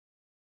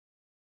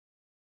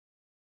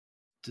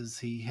 Does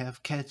he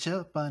have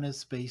ketchup on his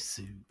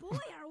spacesuit? Boy,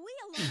 are we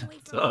a long way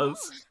from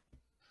Does. home.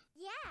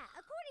 Yeah,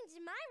 according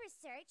to my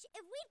research,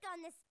 if we'd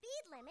gone the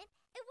speed limit,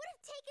 it would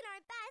have taken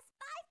our bus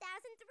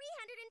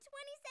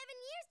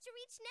 5,327 years to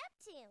reach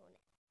Neptune.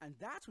 And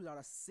that's without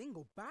a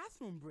single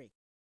bathroom break.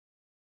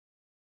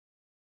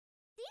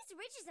 These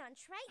ridges on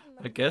Triton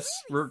look I guess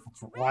really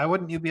we're... Why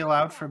wouldn't you be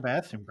allowed for a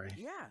bathroom break?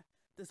 Yeah,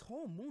 this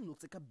whole moon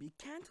looks like a big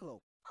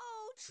cantaloupe.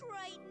 Oh,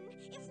 Triton,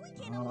 if we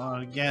can't Oh,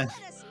 elope, again.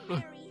 let us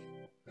marry.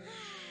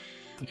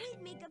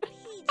 We'd make a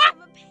peach of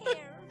a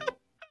pair.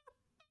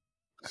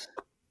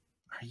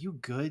 Are you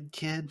good,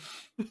 kid?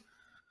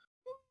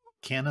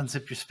 Can't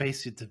unzip your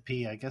spacesuit to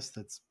pee. I guess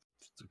that's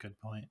a good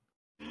point.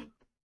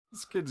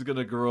 This kid's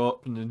gonna grow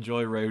up and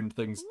enjoy round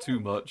things too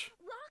much.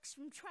 Rocks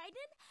from Triton?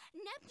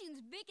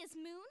 Neptune's biggest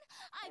moon?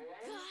 I've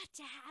got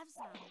to have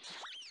some.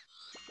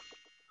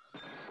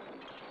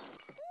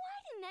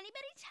 Why didn't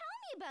anybody tell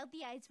me about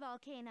the ice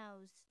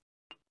volcanoes?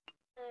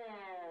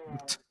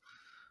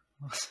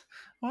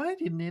 Why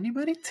didn't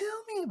anybody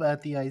tell me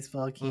about the ice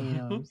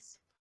volcanoes?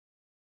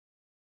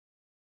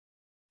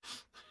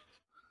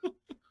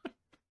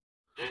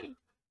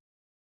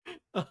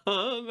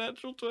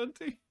 Natural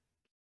 20.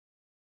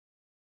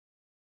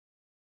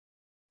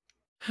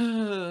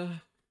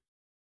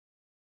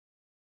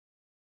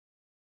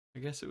 I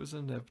guess it was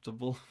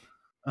inevitable.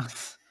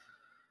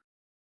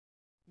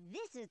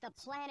 This is the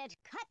planet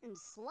cut and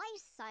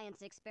slice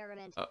science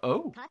experiment.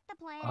 Oh. Cut the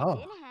planet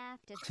in half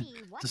to see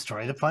what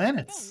Destroy the scientific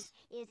planets.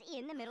 thing is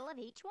in the middle of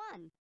each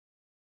one.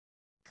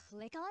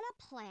 Click on a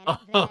planet,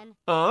 then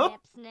snip,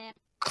 snip.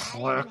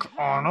 Click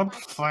on a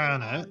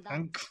planet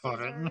and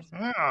cut it in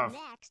half.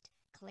 Next,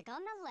 click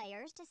on the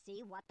layers to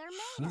see what they're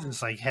made This of.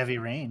 is like Heavy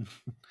Rain.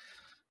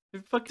 They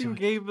fucking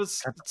gave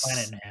us... Cut the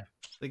planet in half.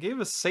 They gave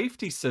us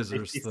safety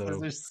scissors, Safety though.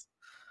 scissors.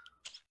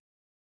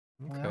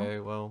 Okay,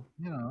 well...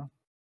 You know.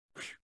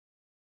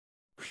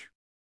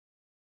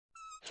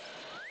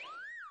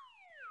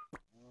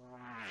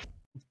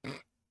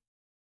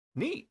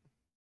 Neat.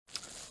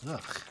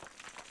 Ugh.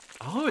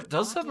 Oh, it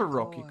does have a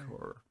rocky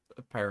core,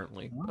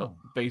 apparently, Oh.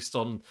 based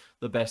on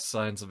the best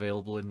science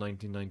available in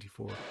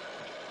 1994.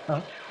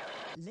 Huh?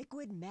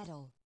 Liquid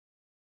metal.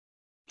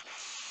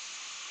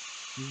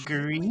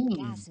 Green.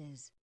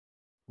 Gases.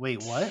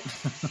 Wait, what?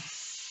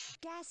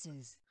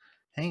 Gases.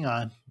 Hang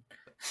on.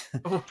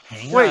 Oh,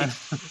 Hang wait, on.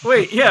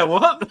 wait, yeah,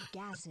 what?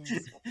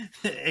 Gases.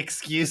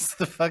 Excuse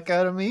the fuck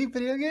out of me,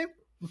 video game?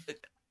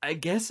 I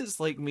guess it's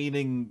like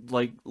meaning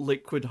like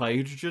liquid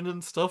hydrogen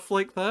and stuff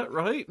like that,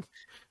 right?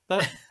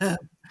 That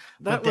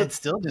But would... that's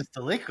still just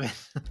a liquid.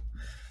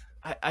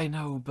 I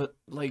know, but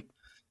like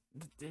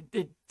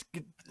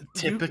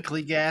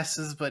Typically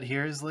gases, but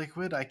here's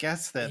liquid. I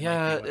guess that.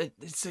 Yeah, might be what...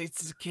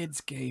 it's a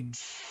kid's game.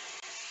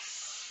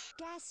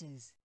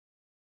 Gases.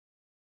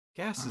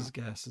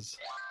 Gases.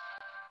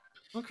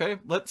 Okay,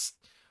 let's...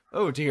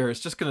 Oh dear, it's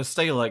just gonna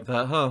stay like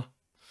that, huh?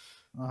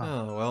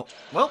 Oh,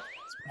 well.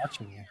 It's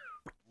watching you.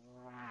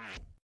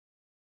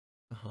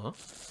 Uh-huh.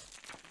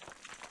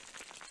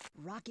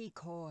 Rocky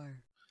core.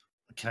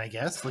 Can I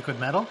guess? Liquid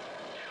metal?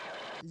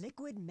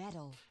 Liquid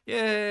metal.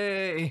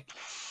 Yay!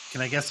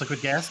 Can I guess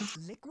liquid gases?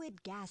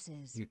 Liquid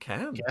gases. You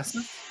can.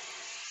 Gases?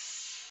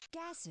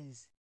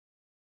 Gases.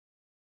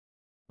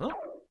 Well,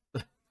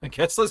 I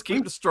guess let's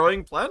keep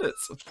destroying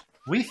planets.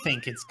 We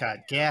think it's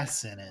got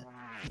gas in it.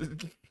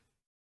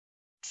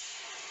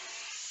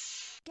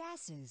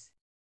 Gases.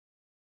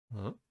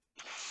 Huh?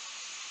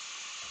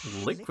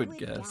 Liquid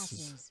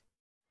gases.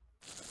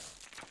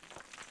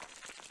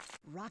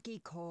 Rocky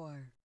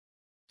core.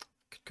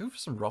 Could go for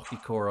some rocky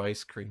core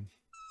ice cream.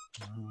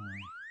 Mm.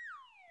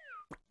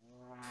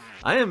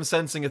 I am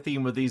sensing a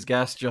theme with these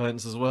gas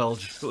giants as well,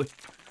 Julie.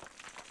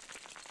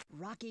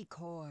 Rocky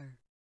core.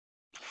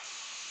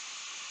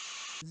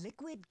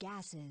 Liquid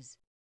gases.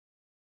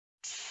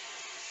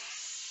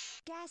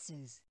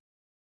 Gases.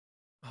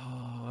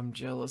 Oh, I'm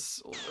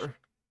jealous, Silver.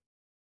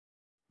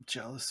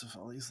 Jealous of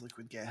all these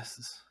liquid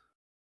gases.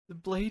 The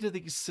blade of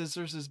these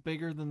scissors is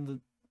bigger than the...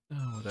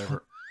 Oh,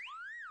 whatever.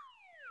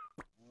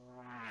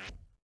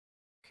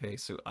 Okay,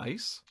 so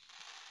ice?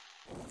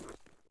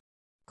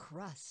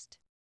 Crust.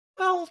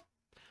 Well...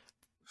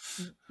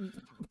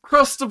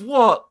 Crust of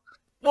what?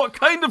 What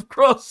kind of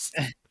crust?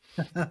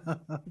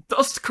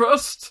 Dust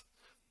crust?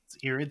 It's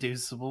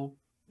irreducible.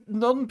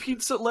 None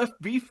pizza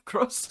left beef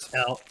crust?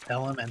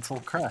 Elemental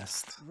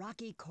crust.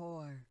 Rocky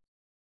core.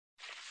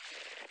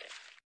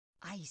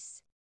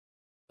 Ice.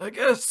 I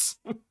guess.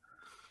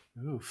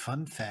 Ooh,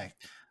 fun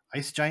fact.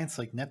 Ice giants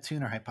like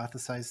Neptune are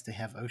hypothesized to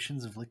have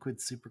oceans of liquid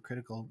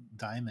supercritical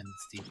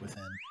diamonds deep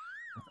within,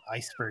 with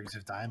icebergs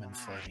of diamond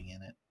floating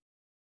in it.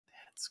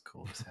 That's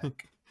cool as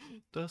heck.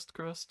 Dust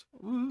crust.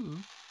 Woo.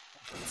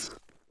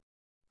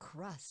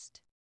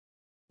 Crust.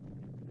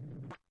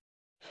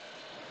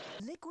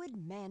 Liquid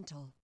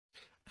mantle.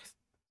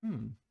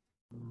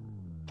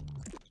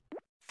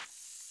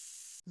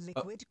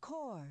 Liquid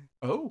core.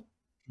 Oh.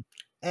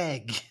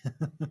 Egg.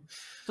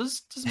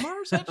 Does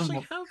Mars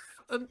actually have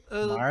an...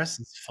 Mars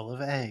is full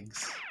of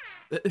eggs.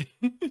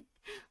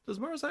 Does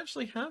Mars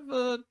actually have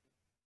a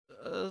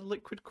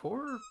liquid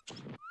core?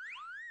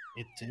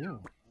 It do.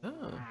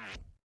 Oh.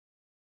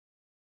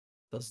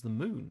 Does the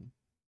moon?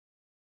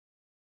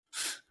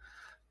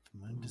 The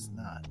moon does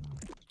not.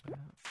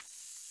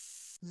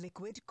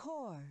 Liquid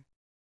core.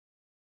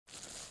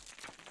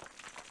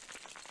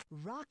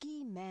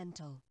 Rocky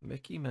mantle.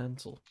 Mickey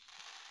Mantle.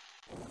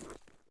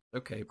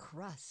 Okay.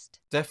 Crust.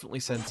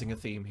 Definitely sensing a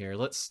theme here.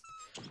 Let's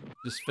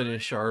just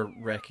finish our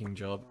wrecking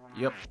job.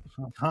 Yep.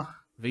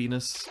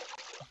 Venus.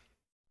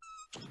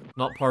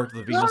 Not part of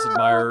the Venus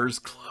Admirers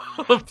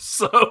Club,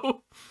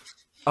 so...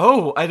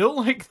 Oh, I don't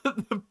like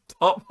that the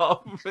top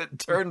half of it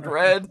turned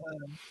red.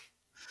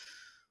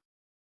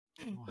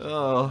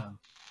 Oh.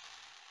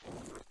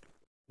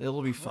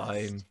 It'll be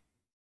fine.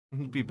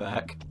 We'll be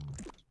back.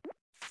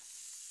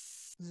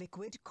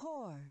 Liquid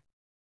core.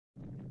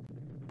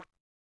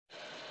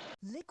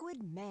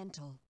 Liquid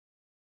mantle.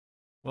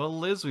 Well,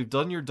 Liz, we've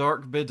done your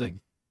dark bidding.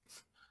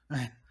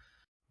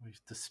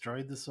 We've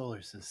destroyed the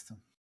solar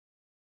system.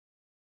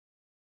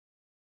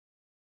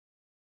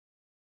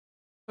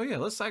 Oh yeah,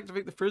 let's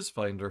activate the Frizz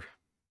Finder.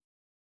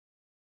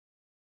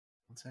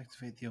 Let's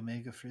activate the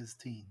Omega Frizz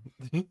team.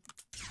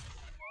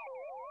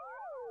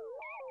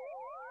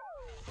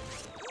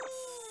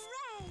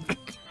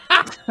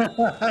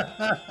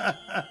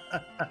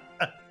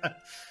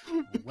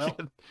 Well,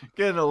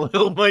 getting a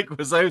little Mike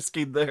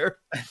Wazowski there.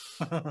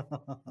 Wasn't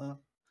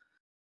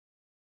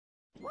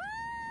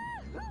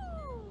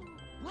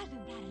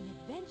that an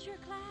adventure,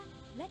 class?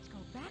 Let's go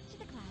back to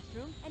the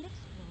classroom and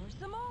explore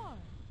some more.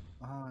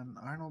 Oh, and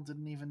Arnold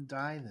didn't even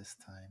die this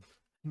time.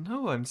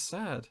 No, I'm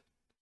sad.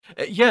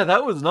 Yeah,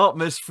 that was not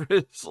Miss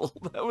Frizzle.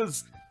 That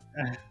was...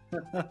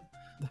 Prepare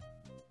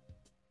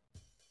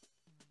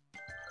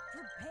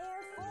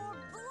for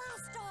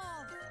blast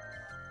off!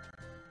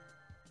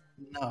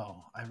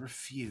 No, I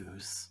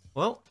refuse.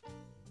 Well,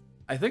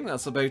 I think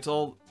that's about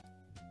all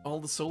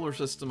the solar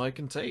system I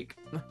can take.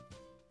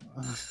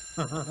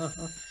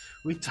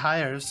 We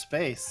tire of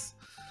space.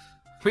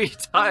 We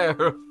tire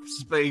of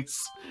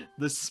space.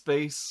 This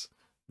space.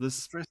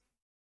 This...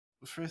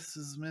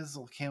 Frizz's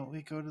Mizzle, can't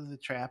we go to the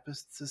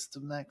Trappist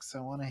system next?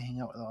 I want to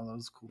hang out with all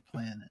those cool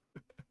planets.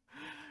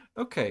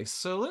 Okay,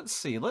 so let's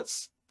see.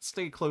 Let's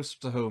stay closer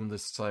to home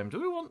this time.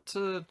 Do we want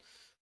to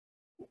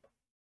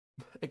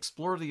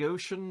explore the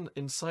ocean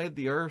inside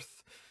the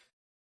Earth?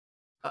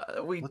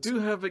 We do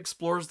have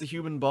explores the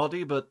human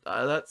body, but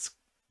that's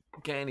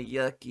kind of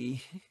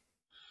yucky.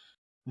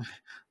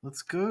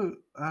 Let's go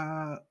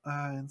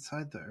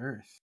inside the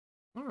Earth.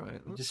 All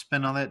right. We just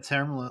spent all that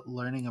time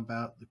learning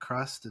about the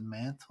crust and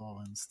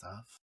mantle and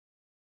stuff.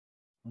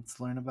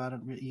 Let's learn about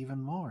it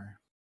even more.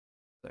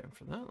 Time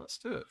for that. Let's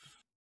do it.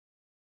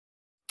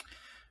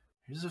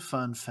 Here's a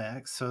fun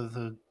fact. So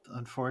the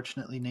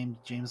unfortunately named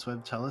James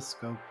Webb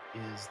Telescope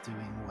is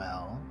doing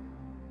well.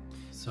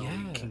 So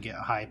we can get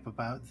hype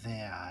about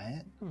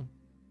that.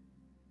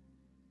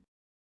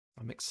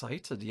 I'm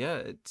excited. Yeah,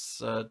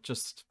 it's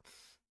just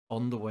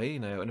on the way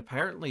now, and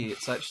apparently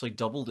it's actually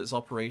doubled its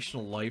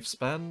operational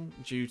lifespan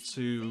due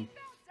to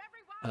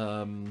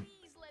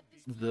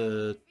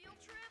the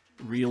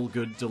real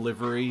good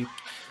delivery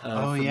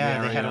Oh from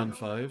yeah, the they had Ariane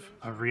 5.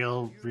 a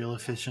real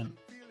efficient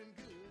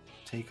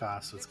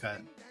takeoff, so it's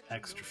got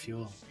extra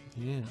fuel.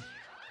 Yeah.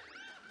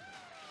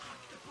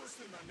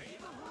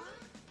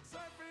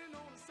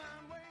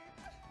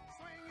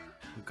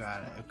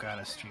 I've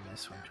gotta stream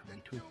this one to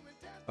me too.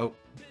 Oh.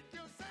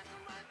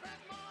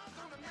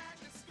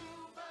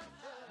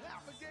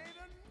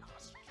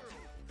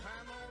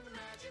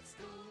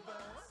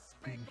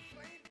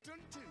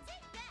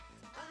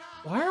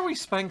 Why are we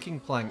spanking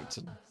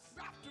Plankton?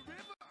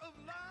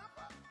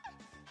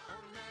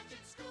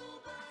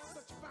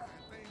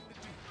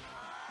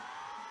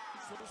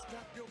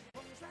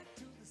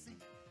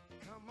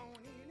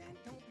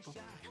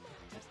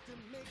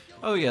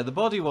 Oh yeah, the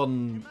body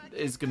one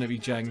is going to be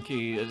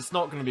janky. It's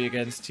not going to be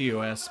against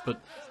TOS,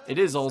 but it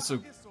is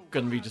also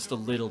going to be just a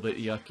little bit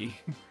yucky.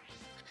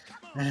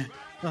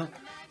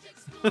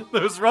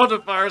 Those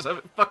rotafires have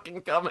it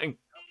fucking coming.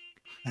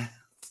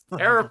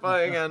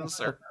 Terrifying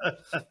answer.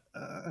 This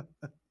is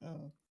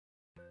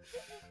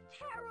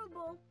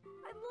terrible.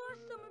 I've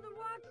lost some of the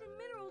rocks and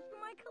minerals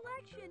from my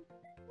collection.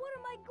 What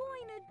am I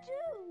going to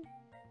do?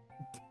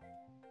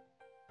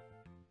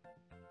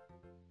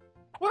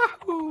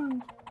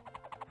 Wahoo!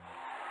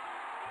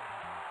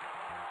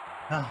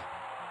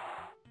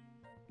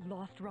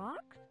 Lost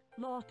rocks?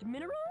 Lost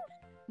minerals?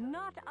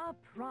 Not a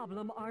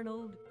problem,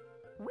 Arnold.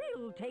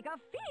 We'll take a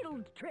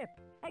field trip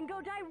and go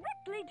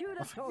directly to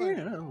the source.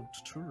 Field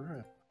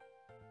trip.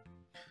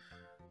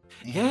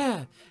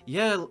 Yeah,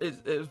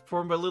 it was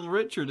performed by Little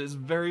Richard. It's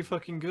very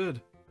fucking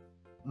good.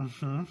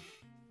 Mm-hmm.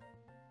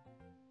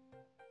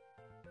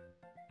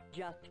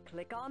 Just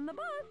click on the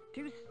bus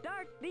to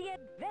start the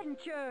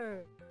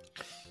adventure.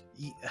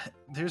 Yeah,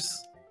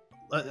 there's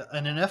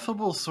an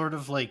ineffable sort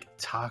of like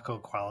taco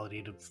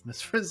quality to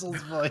Miss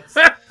Frizzle's voice.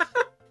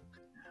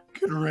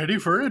 Get ready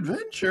for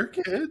adventure,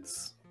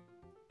 kids.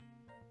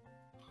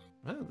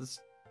 Well,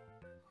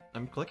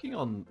 I'm clicking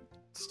on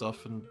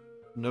stuff and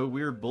no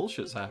weird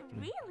bullshit's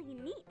happening. Really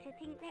neat to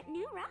think that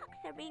new rocks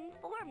are being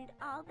formed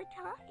all the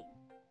time.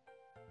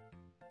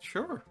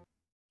 Sure.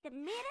 The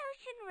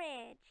Mid-Ocean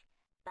Ridge.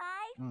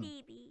 Bye,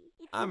 Phoebe.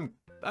 I'm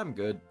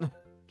good.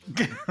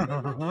 Those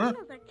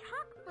tunnels are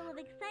chock full of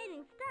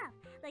exciting stuff,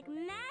 like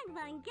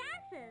magma and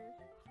gases.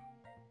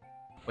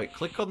 Wait,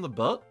 click on the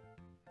butt?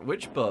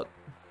 Which butt?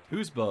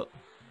 Whose butt?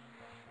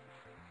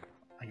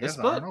 I guess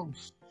this butt?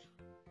 Arnold's.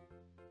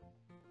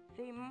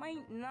 They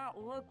might not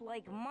look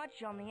like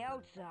much on the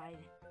outside,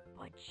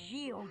 but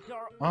geodes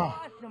are Oh.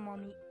 awesome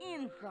on the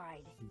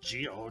inside.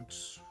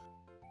 Geodes.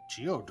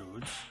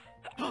 Geodudes.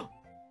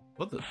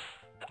 What the?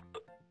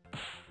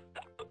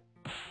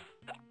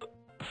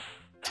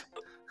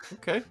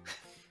 Okay.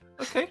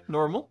 Okay,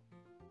 normal.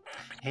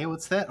 Hey,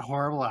 what's that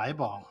horrible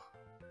eyeball?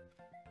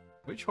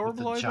 Which With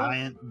horrible the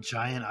eyeball?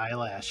 giant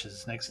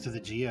eyelashes next to the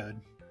geode.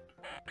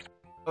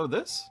 Oh,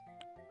 this?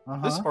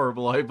 Uh-huh. This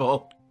horrible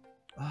eyeball.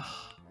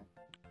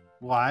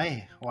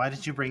 Why? Why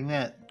did you bring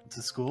that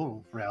to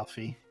school,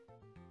 Ralphie?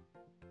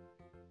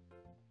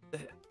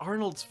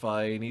 Arnold's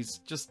fine. He's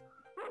just...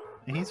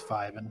 He's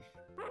vibing.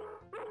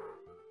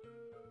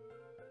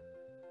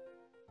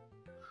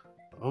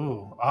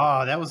 Oh,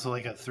 that was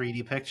like a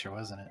 3D picture,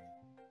 wasn't it?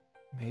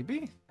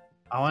 Maybe?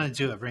 I want to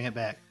do it. Bring it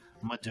back.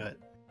 I'm gonna do it.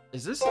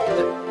 Is this...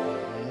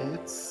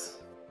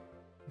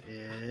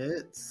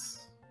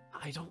 It's...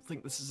 I don't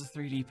think this is a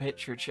 3D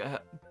picture,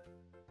 chat.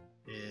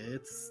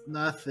 It's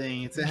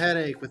nothing. It's a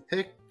headache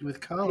with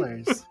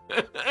colors.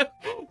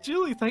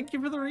 Julie, thank you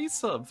for the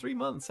resub. 3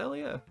 months, hell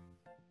yeah.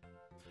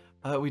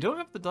 We don't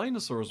have the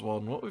dinosaurs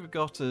one. What we've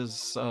got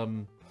is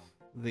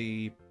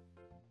the...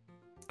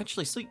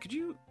 Actually, Sleek, could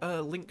you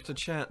link to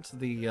chat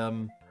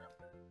the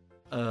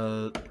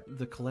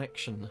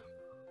collection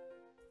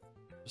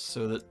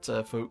so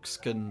that folks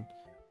can...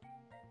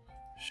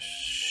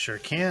 Sure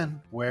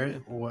can.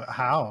 Where?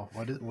 How?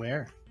 What?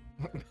 Where?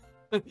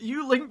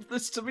 You linked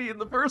this to me in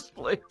the first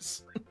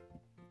place.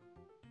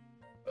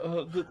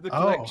 The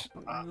collection.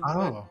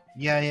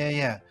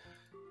 Yeah.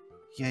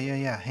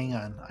 Hang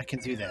on, I can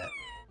do that.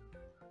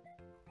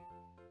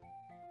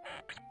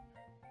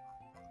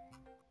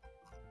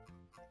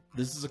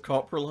 This is a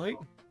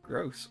coprolite?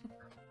 Gross.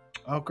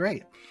 Oh,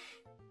 great.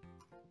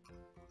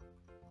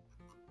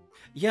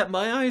 Yeah,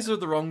 my eyes are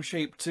the wrong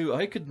shape too.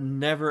 I could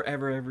never,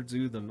 ever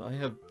do them. I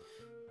have...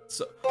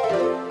 So...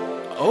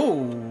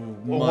 Oh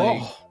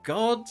my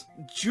god.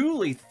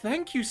 Julie,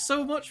 thank you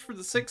so much for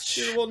the 6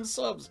 tier 1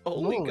 subs.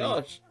 Holy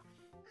gosh.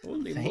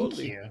 Holy Thank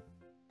moly. you.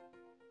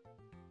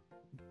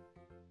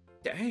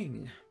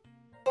 Dang.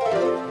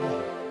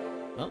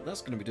 Well,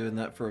 that's going to be doing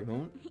that for a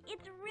moment.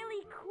 It's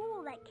really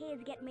cool that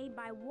caves get made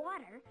by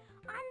water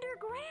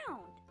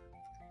underground.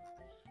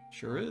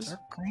 Sure is.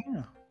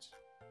 Underground.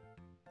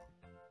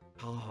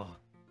 Ah.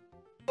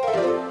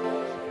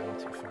 I went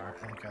too far.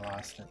 I think I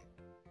lost it.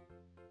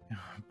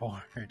 I'm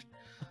bored.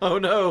 Oh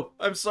no,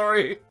 I'm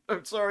sorry.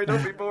 I'm sorry,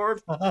 don't be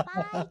bored. Bye,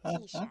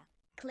 Keisha.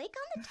 Click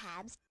on the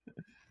tabs.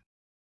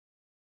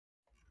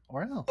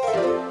 Where else?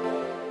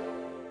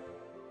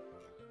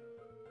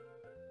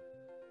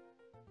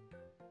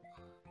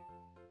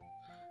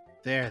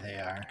 There they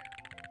are.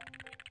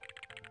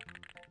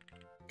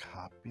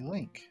 Copy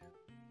link.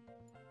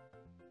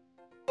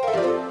 Like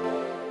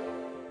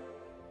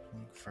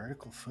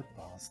vertical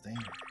footballs, dang.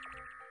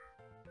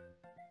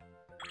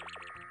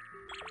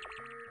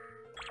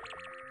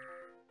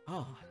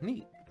 Ah,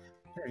 neat.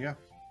 There you go.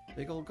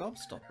 Big old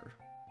gobstopper.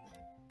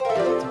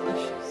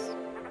 Delicious.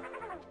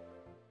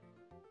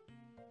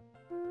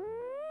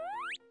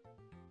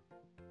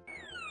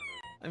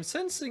 I'm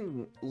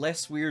sensing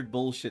less weird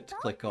bullshit to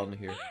click on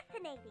here.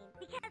 Fascinating,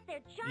 because they're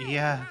giant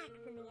Yeah.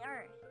 cracks in the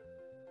earth.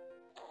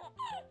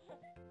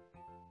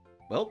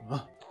 Well,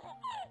 Oh.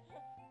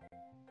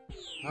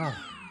 Oh.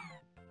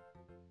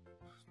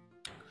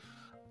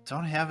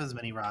 Don't have as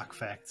many rock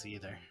facts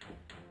either.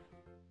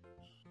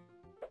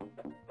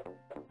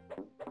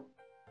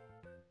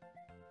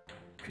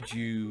 could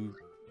you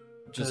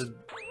just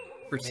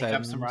pretend? Make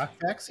up some rock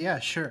facts? Yeah,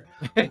 sure.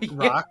 Yeah.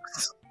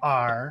 Rocks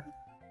are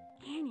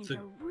Canyons the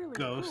are really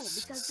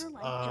ghosts cool because they're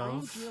like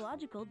giant of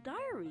geological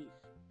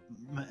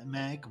diaries.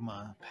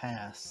 magma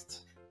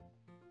past.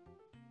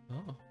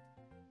 Oh.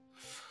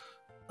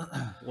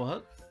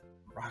 What?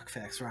 Rock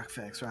facts, rock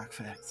facts, rock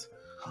facts.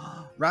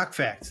 Rock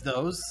facts,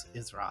 those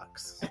is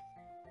rocks.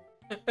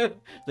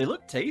 They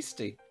look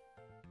tasty.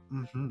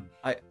 Mm-hmm.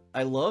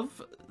 I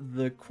love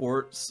the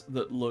quartz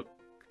that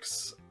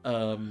looks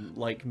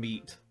like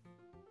meat.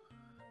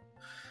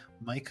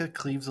 Mica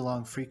cleaves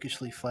along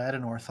freakishly flat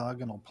and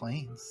orthogonal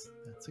planes.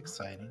 That's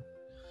exciting.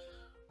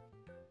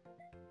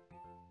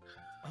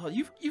 Oh,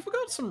 you've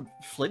got some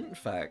flint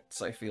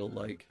facts, I feel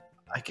like.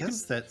 I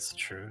guess that's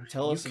true.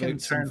 Tell you us can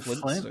about some turn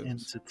flint Flintstones.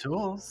 into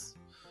tools.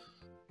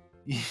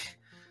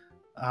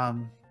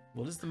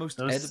 What is the most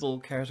those- edible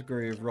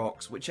category of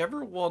rocks?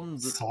 Whichever one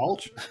that...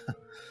 Salt?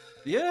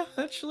 Yeah,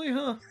 actually,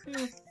 huh?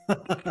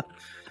 Yeah.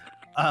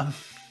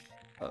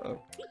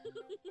 Uh-oh.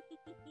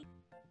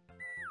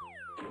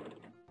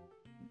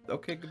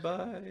 Okay,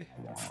 goodbye.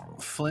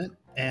 Flint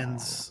and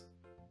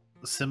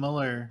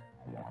similar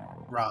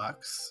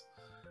rocks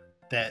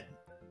that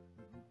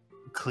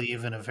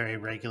cleave in a very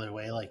regular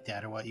way like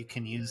that are what you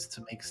can use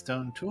to make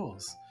stone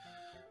tools.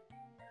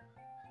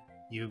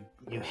 You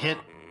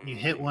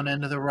hit one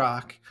end of the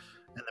rock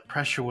and the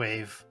pressure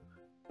wave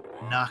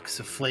knocks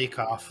a flake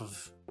off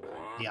of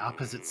the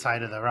opposite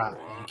side of the rock,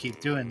 and you keep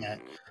doing that,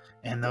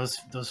 and those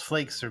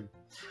flakes are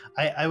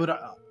I would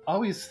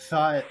always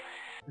thought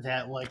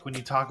that, like, when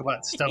you talk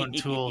about stone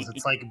tools,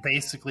 it's like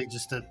basically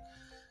just a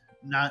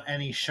not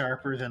any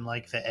sharper than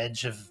like the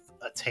edge of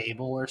a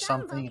table or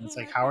something, and it's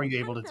like, how are you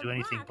able to do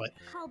anything? But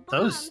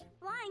those,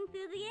 flying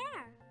through the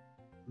air.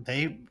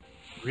 they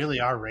really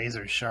are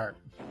razor sharp.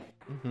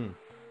 Mm-hmm.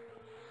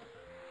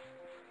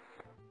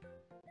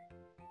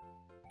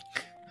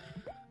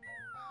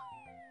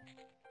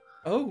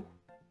 Oh.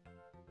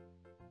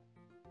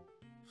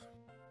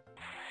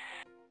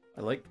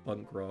 I like the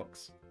punk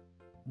rocks.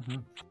 Mm-hmm.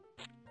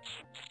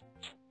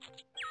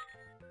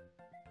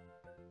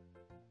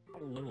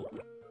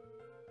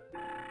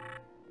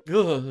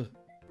 Ugh.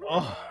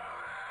 Oh,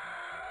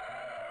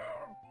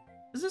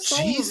 Is this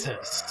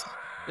Jesus!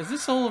 Is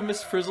this all of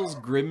Miss Frizzle's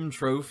grim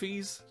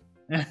trophies?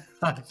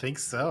 I think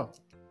so.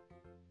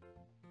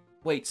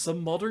 Wait,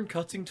 some modern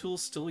cutting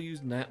tools still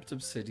use napped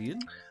obsidian?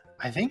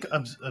 I think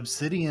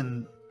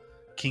obsidian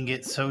can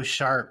get so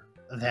sharp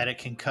that it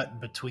can cut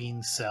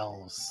between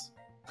cells.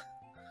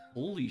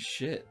 Holy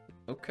shit.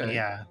 Okay.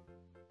 Yeah.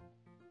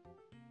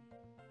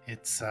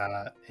 It's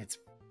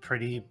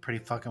pretty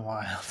fucking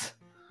wild.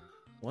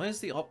 Why is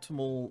the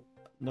optimal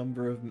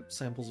number of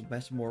samples of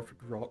metamorphic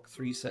rock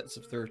 3 sets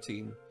of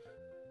 13?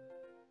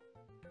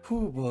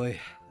 Oh boy.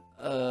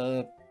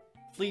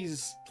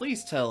 Please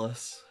tell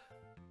us.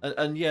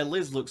 And yeah,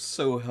 Liz looks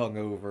so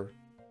hungover.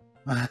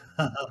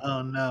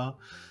 Oh no,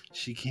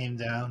 she came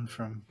down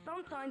from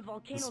Sometimes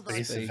volcanoes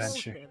Space are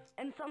adventure. explosive,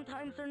 and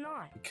sometimes they're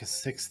not. because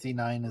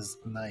 69 is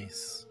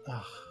nice.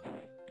 Ugh.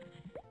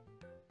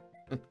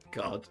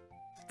 God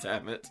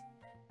damn it.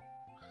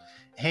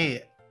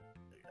 Hey,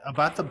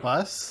 about the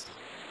bus.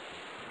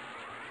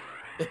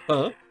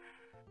 Huh?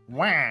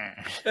 Wah.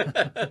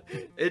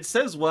 It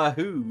says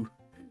wahoo.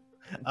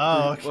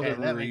 Oh, For okay,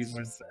 whatever that makes reason.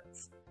 more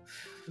sense.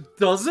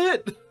 Does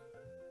it?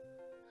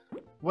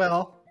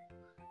 Well,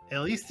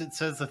 at least it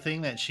says the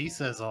thing that she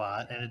says a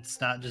lot, and it's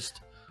not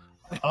just,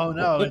 oh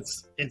no,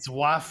 it's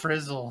Wah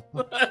Frizzle.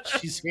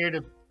 She's here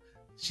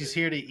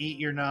to eat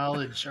your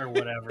knowledge or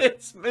whatever.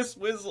 It's Miss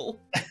Whizzle.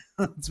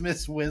 It's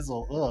Miss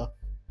Whizzle. Ugh.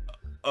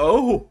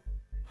 Oh,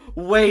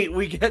 wait,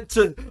 we get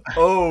to.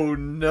 Oh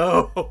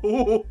no!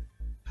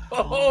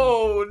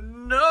 Oh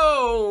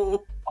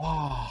no!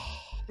 Oh.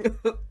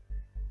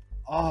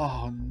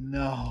 Oh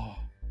no.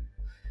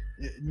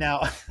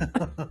 Now.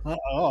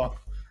 Oh.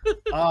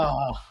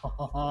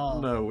 Oh.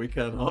 No, we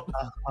cannot.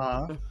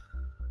 Uh-huh.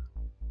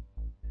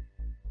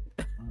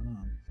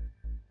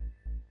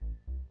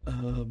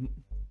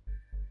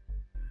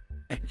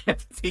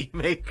 NFT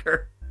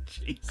maker.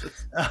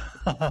 Jesus.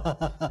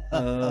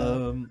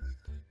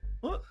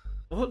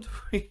 What do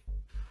we?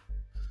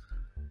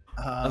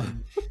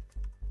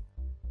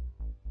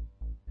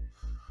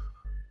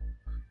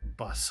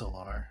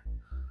 Bussalor.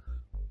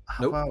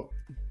 How Nope.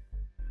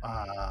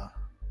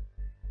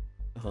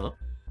 about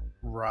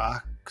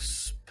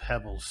Rock's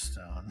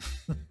Pebblestone?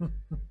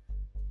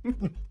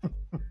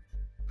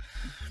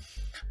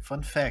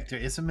 Fun fact, there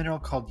is a mineral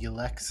called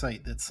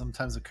eulexite that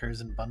sometimes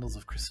occurs in bundles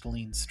of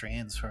crystalline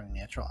strands forming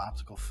natural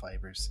optical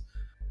fibers.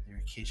 They're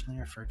occasionally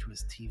referred to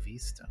as TV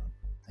stone.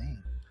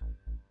 Dang.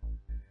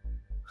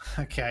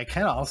 Okay, I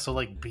kind of also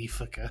like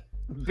Beefica.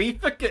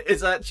 Beefica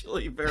is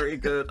actually very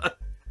good.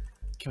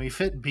 Can we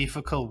fit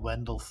Beefica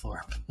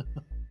Wendlethorpe?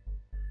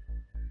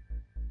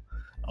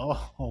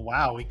 Oh,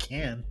 wow, we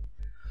can.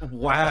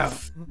 Wow.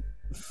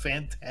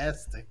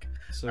 Fantastic.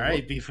 So all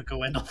right, Beefica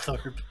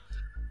Wendlethorpe.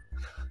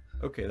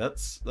 Okay,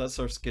 that's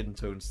our skin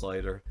tone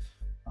slider.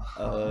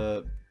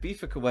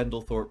 Beefica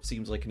Wendlethorpe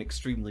seems like an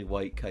extremely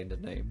white kind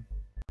of name.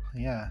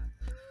 Yeah.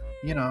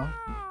 You know.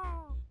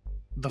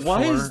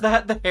 Why is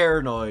that the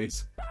hair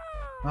noise?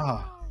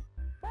 Oh.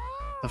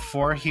 The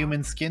 4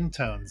 human skin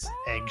tones.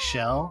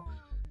 Eggshell,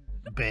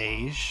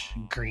 beige,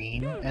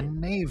 green, and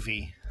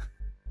navy.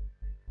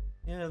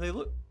 Yeah, they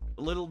look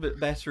a little bit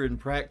better in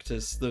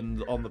practice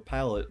than on the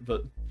palette,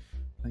 but...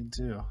 They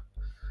do.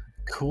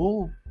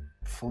 Cool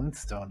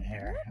Flintstone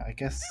hair, I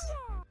guess.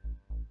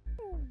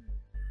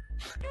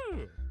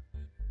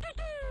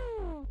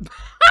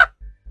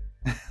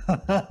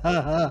 Uh-huh.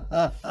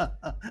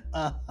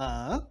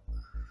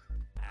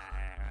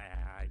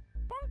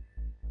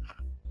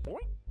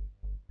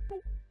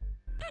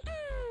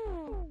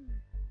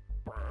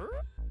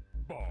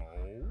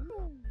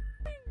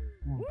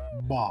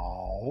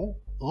 Ball.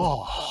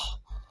 Oh.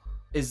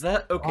 Is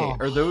that okay? Oh.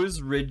 Are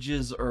those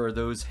ridges or are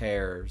those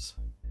hairs?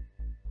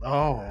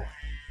 Oh,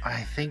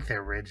 I think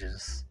they're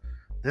ridges.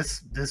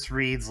 This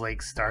reads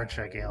like Star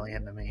Trek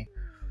alien to me.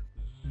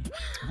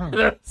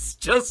 That's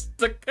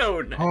just a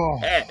cone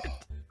head.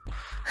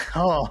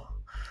 Oh.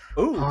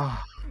 Ooh.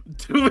 Oh.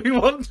 Do we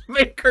want to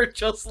make her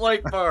just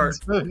like Bart?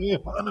 Do you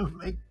want to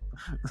make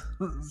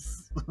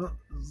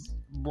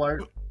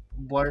Blart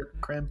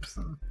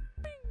Crimson?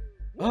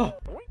 Oh.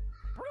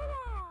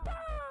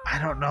 I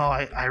don't know.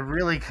 I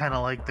really kind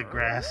of like the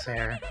grass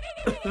hair.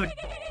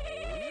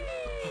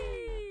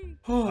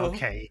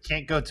 Okay, you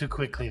can't go too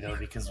quickly though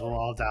because we'll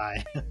all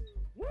die.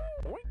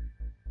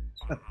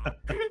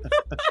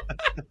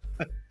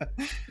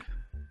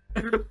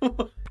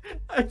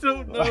 I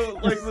don't know.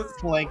 Like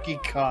this Lanky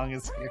Kong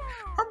is here.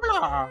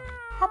 Habla,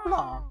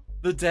 habla.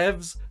 The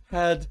devs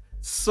had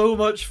so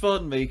much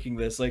fun making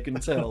this. I can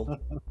tell.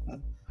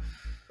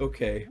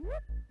 Okay.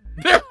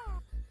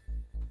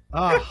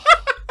 Oh.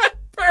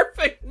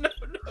 Perfect. No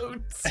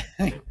notes.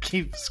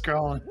 Keep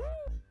scrolling.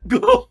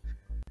 Go.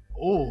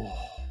 Oh.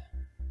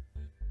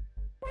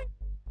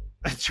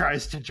 It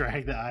tries to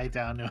drag the eye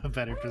down to a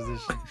better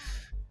position.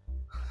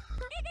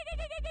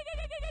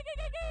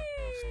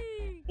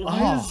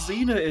 Why is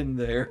Xena in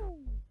there?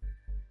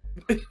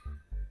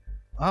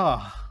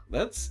 Oh.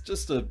 That's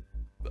just a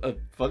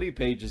funny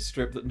pages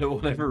strip that no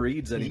one ever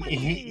reads anymore.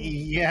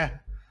 Yeah.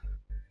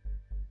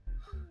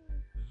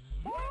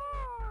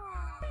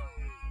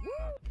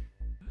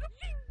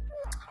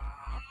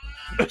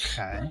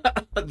 Okay.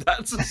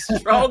 That's a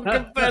strong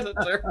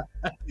competitor.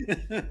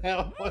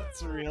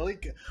 What's really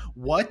good?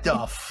 What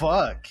the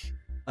fuck?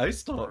 Ice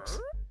Stocks.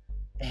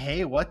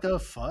 Hey, what the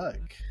fuck?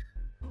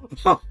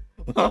 Oh.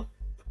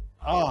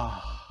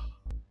 Oh.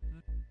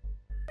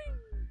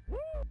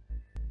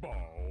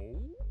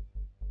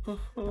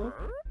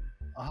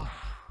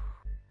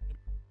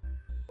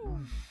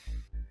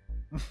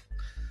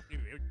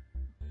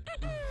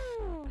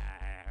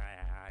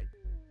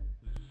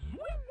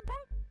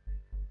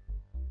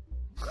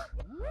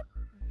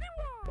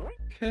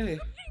 Okay.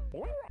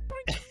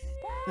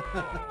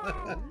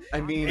 I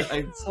mean,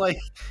 it's like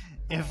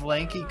if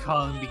Lanky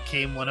Kong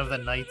became one of the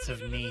Knights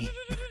of Ni.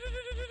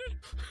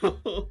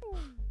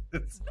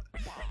 It's...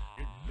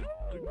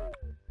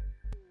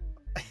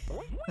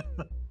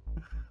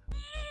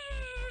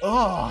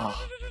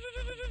 Oh.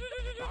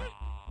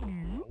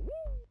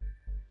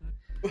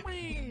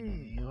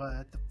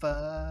 What the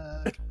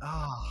fuck?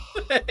 Oh.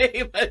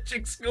 Hey,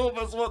 Magic School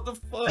Bus, what the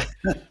fuck?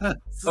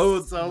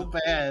 Oh, so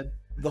bad.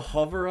 The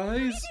hover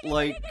eyes?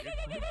 Like,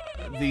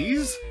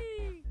 these?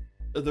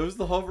 Are those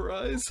the hover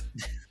eyes?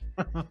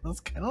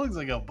 This kind of looks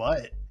like a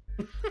butt.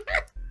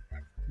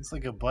 Looks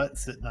like a butt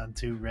sitting on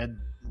 2 red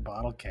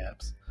bottle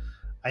caps.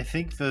 I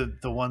think the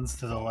ones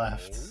to the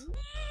left.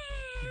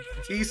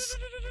 These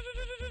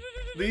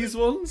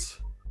ones?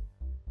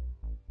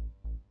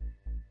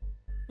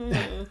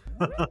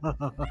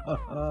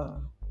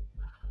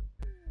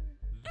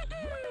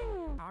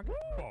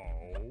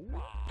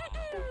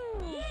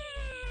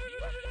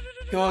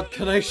 God,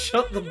 can I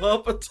shut them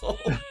up at all?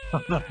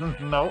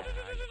 Nope.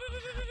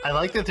 I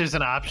like that there's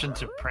an option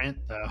to print,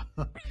 though.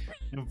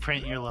 You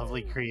print your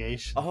lovely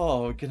creation.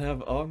 Oh, we can have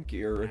Anki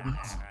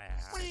earrings.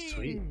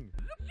 Sweet.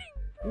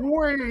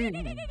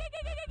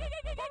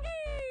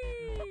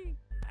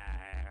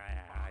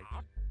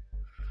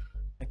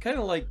 I kind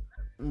of like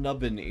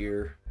Nubbin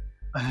ear.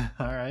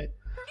 Alright.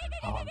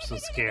 Oh, I'm so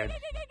scared.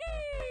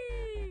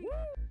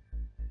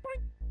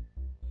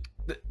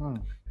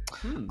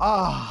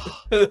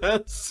 Ah,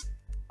 That's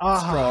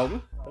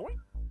strong.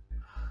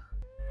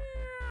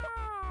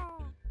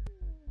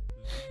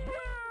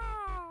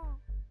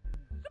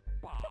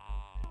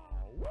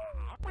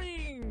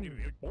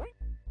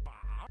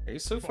 Okay,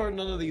 so far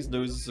none of these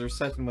noses are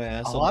setting my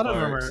ass on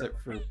fire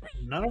except for...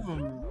 None of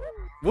them...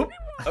 Whoop!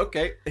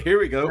 Okay, here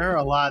we go. There are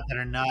a lot that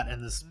are not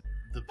in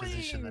the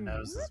position the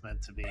nose is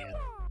meant to be in.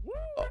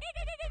 Oh.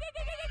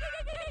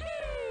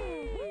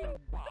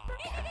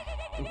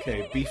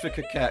 Okay,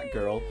 Beefica Cat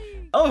Girl.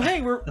 Oh,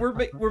 hey,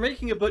 we're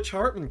making a Butch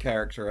Hartman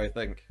character, I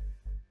think.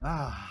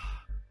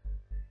 Ah.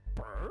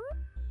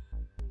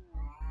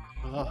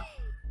 Ugh.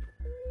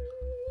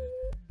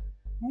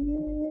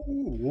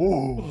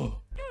 Ooh.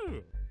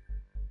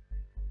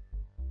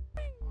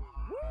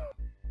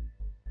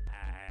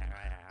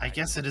 I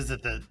guess it is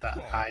that the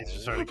eyes are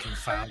sort of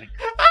confounding.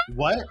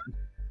 What?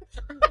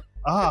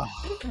 Ah.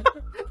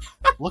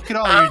 Look at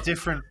all your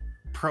different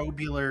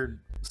probular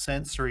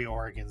sensory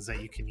organs that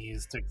you can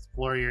use to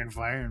explore your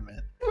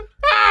environment.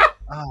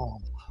 Oh.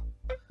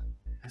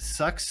 It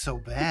sucks so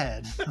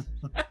bad.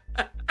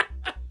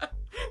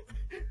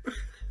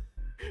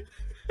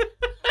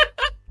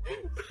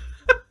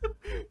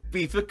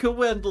 Beefica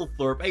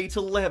Wendlethorpe ate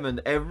a lemon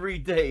every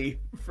day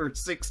for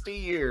 60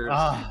 years.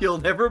 Ah.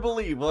 You'll never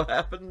believe what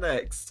happened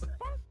next.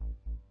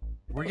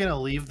 We're gonna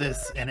leave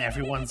this and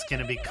everyone's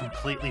gonna be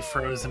completely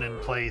frozen in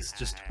place,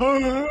 just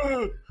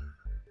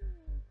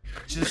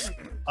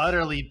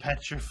utterly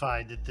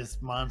petrified that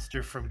this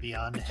monster from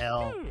beyond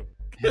hell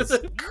has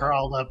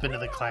crawled up into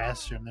the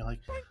classroom. They're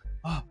like,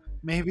 oh,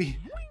 maybe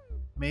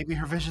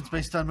her vision's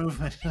based on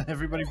movement.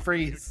 Everybody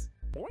freeze.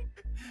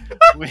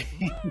 Wait.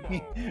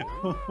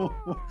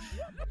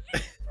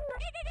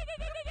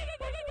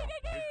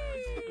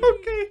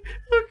 Okay.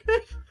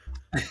 Okay.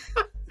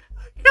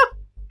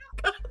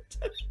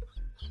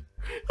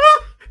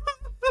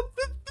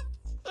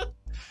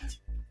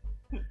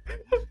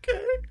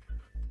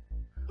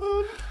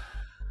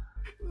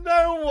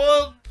 Now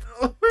what?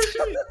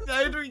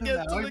 How do we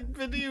get to the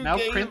video now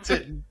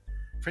game?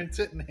 Print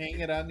it and hang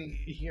it on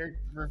your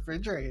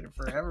refrigerator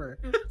forever.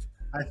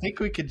 I think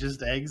we could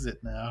just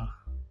exit now.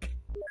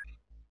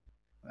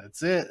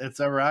 That's it. It's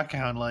a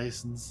Rockhound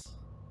license.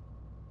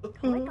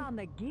 Click on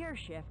the gear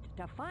shift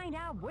to find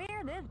out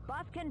where this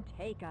bus can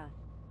take us.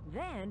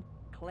 Then,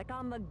 click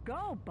on the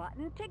go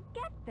button to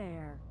get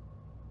there.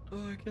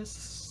 Oh, I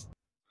guess...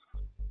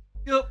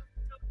 Yep.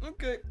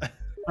 Okay.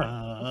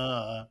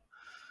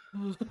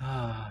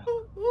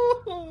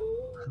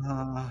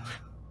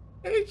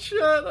 Hey,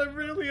 Chad, I'm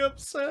really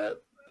upset.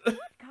 What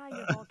kind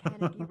of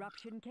volcanic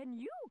eruption can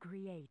you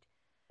create?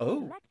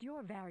 Oh. Select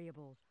your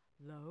variables,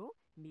 low,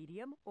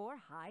 medium, or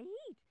high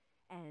heat,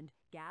 and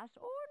gas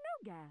or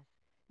no gas.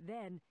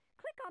 Then,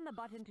 click on the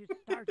button to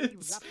start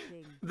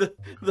erupting.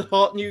 The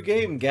hot new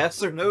game,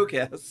 gas or no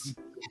gas.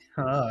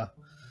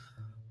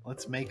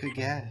 Let's make a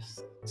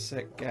gas.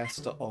 Set gas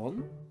to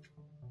on.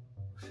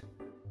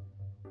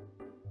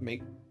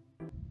 Make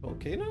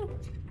volcano?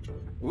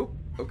 Whoop,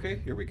 okay,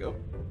 here we go.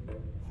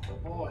 Oh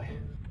boy.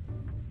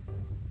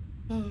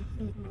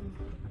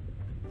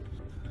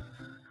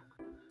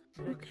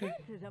 The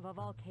chances of a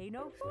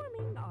volcano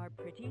forming are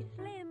pretty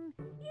slim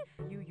if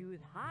you use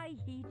high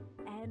heat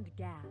and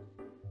gas.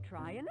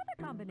 Try another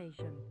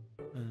combination.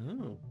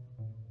 Oh.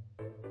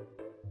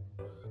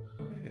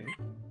 Okay.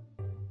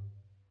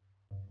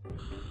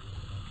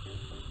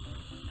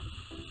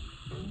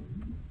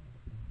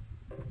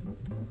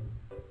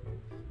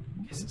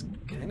 Guess it's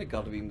kind of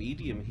got to be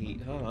medium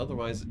heat, huh?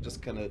 Otherwise it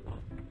just kind of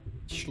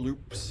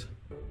schloops.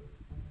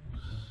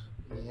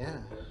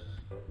 Yeah.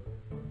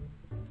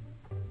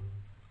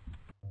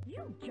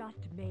 You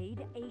just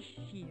made a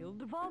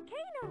shield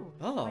volcano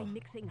Oh. by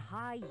mixing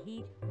high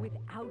heat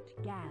without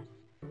gas.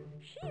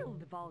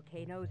 Shield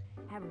volcanoes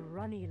have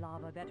runny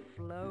lava that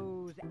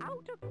flows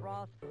out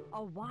across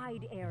a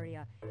wide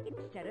area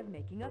instead of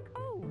making a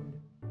cone.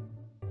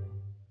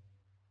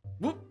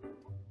 Whoop.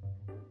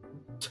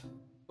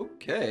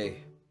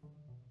 Okay.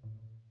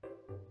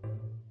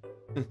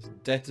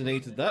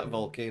 Detonated that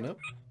volcano.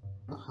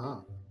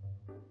 Uh-huh.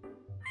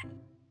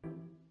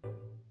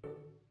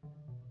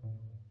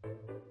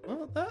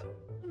 Well, that...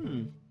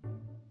 I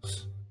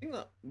think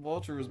that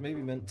water was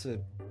maybe meant to...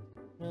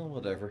 Well,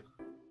 whatever.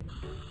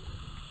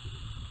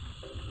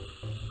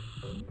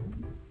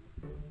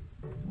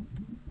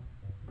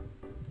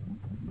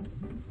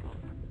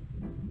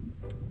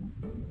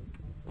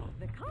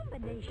 The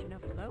combination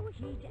of low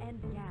heat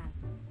and gas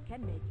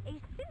can make a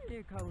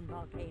cinder cone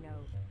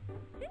volcano.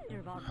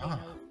 Cinder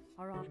volcanoes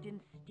are often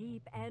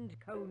steep and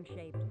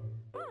cone-shaped,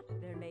 but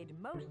they're made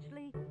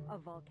mostly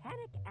of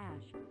volcanic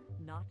ash,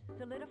 not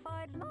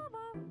solidified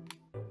lava.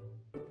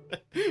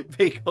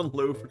 Bake on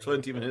low for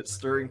 20 minutes,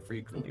 stirring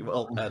frequently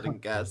while adding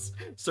gas.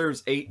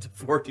 Serves 8 to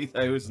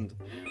 40,000.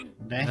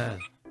 Dang.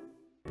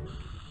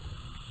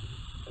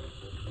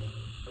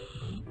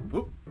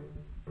 Whoop.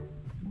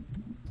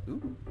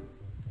 Ooh.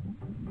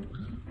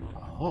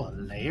 Oh, a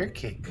layer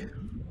cake.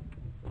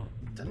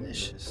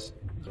 Delicious.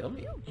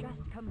 Yummy. You just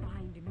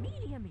combined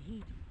medium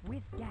heat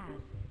with gas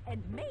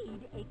and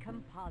made a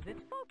composite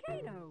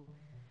volcano.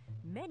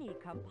 Many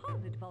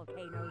composite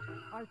volcanoes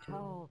are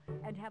tall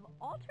and have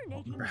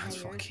alternating Brown's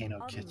layers volcano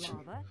of kitchen.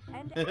 lava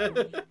and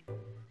ash.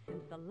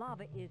 Since the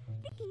lava is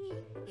sticky,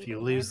 If you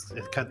lose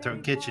at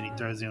Cutthroat Kitchen, he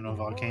throws you in a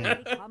volcano.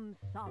 it becomes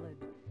solid.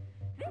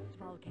 This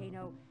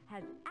volcano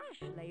has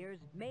ash layers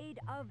made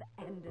of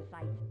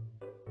andesite.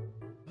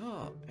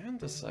 Ah,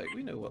 andesite.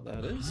 We know what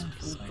that is.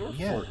 From Dwarf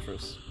Yeah.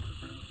 Fortress.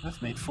 I've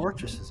made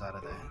fortresses out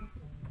of that.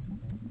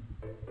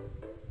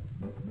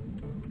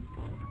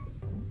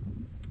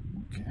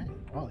 Okay.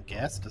 Well, the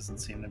gas doesn't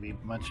seem to be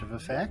much of a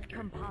factor.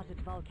 Composite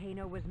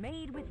volcano was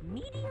made with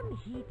medium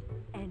heat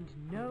and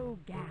no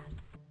gas.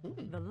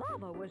 The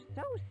lava was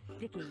so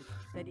sticky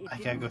that it I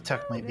gotta go didn't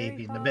tuck my go very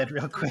baby in the far bed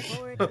real quick.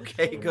 before it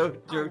Okay, became go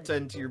solid.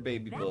 tend to your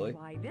baby boy. That's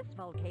why this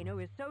volcano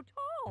is so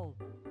tall.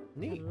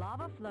 Neat. The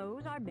lava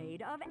flows are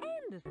made of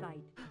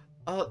andesite.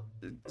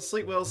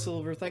 Sleep well,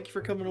 Silver. Thank you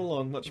for coming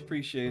along. Much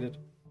appreciated.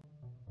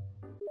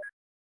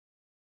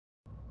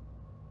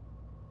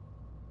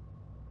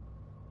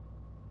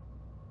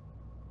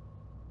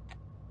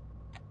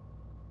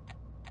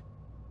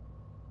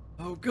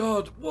 Oh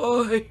God,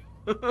 why?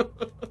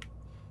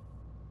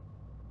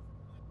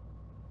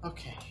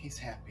 Okay, he's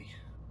happy.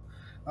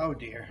 Oh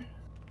dear.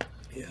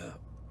 Yeah.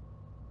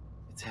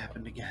 It's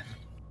happened again.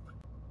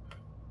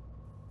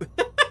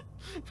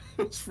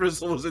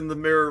 Frizzle was in the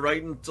mirror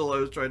right until I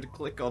was trying to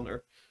click on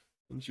her.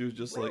 And she was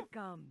just like...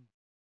 Welcome.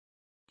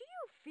 Do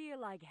you feel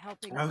like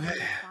helping Okay. Arnold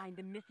find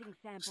the missing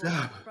samples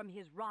Stop. from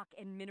his rock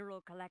and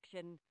mineral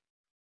collection?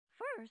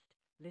 First,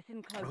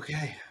 listen closely.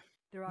 Okay.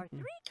 There are 3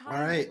 All kinds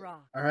right. of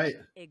rock. All right.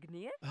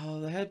 Igneous, Oh,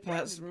 the head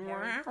pats.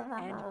 sedimentary,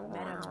 and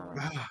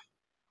metamorphic.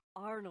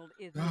 Arnold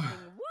is missing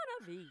one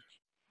of each,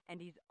 and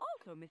he's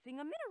also missing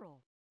a mineral.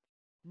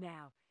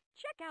 Now,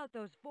 check out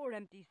those 4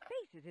 empty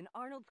spaces in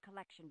Arnold's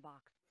collection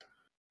box.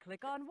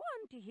 Click on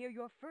one to hear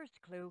your first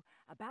clue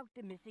about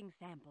the missing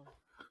sample.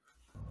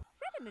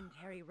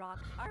 Sedimentary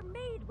rocks are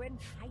made when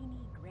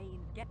tiny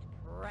grains get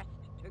pressed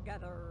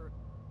together.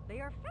 They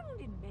are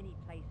found in many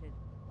places,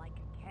 like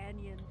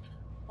canyons,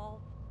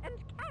 faults, and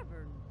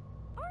caverns.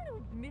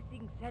 Arnold's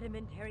missing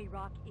sedimentary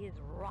rock is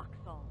rock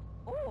salt,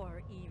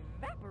 or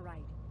evaporite.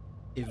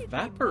 It'd be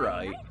mighty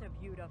Evaporite? nice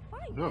of you to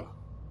find Ugh. it.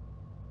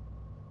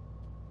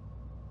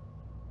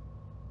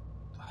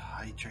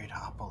 Hydrate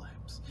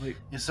hopolyps. Wait.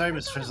 Yeah, sorry,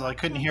 Miss Frizzle. I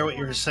couldn't hear what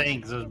you were saying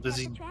because I was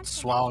busy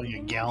swallowing a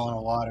gallon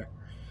of water.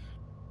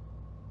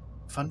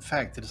 Fun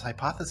fact, it is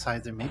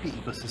hypothesized there may be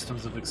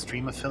ecosystems of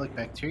extremophilic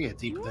bacteria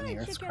deeper than the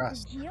Earth's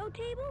crust.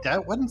 Geotable?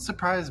 That wouldn't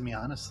surprise me,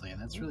 honestly, and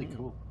that's really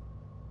cool.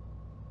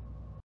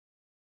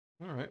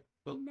 Alright.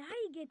 Well, Now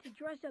you get to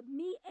dress up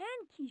me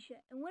and Keisha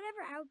in whatever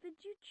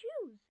outfits you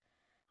choose.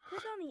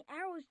 Click on the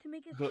arrows to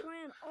make us But-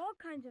 try on all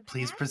kinds of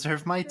Please hats,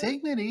 preserve my shirts,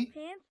 dignity,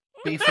 pants,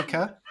 and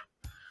Beefica.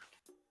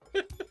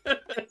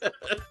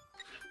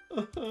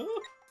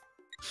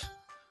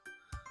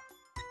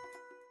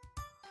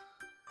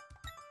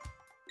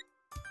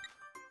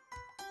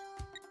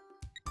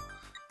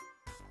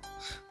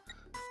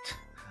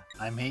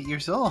 I'm 8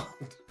 years old.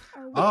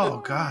 Are we Oh,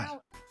 going God.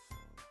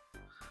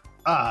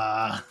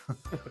 out?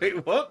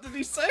 Wait, what did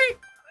he say?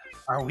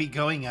 Are we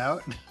going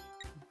out?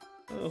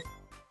 Oh.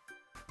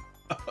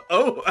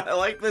 Oh, I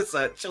like this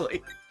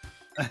actually.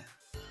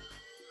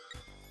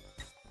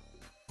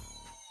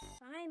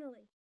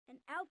 Finally, an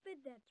outfit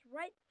that's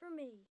right for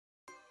me.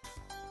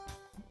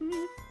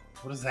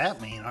 What does that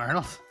mean,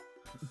 Arnold?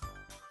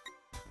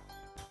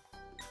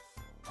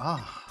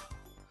 Oh,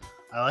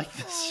 I like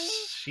this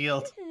Oh,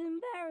 shield. This is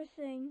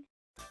embarrassing.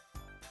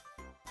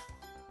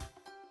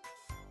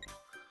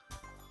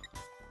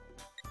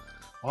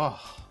 Oh,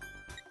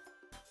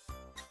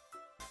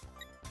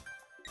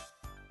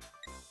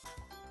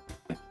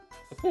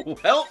 Oh,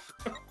 help!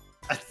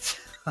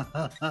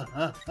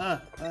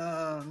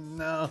 oh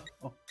no.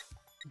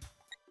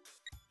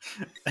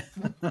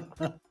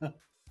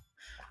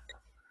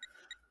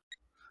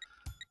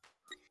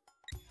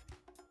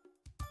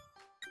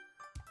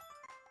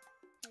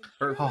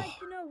 I'd Oh. like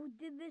to know who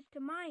did this to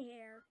my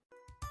hair.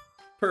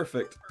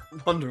 Perfect.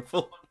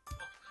 Wonderful.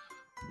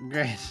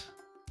 Great.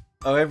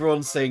 Oh,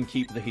 everyone's saying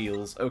keep the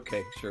heels.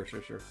 Okay, sure.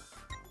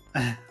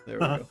 There we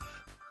go.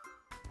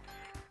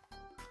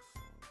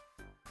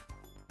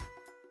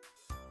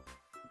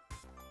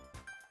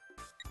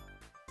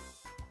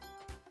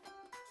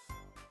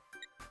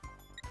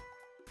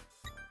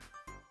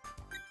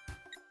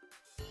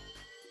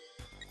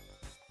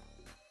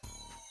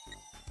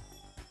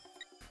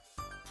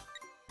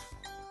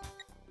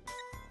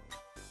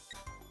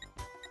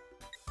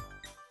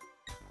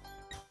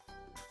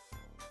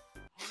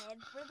 Head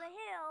for the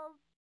hills.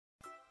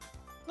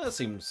 That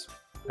seems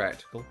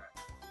practical.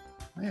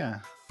 Yeah.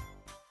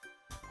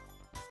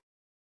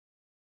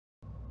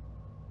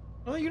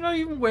 Oh, you're not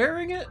even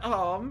wearing it?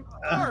 Oh,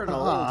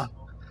 Arnold.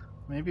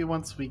 Maybe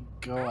once we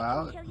go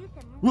out. Show you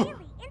some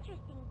really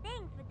interesting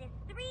things with this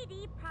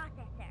 3D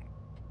processor.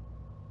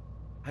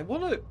 I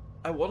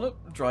wanna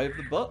drive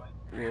the butt.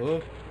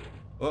 Whoa.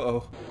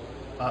 Uh-oh.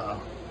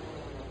 Uh-oh.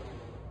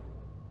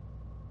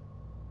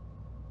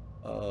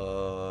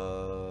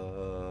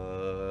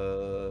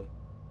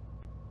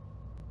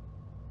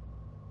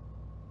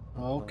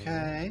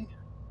 Okay.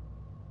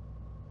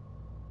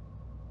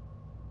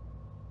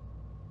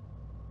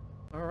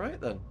 Alright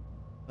then.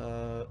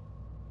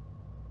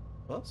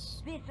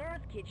 Bus? This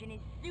Earth Kitchen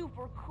is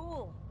super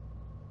cool.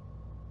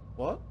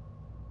 What?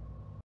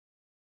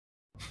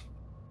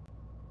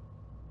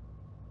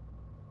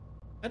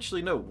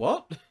 Actually, no,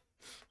 what?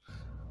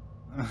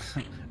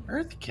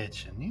 Earth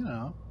Kitchen, you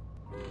know.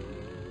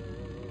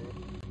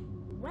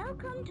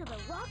 Welcome to the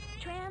Rock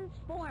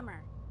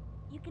Transformer.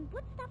 You can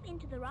put stuff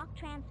into the Rock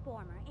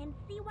Transformer and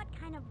see what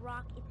kind of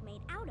rock it's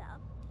made out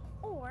of.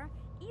 Or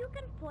you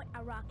can put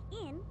a rock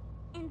in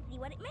and see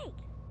what it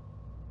makes.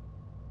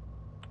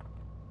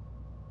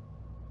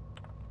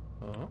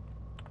 Uh-huh.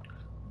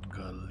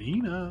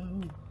 Galena.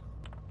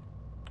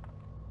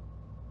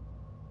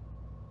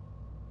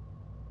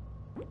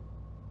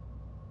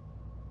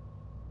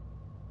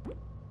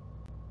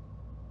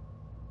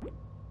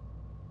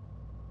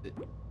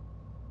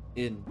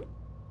 In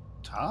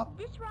top?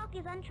 This rock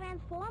is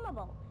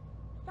untransformable.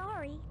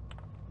 Sorry.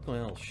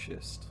 Well,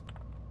 schist.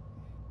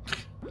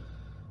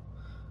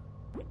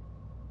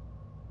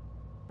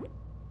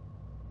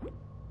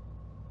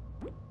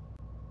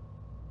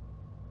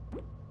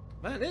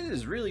 Man, it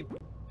is really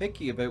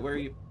picky about where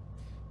you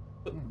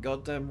put the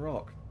goddamn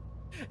rock.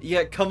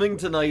 Yeah, coming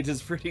tonight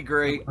is pretty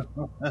great.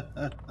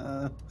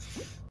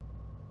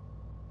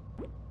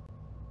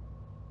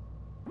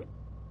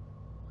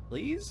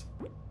 Please?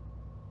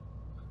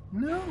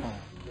 No.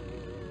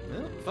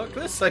 Well, fuck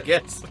this, I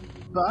guess.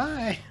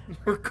 Bye.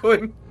 We're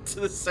going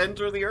to the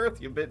center of the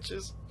earth, you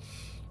bitches.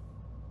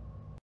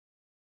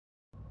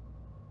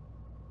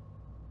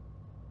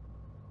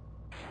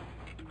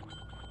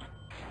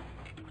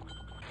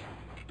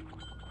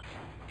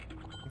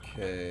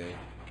 Okay.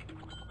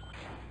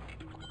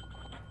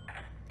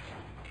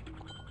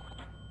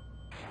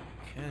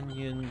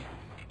 Canyon.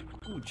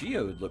 Ooh,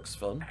 Geode looks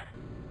fun.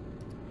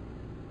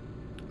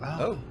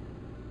 Oh.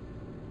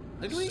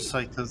 It's just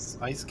like those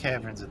ice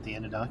caverns at the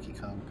end of Donkey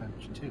Kong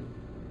Country 2.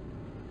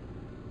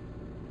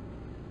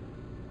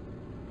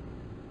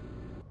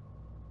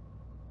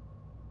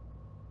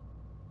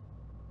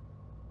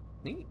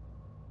 Neat.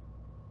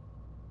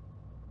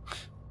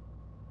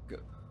 Go.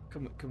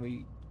 Can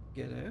we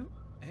get out?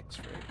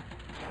 X-ray.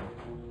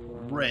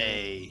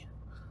 Ray.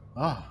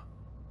 Oh.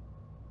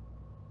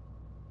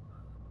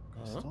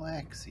 Crystal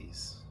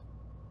axes.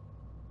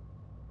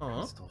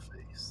 Crystal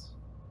face.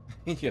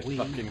 You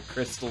fucking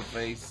crystal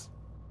face.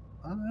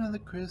 Another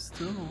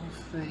crystal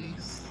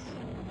face.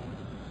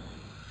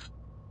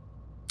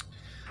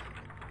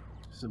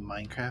 There's a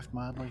Minecraft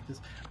mod like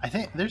this. I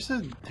think there's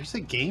a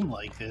game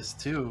like this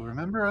too.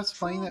 Remember us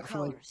playing that for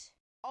like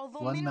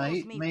one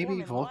night,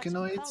 maybe?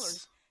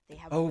 Volcanoids?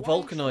 Oh,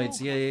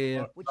 Volcanoids,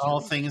 yeah. All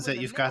things that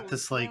you've got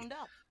this like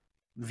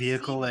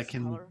vehicle that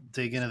can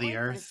dig into the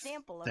earth.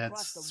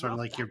 That's sort of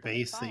like your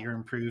base that you're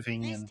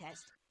improving, and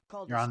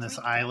you're on this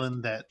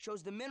island that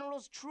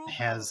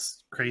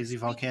has crazy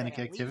volcanic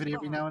activity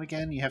every now and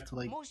again. You have to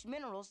like... Most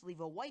minerals leave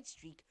a white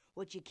streak,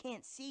 which you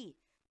can't see,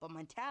 but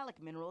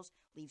metallic minerals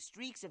leave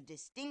streaks of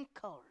distinct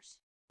colors.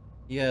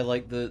 Yeah,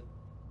 like the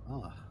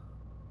I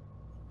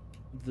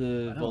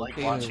don't like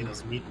watching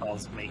those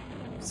meatballs make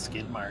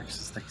skid marks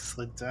as they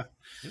slid down.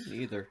 Me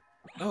neither.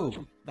 Oh,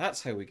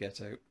 that's how we get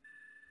out.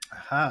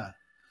 Aha.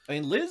 I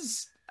mean,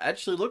 Liz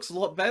actually looks a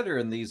lot better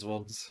in these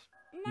ones.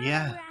 Now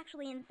that we're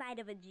actually inside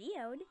of a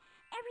geode,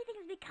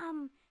 everything's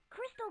become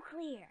crystal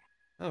clear.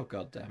 Oh,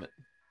 god damn it.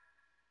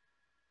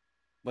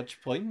 What you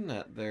pointing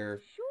at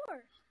there?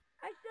 Sure.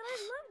 I said I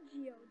love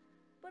geodes,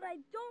 but I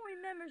don't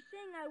remember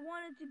saying I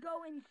wanted to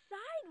go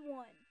inside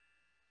one.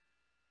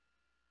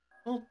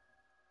 Well,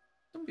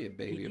 don't be a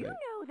baby Did you about it.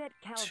 know that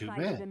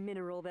calcite is a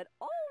mineral that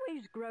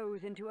always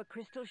grows into a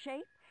crystal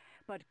shape?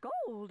 But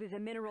gold is a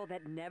mineral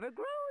that never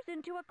grows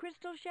into a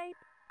crystal shape.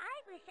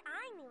 I wish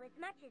I knew as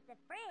much as the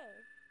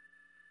Frizz.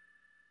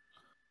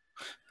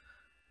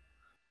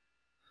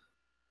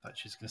 Thought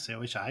she was gonna say, I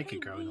wish I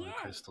could grow into a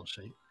crystal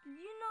shape. Did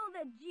you know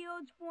that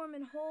geodes form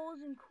in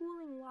holes in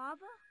cooling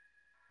lava?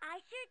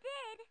 I sure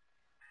did.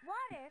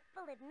 Water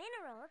full of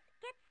minerals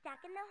gets stuck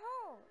in the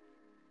holes.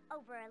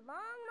 Over a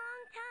long,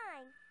 long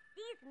time,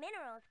 these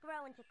minerals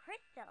grow into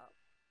crystals.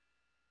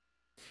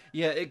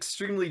 Yeah,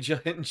 extremely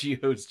giant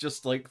geodes,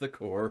 just like the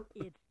core.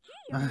 It's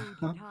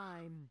geode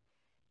time.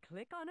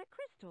 Click on a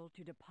crystal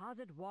to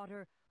deposit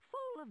water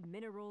full of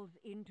minerals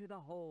into the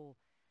hole.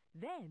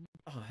 Then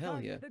Oh, hell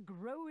start yeah. the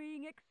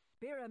growing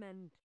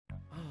experiment.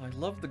 Oh, I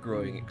love the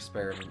growing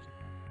experiment.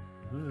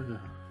 Ugh.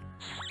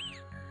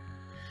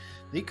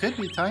 They could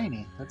be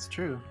tiny. That's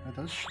true. That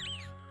does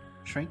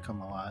shrink them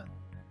a lot.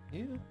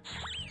 Yeah.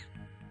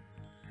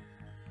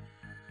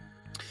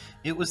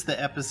 It was the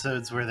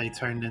episodes where they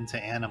turned into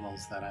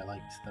animals that I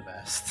liked the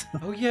best.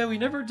 Oh yeah, we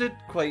never did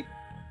quite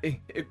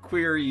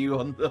query you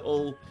on the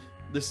whole.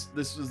 This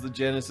was the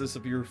genesis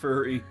of your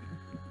furry.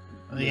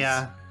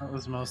 Yeah, that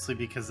was mostly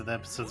because of the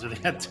episodes where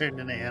they got turned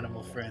into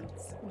animal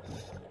friends.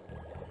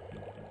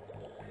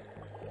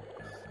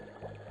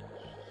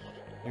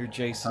 Your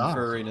Jason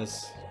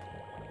furriness.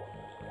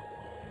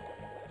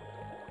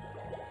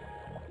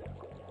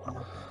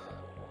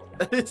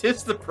 It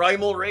is the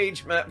Primal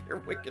Rage map, you're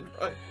wicked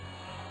right.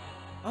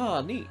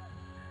 Ah, neat.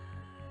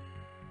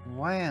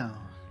 Wow.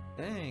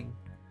 Dang.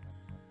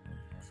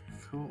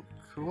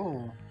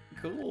 Cool.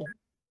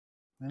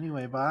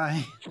 Anyway,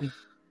 bye.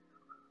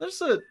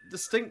 There's a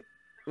distinct...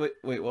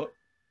 Wait, what?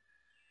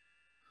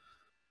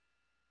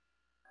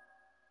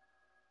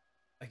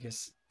 I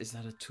guess, is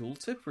that a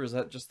tooltip, or is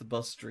that just the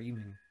bus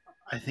dreaming?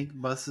 I think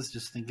Bus is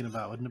just thinking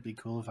about, wouldn't it be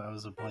cool if I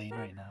was a plane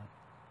right now?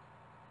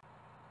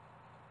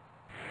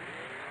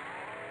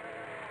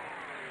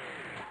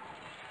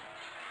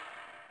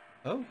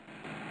 Oh.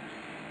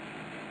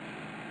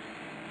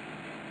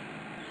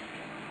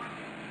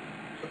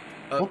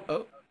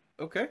 Oh,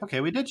 okay.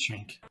 Okay, we did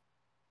shrink.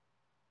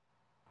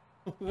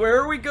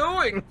 Where are we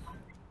going?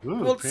 Ooh,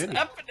 what's pretty.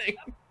 happening?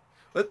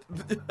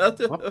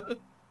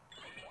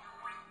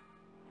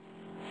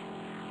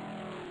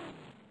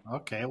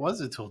 Okay, it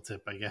was a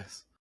tooltip, I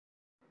guess.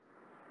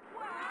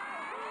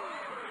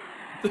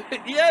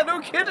 Yeah, no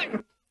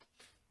kidding.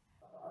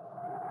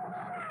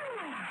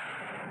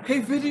 Hey,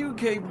 video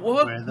game,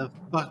 what? Where the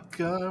fuck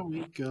are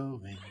we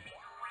going?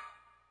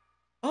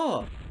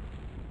 Oh.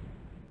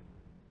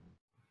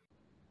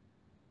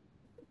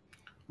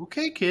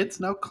 Okay, kids,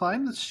 now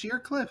climb this sheer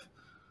cliff.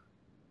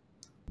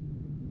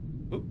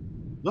 Oop.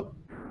 Whoop.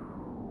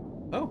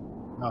 Oh.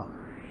 Oh.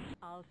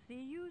 I'll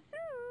see you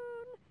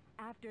soon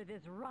after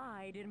this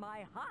ride in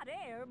my hot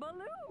air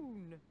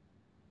balloon.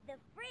 The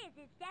Frizz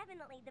is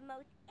definitely the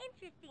most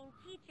interesting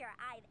teacher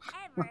I've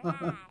ever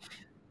had.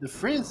 The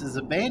Frizz is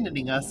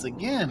abandoning us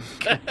again,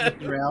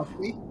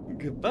 Ralphie.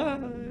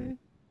 Goodbye.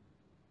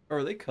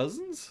 Are they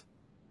cousins?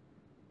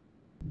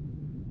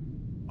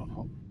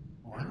 Oh,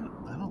 what?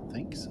 I don't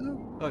think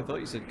so. Oh, I thought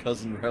you said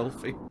cousin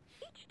Ralphie.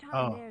 Each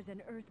time there's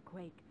an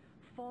earthquake,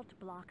 fault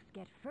blocks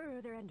get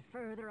further and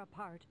further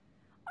apart.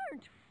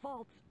 Aren't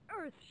faults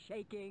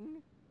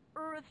earth-shaking?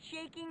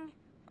 Earth-shaking?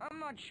 I'm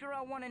not sure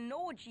I want to know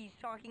what she's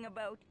talking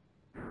about.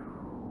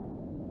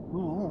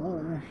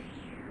 Oh.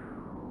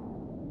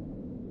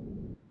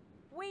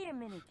 Wait a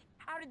minute.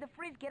 How did the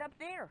Frizz get up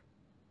there?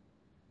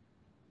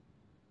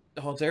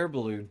 Hot air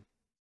balloon.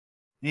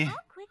 Yeah. How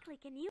quickly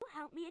can you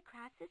help me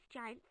across this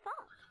giant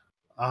fault?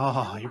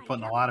 Oh, you're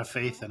putting a lot of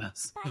faith in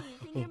us. By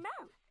using your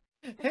mouse.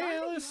 The Hey,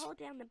 longer Alice. you hold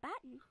down the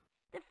button,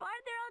 the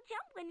farther I'll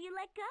jump when you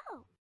let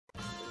go.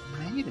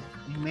 You made it.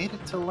 You made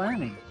it to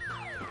learning.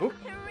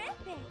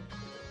 Terrific.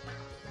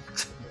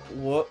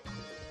 What?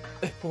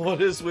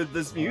 What is with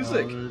this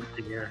music? Oh,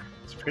 dear.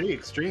 It's pretty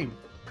extreme.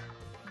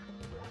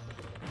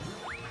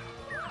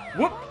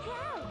 Whoop!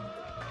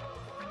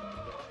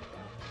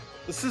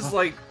 This is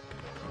like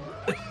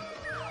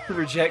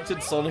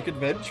rejected Sonic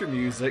Adventure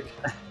music.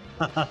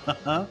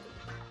 By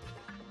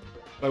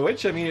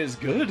which I mean it's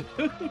good.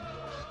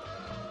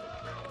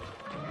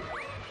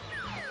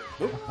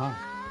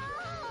 Oh.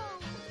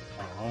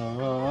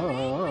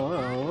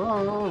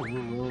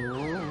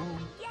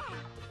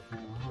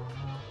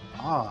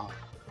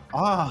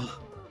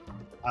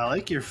 I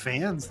like your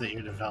fans that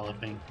you're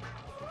developing.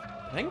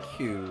 Thank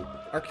you.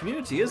 Our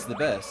community is the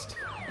best.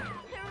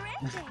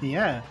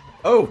 Yeah.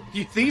 Oh,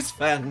 these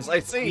fans, I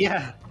see.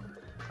 Yeah.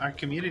 Our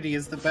community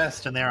is the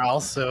best, and they're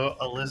also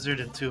a lizard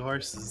and 2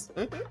 horses.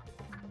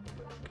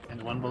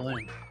 And 1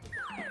 balloon.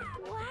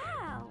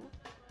 Wow.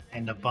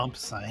 And a bump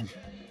sign.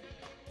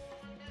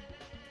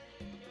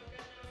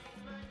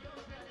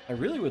 I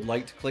really would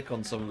like to click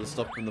on some of the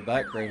stuff from the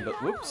background,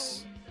 but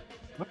whoops.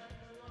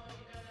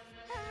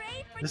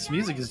 This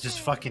music is just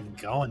fucking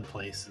going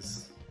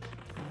places.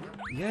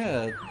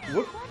 Yeah,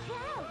 whoop.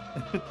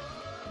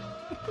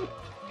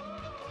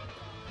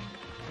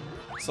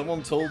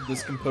 Someone told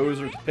this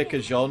composer to pick a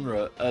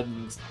genre,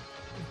 and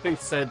they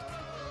said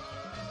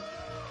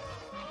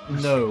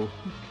no.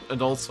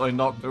 And also I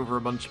knocked over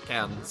a bunch of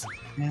cans.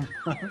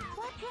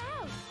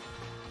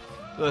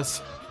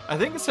 This, I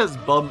think it says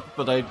bump,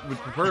 but I would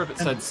prefer if it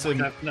said sim.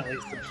 Definitely.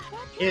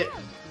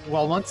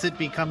 Well, once it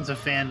becomes a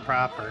fan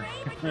proper,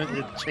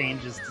 it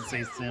changes to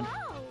say sim.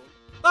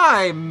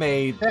 I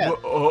made. Yeah.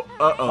 Uh-oh.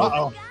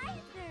 Uh-oh.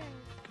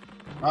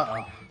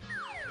 Uh-oh.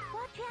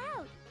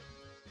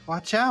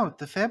 Watch out!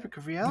 The fabric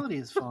of reality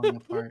is falling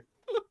apart.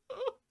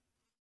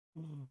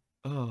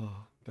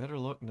 Oh, better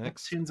luck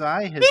next. Neptune's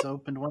eye has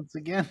opened once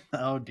again.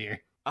 Oh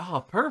dear.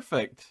 Ah,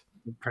 perfect.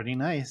 Pretty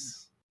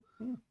nice.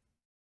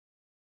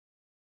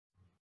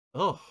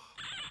 Oh.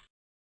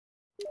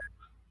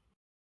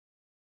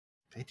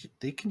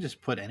 They can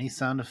just put any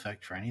sound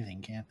effect for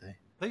anything, can't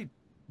they?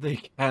 They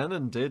can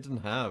and did and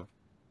have.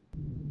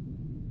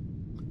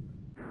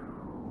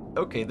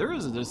 Okay, there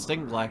is a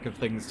distinct lack of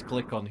things to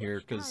click on here,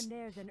 because...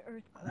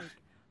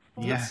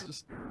 Yeah.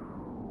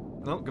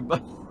 No,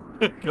 goodbye.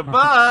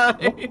 Goodbye!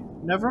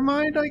 Oh, never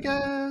mind, I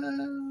guess.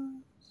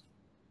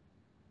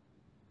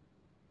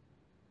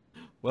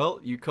 Well,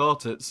 you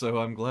caught it, so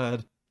I'm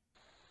glad.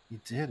 You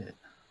did it.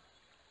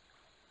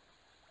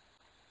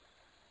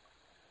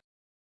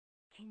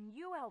 Can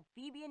you help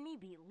Phoebe and me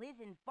beat Liz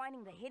in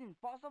finding the hidden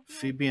fossil fuel?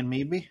 Phoebe and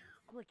Meebe?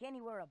 Click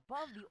anywhere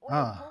above the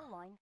oil-coal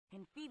line,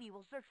 and Phoebe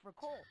will search for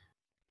coal.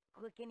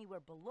 Click anywhere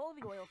below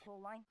the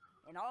oil-coal line,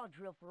 and I'll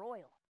drill for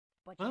oil.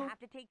 But you have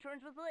to take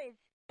turns with Liz.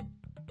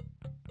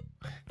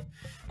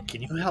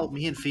 Can you help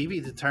me and Phoebe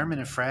determine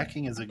if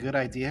fracking is a good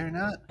idea or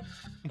not?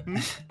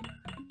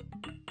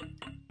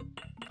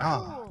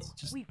 Oh,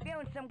 just... we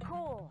found some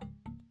coal.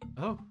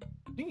 Oh,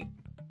 neat.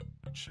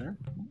 Sure.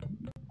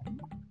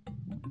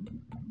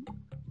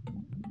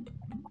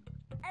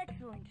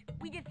 Excellent.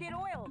 We just hit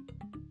oil.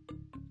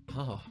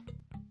 Oh.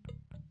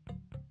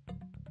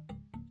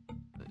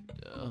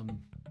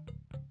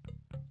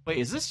 Wait,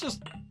 is this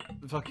just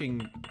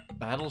fucking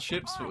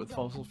battleships but with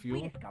fossil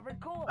fuel? We discovered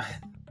coal.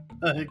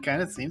 It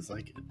kind of seems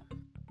like it.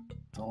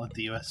 Don't let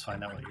the US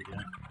find out what you're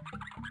doing.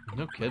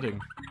 No kidding.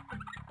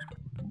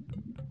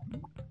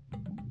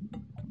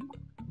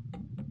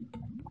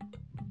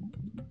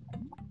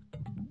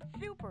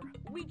 Super!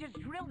 We just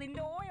drilled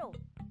into oil.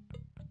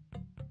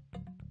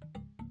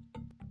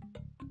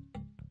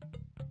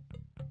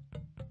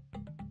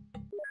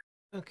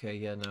 Okay,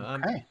 yeah, no,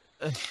 okay.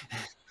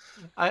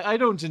 I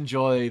don't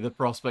enjoy the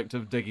prospect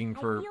of digging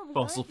for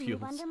fossil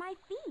fuels. Under my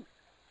feet.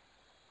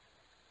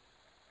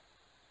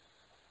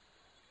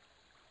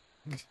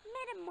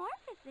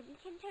 Metamorphosis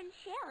can turn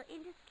shell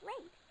into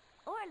slate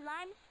or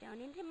limestone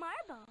into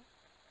marble.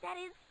 That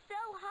is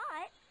so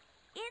hot.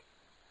 It's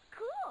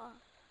cool.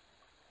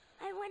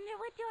 I wonder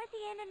what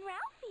Dorothy Ann and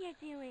Ralphie are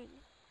doing.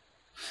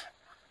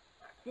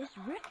 This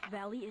rift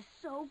valley is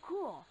so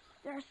cool.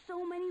 There are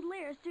so many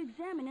layers to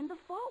examine in the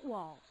fault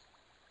walls.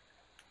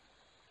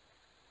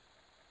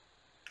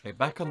 Okay,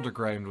 back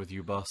underground with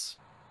you, boss.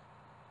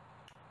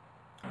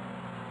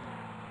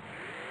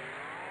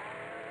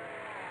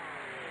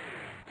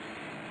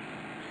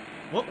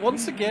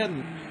 Once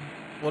again,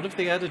 what if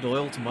they added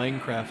oil to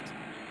Minecraft?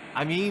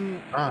 I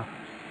mean,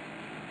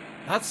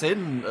 that's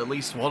in at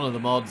least one of the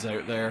mods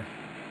out there.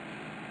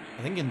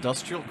 I think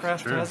Industrial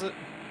Craft has it.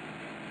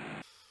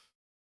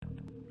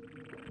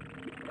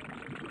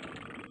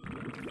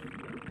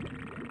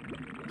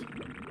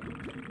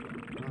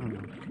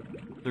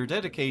 Their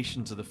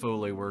dedication to the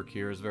Foley work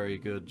here is very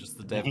good, just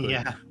the depth.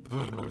 Yeah.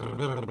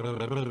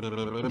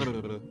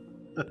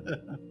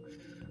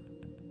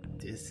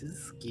 This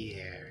is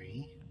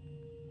scary.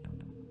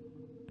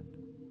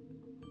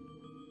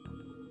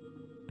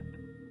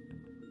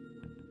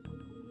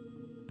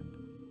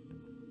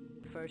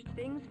 First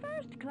things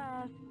first,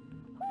 class.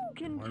 Who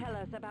can tell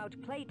us about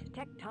plate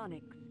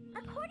tectonics?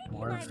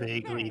 More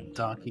vaguely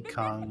Donkey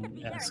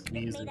Kong-esque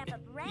music.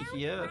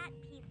 Yeah.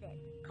 Pieces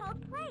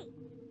called plates.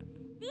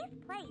 These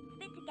plates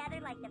fit together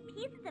like the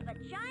pieces of a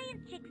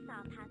giant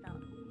jigsaw puzzle.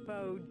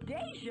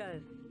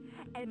 Bodacious!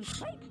 And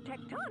plate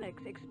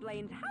tectonics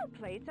explains how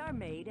plates are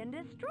made and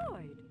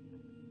destroyed.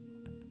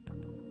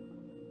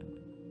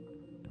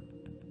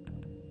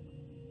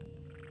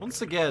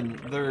 Once again,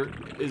 there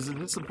is a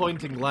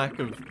disappointing lack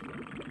of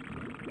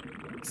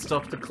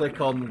stuff to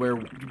click on where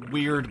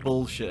weird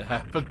bullshit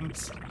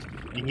happens.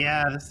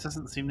 Yeah, this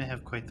doesn't seem to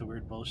have quite the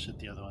weird bullshit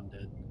the other one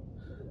did.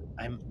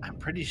 I'm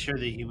pretty sure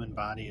the human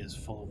body is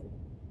full of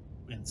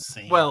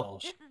insane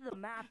bullshit. This is a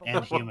map of and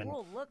what human the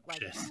world looked like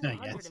shit,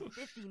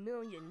 250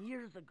 million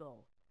years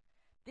ago.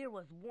 There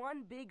was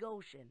one big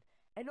ocean,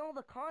 and all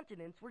the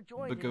continents were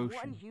joined in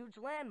one huge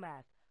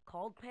landmass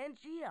called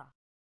Pangea.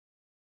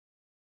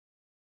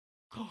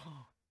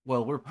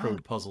 Well, we're pro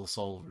puzzle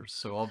solvers,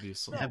 so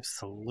obviously.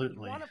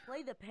 Absolutely. You want to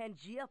play the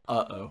Pangea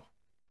puzzle?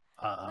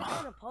 Uh-oh. Click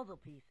on a puzzle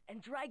piece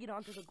and drag it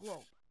onto the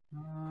globe.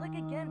 Click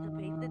again to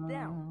paste it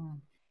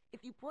down.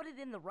 If you put it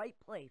in the right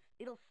place,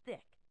 it'll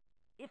stick.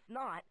 If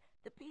not,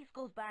 the piece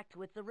goes back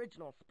to its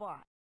original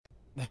spot.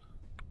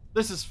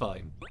 This is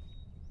fine.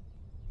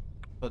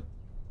 But...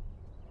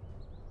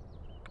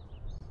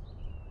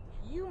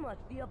 You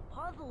must be a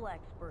puzzle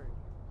expert.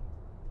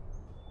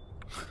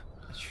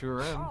 I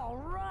sure am.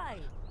 All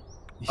right.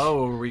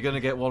 Oh, are we gonna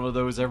get one of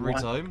those every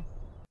time?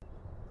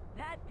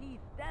 That piece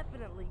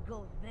definitely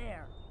goes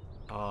there.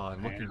 Oh,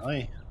 I'm looking.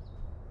 Well,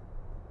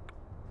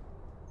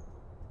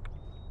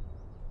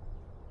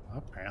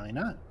 apparently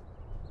not.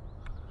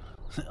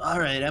 All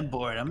right, I'm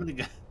bored. I'm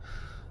gonna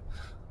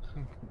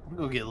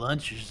go get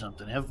lunch or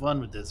something. Have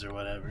fun with this or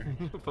whatever.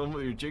 Have fun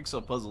with your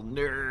jigsaw puzzle,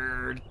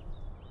 nerd.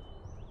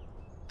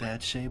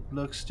 That shape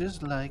looks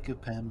just like a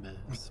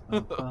pembas.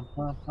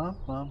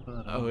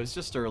 Oh, it's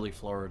just early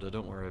Florida.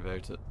 Don't worry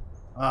about it.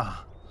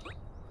 Ah.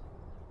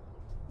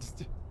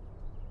 I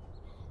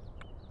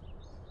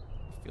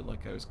feel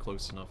like I was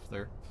close enough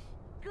there.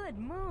 Good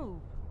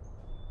move.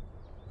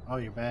 Oh,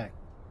 you're back.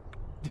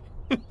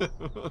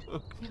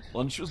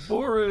 Lunch was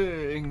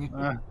boring.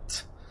 I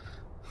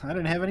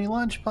didn't have any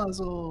lunch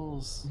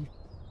puzzles.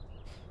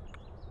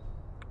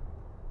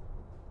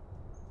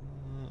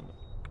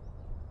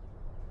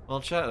 Well,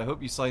 chat, I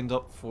hope you signed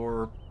up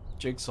for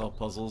jigsaw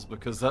puzzles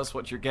because that's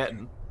what you're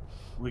getting.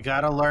 We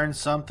gotta learn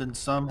something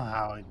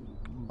somehow.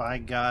 By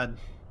God.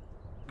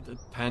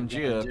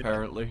 Pangea,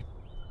 apparently.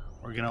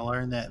 We're gonna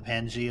learn that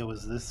Pangea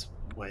was this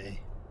way.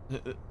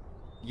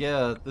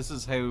 Yeah, this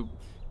is how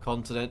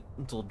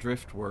continental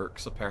drift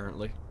works,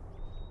 apparently.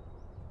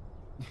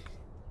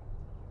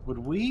 Would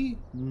we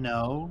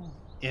know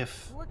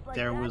if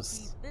there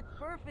was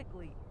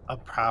a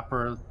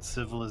proper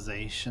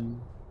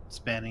civilization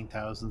spanning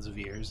thousands of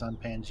years on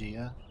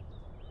Pangea?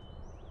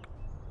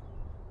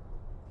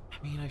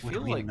 I mean, I Would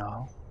feel we like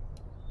know?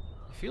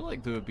 I feel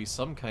like there would be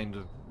some kind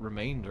of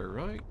remainder,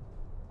 right?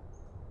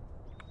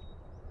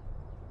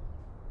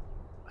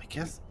 I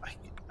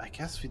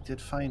guess we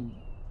did find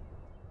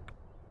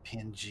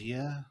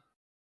Pangea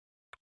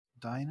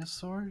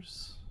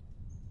dinosaurs?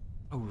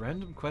 Oh,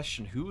 random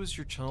question. Who was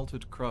your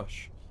childhood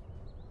crush?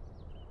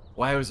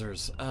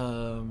 Wowzers.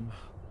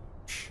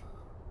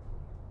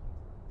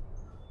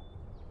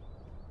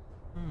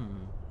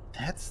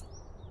 That's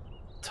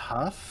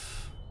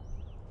tough.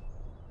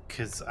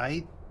 'Cause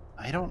I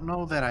don't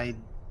know that I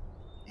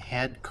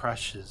had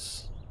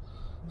crushes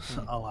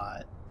a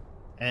lot.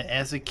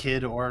 As a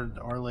kid or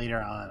later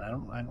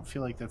on. I don't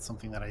feel like that's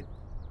something that I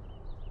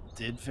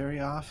did very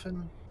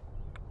often.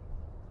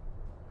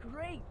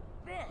 Great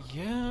fish.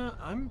 Yeah,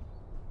 I'm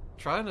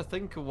trying to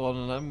think of one,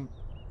 and I'm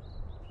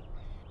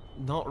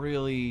not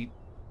really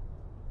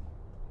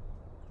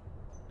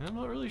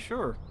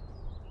sure.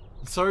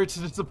 Sorry to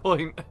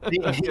disappoint.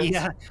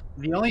 Yeah,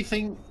 the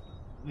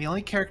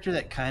only character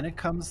that kind of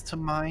comes to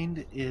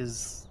mind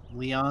is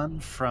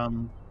Leon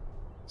from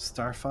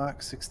Star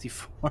Fox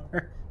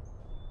 64.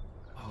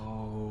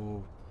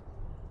 Oh,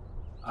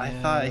 I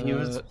thought he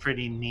was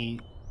pretty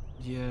neat.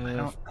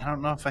 Yeah. I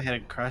don't know if I had a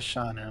crush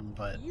on him,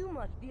 but You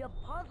must be a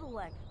puzzle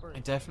expert. I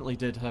definitely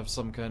did have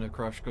some kind of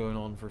crush going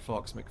on for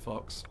Fox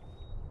McFox.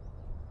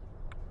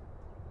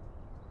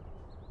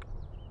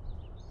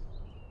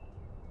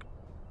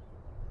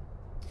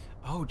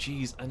 Oh,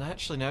 geez, and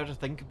actually, now to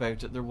think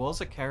about it, there was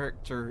a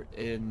character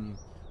in,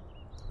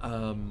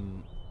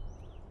 God.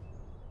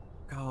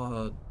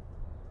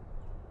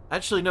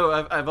 Actually, no,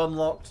 I've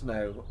unlocked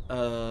now.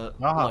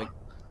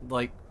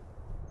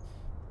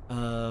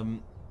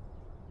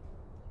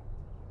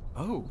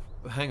 Oh,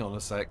 hang on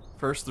a sec.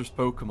 First, there's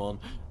Pokemon.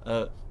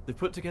 They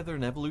put together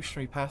an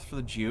evolutionary path for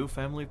the Geo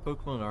family of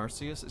Pokemon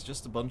Arceus. It's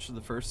just a bunch of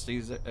the first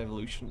stage of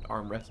evolution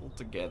arm wrestled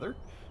together.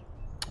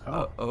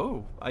 I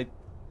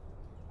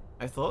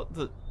thought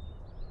that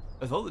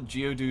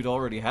Geodude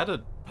already had a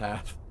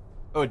path.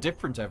 Oh, a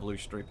different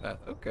evolutionary path.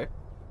 Okay.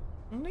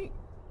 Neat.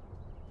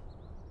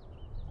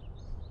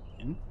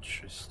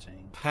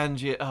 Interesting.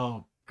 Pangea.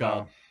 Oh,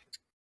 God.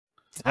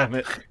 Damn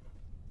it.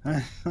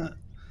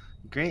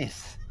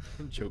 Grace.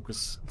 The joke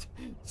was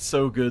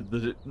so good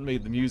that it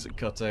made the music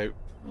cut out.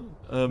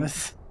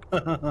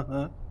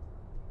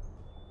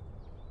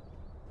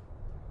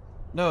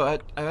 No,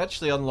 I've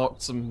actually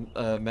unlocked some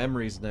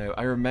memories now.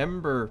 I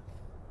remember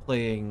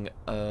playing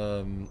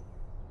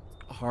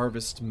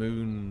Harvest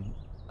Moon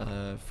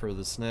for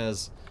the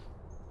SNES,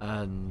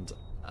 and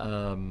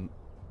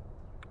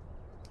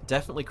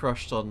definitely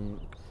crushed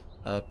on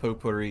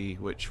Potpourri,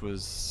 which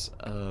was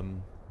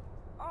the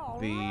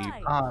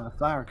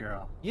flower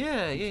girl.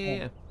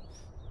 Yeah.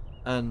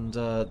 And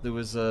there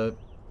was a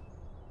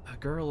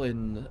girl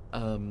in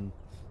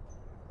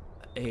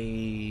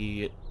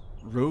a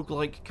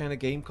roguelike kind of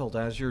game called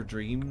Azure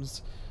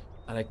Dreams,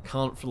 and I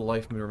can't for the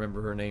life of me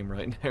remember her name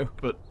right now,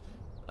 but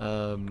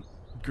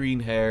green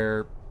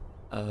hair,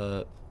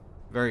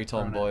 very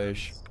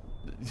tomboyish,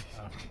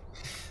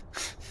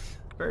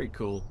 very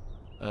cool,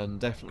 and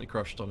definitely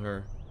crushed on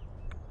her.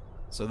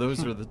 So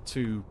those are the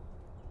two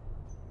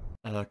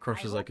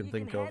crushes I can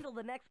think of. Handle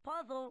the next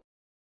puzzle.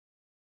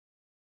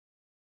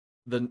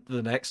 The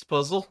next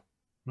puzzle?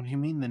 What do you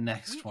mean the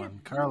next one,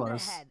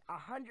 Carlos? Ahead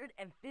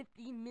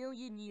 150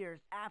 million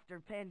years after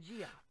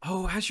Pangea.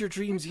 Oh, Azure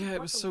Dreams, yeah,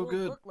 it was so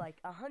good. Looked like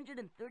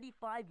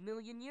 135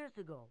 million years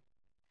ago.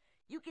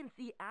 You can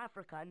see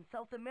Africa and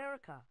South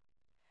America.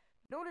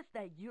 Notice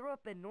that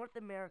Europe and North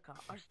America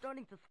are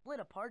starting to split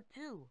apart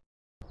too.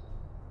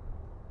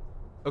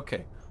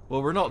 Okay,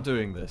 well, we're not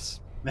doing this.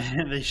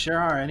 They sure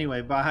are.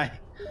 Anyway, bye.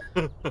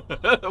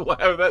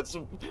 Wow, that's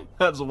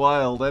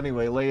wild.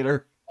 Anyway,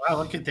 later. Wow,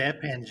 look at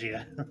that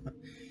Pangea.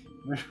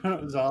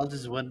 It was all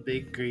just one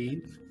big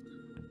green.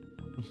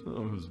 It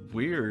was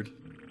weird.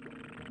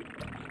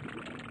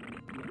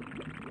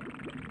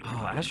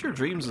 Oh, Azure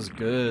Dreams is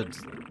good.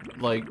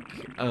 Like,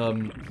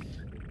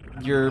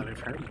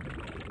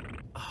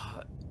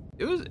 it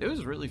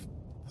was really.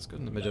 Let's go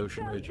in the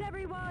mid-ocean region.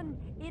 Everyone,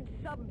 it's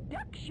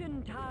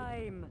subduction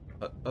time.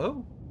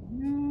 Oh.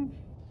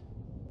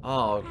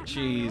 Oh,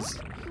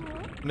 jeez.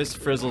 Miss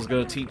Frizzle's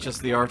gonna teach us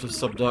the art of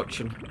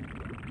subduction.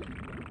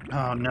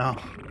 Oh no.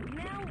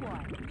 Now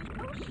what?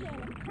 The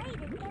oceanic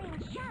plate is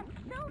getting shoved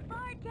so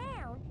far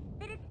down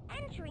that it's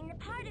entering the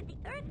part of the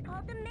Earth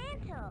called the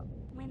mantle.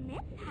 When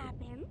this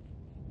happens,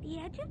 the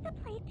edge of the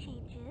plate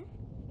changes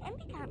and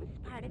becomes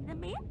part of the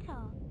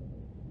mantle.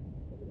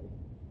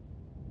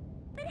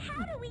 But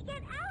how do we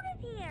get out of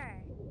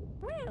here?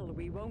 Well,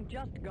 we won't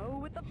just go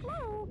with the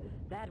flow.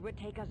 That would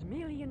take us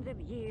millions of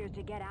years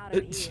to get out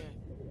of here.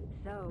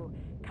 So,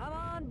 come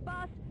on,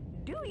 bus,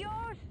 do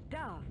your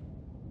stuff.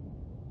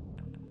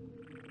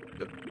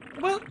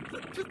 Well,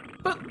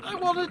 but I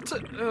wanted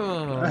to...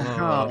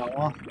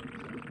 Oh.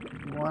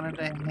 You wanted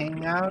to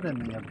hang out in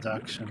the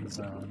abduction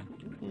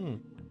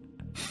zone.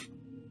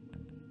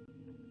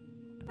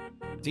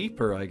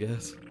 Deeper, I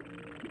guess.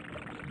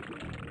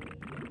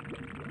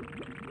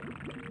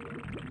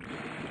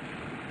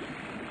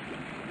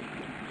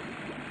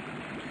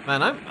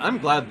 Man, I'm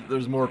glad that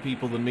there's more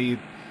people than me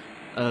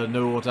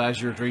know what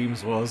As Your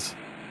Dreams was.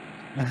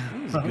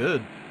 It was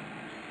good.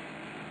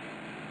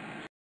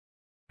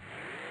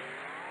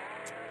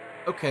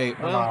 Okay,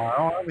 well... I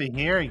don't want to be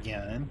here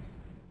again.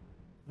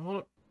 I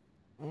want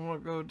to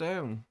go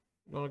down.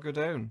 I want to go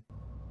down.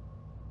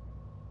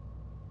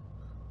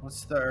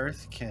 What's the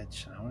Earth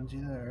Kitchen? I want to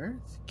do the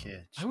Earth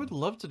Kitchen. I would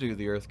love to do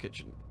the Earth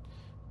Kitchen.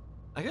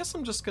 I guess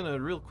I'm just gonna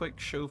real quick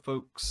show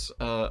folks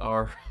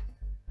our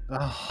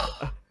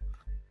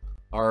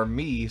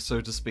me, so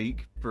to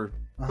speak, for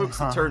folks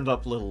that turned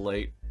up a little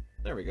late.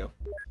 There we go.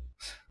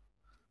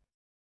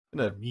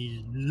 I'm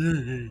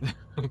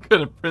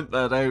gonna print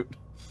that out.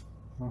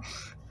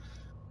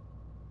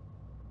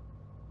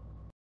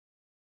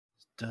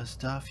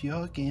 Dust off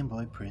your Game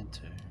Boy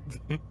printer.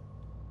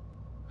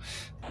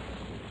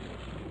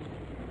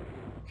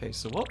 Okay,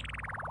 so what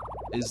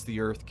is the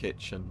Earth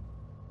Kitchen?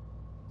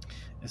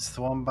 It's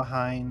the one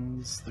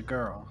behind the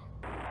girl.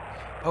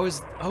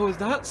 Oh,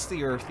 that's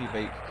the Earthy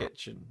Bake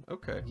Kitchen.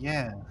 Okay.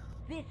 Yeah.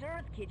 This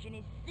Earth Kitchen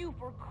is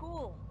super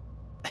cool.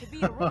 To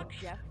be a rock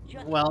chef,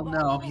 just well, no,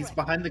 follow he's the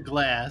behind the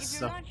glass. If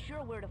So. you're not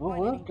sure where to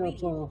find an ingredient,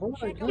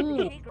 check out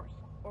the shakers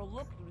or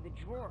look through the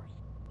drawers.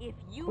 If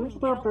you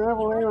need help with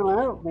the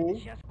Earth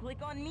Kitchen, just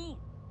click on me.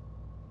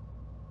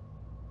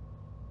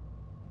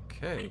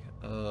 Okay.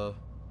 Gonna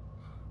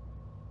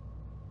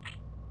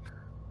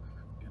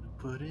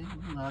put in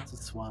lots of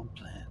swamp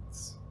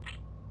plants.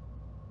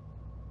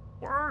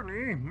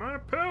 Barney, my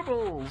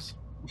pebbles.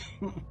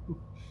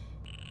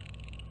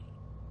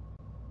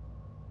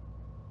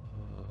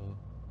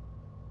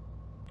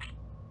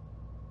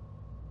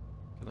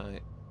 Can I?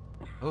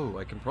 Oh,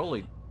 I can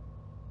probably.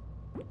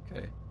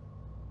 Okay.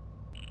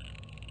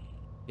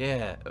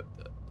 Yeah.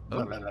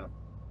 Oh.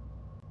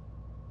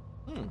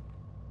 Hmm.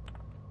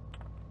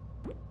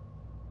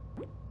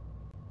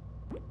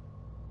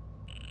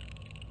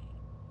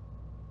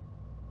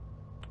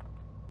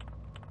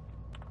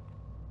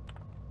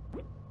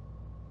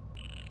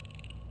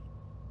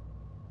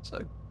 It's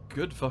a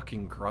good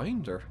fucking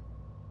grinder.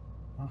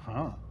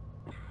 Uh-huh.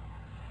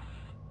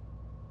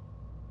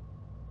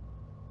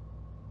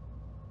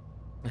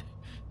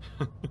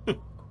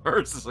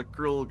 Ours is a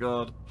cruel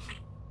god.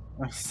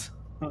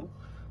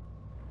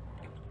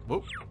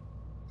 Whoop.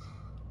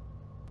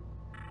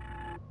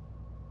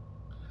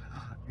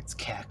 It's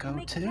Kako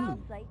Make too.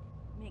 calcite,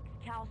 mix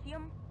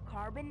calcium,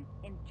 carbon,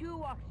 and 2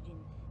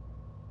 oxygens.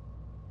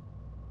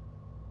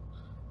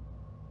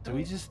 Did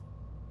we just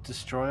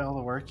destroy all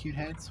the work you'd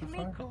had so To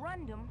make far?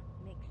 corundum,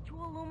 mix 2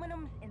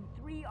 aluminums and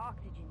 3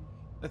 oxygens.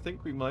 I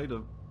think we might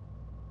have.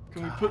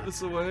 Can we put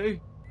this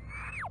away?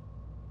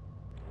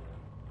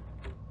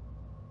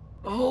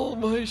 Oh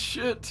my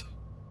shit!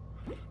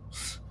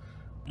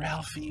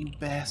 Ralphie, you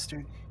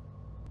bastard.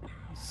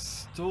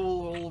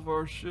 Stole all of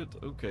our shit.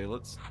 Okay,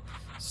 let's...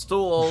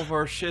 Stole all of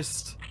our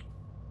schist.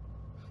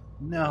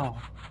 No.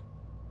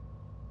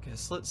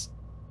 Guess let's...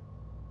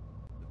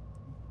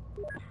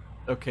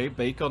 Okay,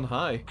 bake on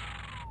high.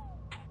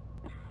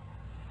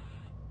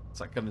 Is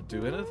that gonna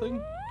do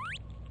anything?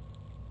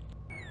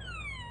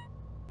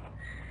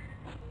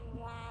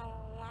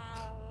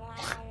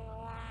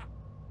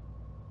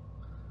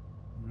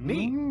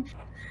 Neat.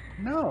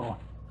 No.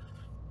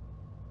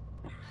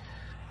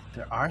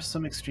 There are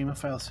some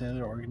extremophile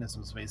cellular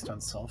organisms based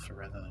on sulfur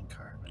rather than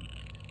carbon.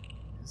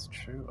 It's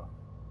true.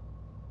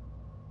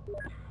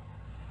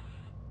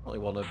 Probably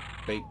want to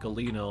bake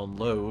Galena on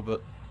low,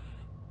 but...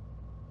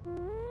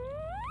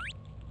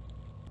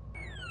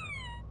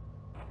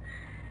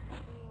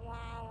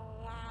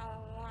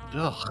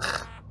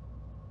 Ugh.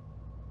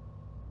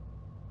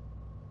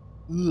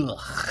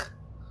 Ugh.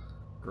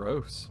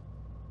 Gross.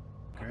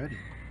 Grody.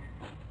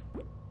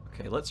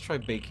 Okay, let's try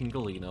baking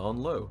Galena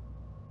on low.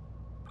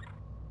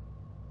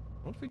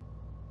 What if we...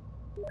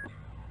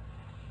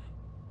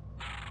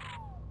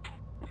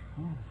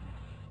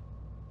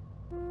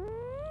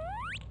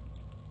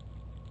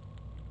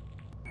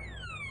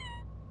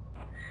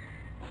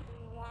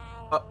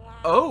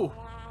 Oh!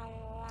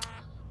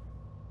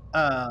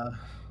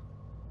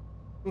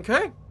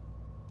 Okay.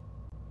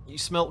 You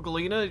smelt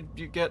Galena,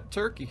 you get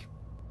turkey.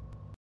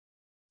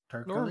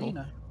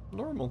 Turkalina.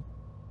 Normal.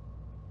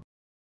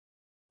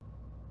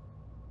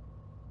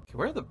 Okay,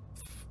 where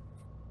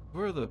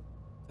the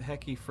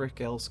hecky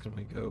frick else can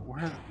we go?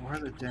 Where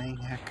the dang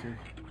hecker?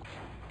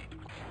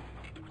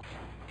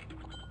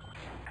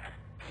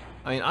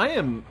 I mean,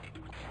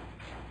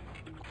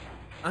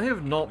 I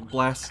have not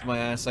blasted my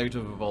ass out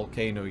of a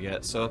volcano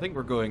yet, so I think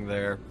we're going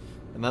there.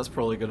 And that's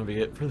probably going to be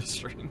it for the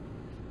stream.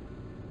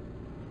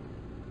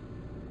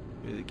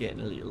 It's getting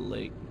a little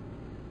late.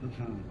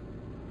 Mm-hmm.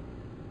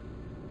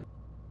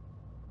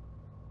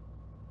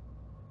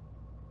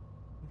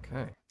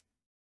 Okay.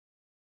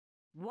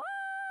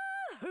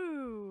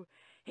 Wahoo!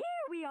 Here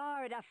we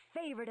are at a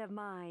favorite of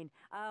mine,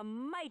 a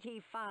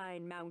mighty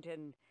fine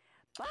mountain.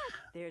 But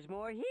there's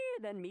more here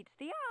than meets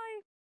the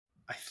eye.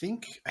 I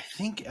think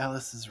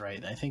Alice is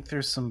right. I think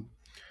there's some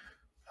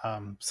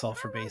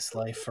sulfur-based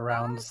life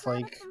around,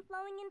 like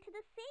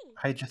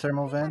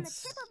hydrothermal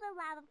vents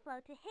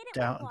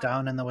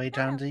down in the way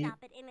down deep.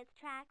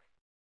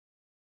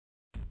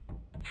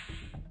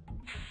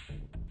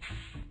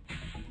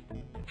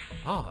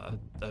 Ah,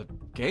 a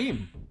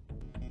game.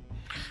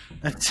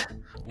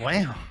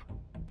 Wow.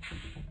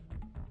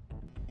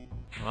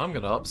 I'm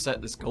gonna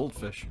upset this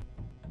goldfish.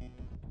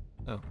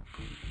 Oh.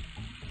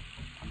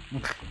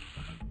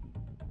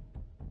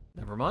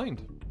 Never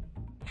mind.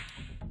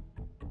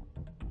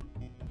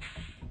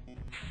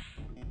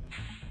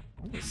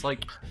 It's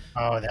like...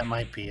 Oh, that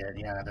might be it,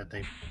 yeah, that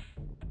they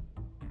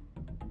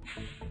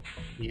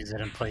use it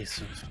in place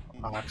of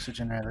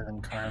oxygen rather than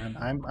carbon.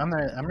 I'm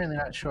really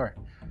not sure.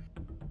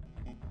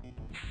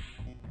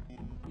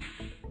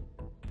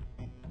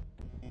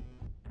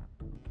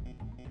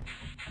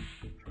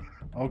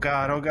 Oh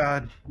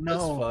god, no.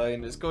 It's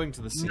fine, it's going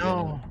to the sea.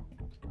 No.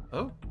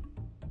 Oh.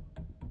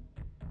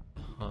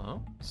 Huh?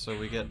 So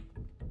we get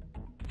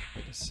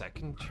like a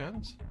second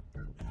chance?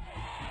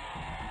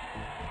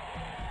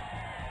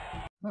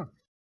 Huh.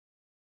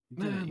 You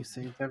did it, you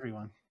saved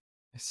everyone.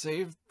 I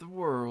saved the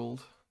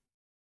world.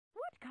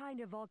 What kind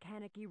of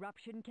volcanic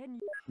eruption can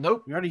you...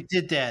 Nope. We already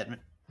did that,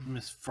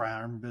 Miss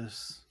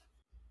Frambus.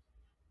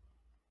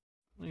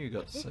 You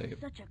got to say This it.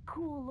 is such a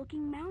cool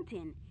looking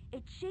mountain.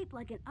 It's shaped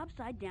like an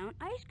upside down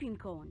ice cream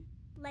cone.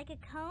 Like a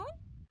cone?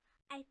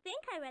 I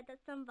think I read that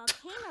some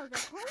volcanoes are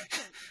cones.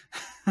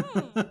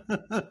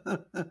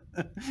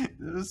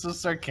 This is so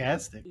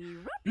sarcastic.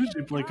 You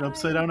shaped like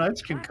upside down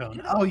ice cream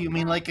cone. Oh, you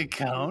mean like a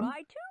cone?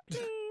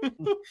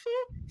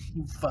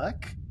 You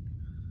fuck.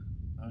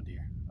 Oh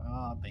dear.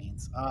 Oh,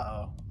 beans.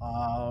 Uh-oh.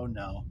 Oh,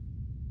 no.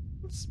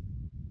 It's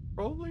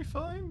probably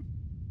fine.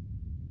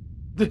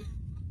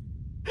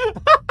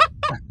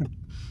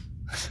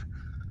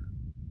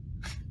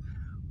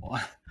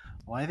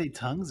 Why are they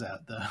tongues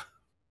out, though?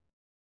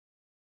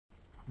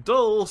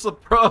 Dull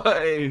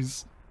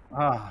surprise!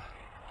 Ah.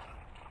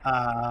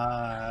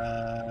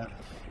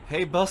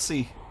 Hey,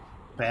 Bussy.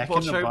 Back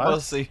Watch in the out, bus?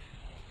 Bussy.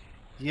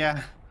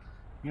 Yeah.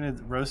 I'm gonna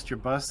roast your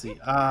Bussy.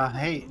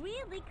 Hey.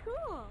 Really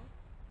cool.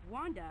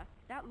 Wanda,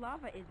 that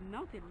lava is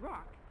melted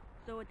rock,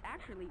 so it's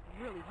actually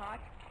really hot.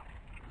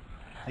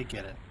 I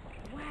get it.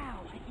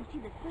 Wow, I can see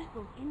the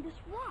crystals in this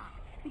rock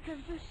because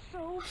they're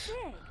so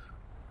big.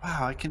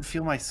 Wow, I can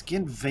feel my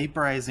skin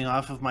vaporizing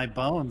off of my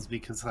bones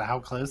because of how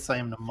close I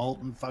am to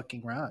molten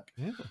fucking rock.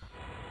 Yeah.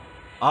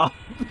 Ah,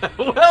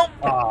 well.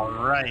 All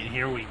right,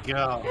 here we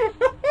go.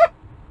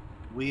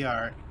 We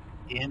are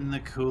in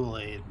the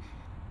Kool-Aid.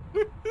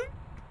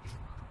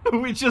 Are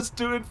we just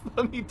doing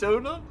funny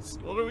donuts?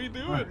 What are we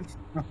doing?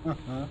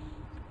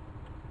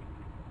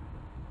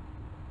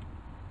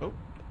 Oh.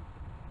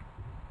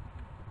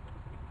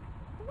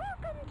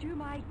 Welcome to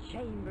my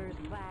chambers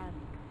class.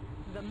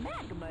 The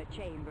magma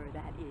chamber,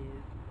 that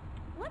is.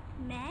 What's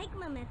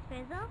magma, Miss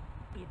Fizzle?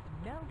 It's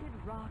melted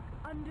rock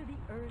under the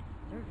Earth's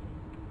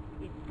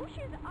surface. It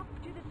pushes up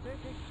to the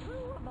surface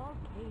through a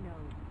volcano.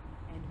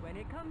 And when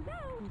it comes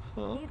out,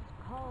 it's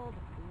called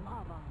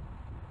lava.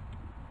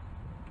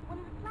 When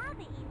the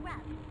lava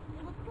erupts,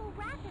 it will cool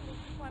rapidly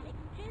to form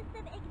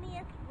extrusive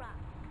igneous rock.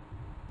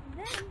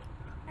 Then,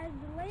 as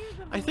the layers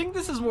of I think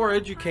this is more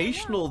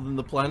educational than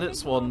the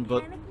planets one,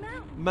 but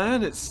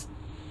man, it's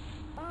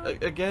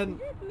again.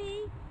 Is it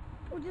me,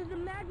 or does the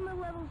magma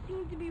level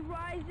seem to be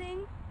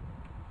rising?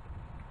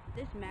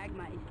 This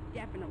magma is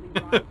definitely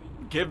rising.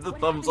 Give the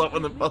thumbs up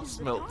when the bus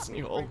melts and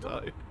you all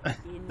die.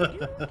 In due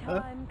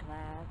time,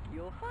 class.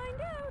 You'll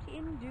find out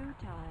in due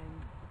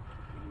time.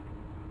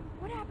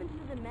 What happens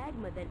to the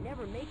magma that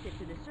never makes it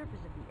to the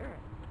surface of the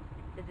Earth?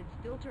 Does it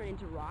still turn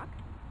into rock?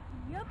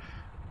 Yep.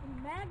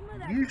 The magma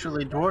that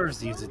Usually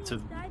dwarves use it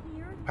to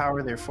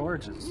power their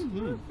forges.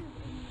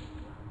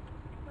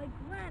 like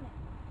granite.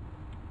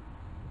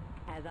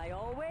 As I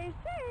always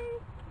say,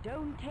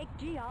 don't take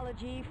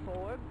geology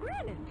for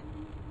granted.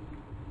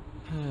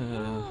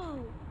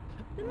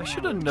 I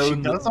should have known.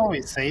 She does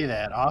always say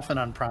that, often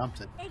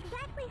unprompted.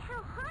 Exactly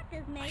how hot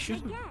does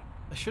magma get?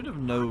 I should have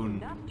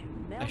known.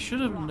 I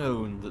should have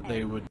known that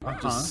they would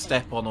just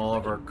step on all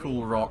of our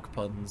cool rock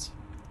puns.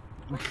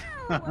 Wow,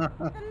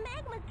 the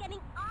magma's getting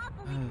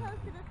awfully close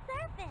to the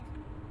surface.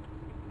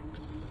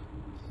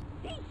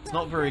 It's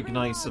not very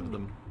nice of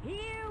them.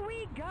 Here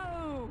we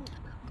go.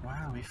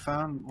 Wow, we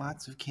found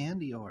lots of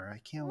candy ore. I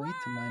can't wait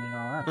to mine it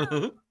all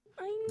out.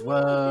 I knew Whoa. I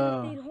should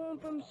have stayed home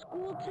from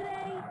school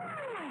today.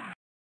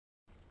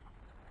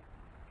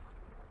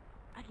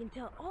 I can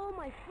tell all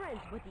my friends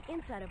what the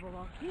inside of a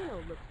volcano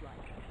looks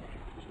like.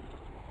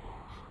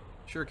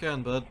 Sure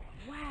can, bud.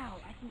 Wow,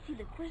 I can see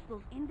the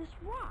crystals in this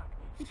rock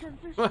because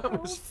they're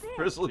so thick.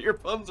 Frizzle, your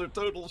puns are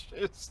total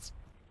shit.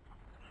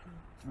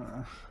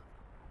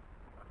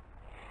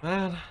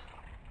 Man.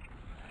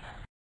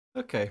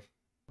 Okay.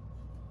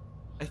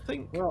 I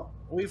think. Well,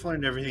 we've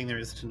learned everything there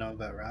is to know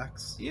about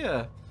rocks.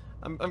 Yeah,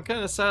 I'm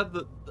kind of sad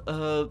that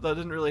that I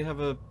didn't really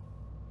have a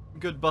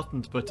good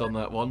button to put on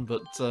that one,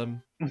 but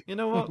you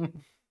know what?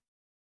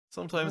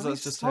 Sometimes Well,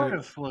 that's just sort how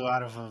of flew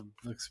out of an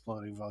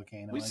exploding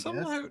volcano. we I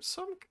somehow guess.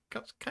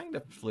 kind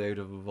of flew out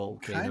of a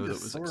volcano Kinda, that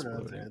was sorta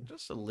exploding, did.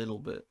 just a little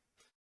bit.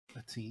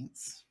 A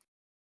teens.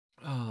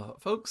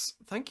 Folks,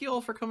 thank you all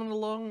for coming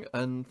along,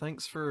 and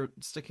thanks for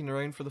sticking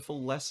around for the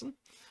full lesson.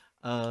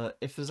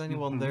 If there's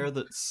anyone there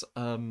that's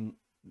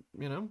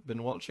you know,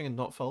 been watching and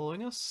not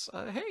following us,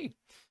 hey,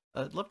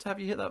 I'd love to have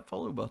you hit that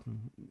follow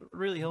button. It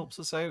really helps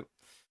us out.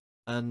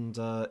 And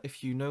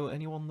if you know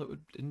anyone that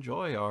would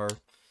enjoy our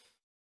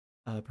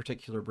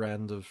particular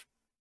brand of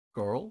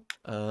girl,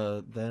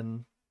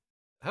 then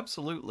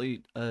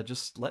absolutely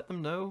just let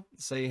them know.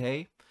 Say,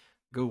 hey,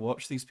 go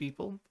watch these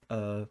people.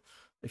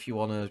 If you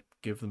want to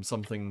give them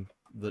something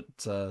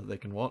that they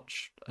can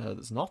watch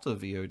that's not a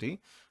VOD,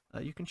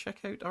 you can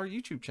check out our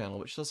YouTube channel,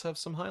 which does have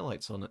some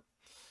highlights on it.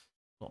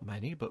 Not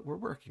many, but we're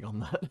working on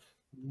that.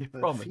 I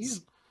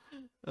promise.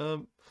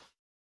 And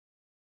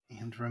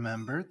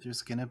remember,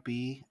 there's going to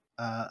be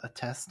a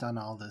test on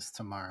all this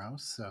tomorrow,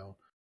 so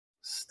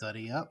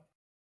study up.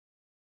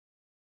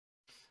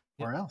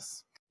 Or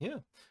else. Yeah.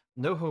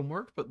 No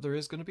homework, but there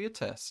is going to be a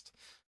test.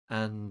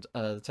 And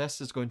the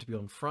test is going to be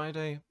on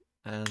Friday,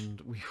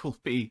 and we will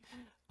be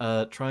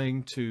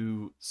trying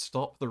to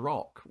stop the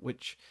rock,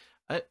 which...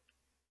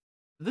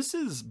 this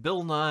is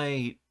Bill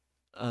Nye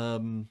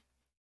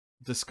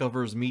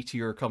discovers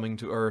meteor coming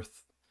to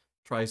Earth,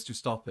 tries to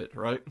stop it,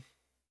 right?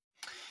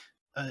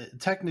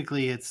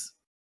 Technically, it's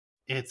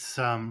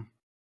NASA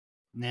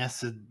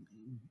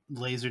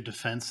Laser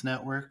Defense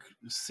Network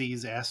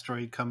sees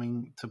asteroid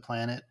coming to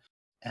planet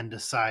and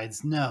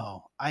decides,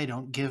 no, I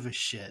don't give a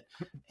shit.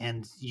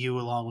 And you,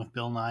 along with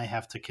Bill Nye,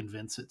 have to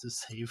convince it to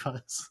save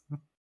us.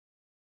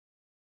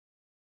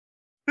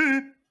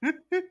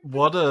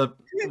 What a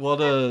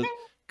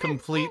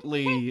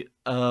completely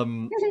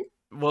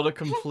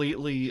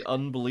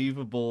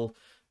unbelievable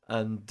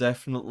and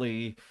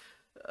definitely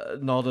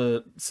not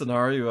a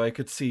scenario I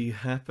could see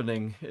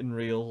happening in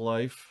real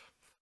life.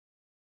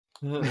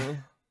 I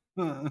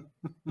don't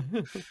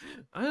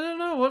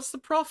know, what's the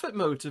profit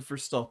motive for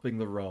stopping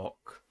the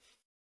rock?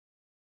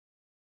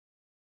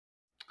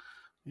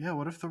 Yeah,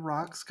 what if the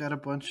rock's got a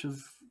bunch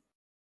of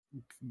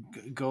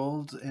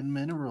gold and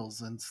minerals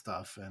and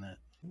stuff in it?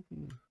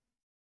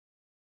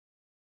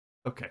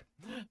 Okay,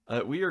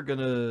 we are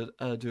gonna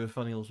do a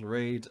funny little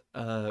raid.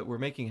 We're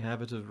making a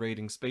habit of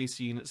raiding Space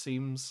Scene, it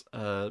seems,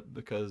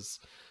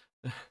 because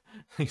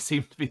they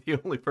seem to be the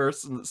only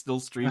person that's still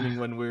streaming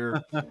when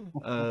we're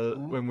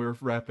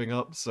wrapping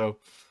up. So,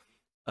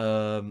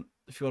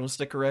 if you want to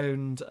stick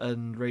around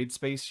and raid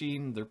Space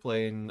Scene, they're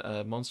playing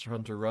Monster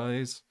Hunter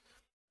Rise.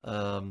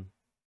 So,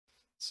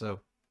 I'm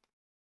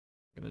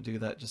gonna do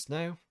that just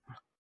now,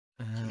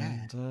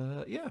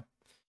 and yeah.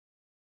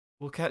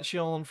 We'll catch you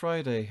all on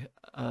Friday.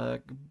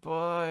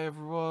 Goodbye,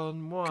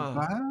 everyone. Mwah.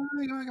 Goodbye.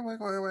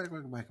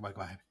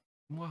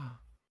 Goodbye.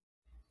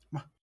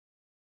 Mwah.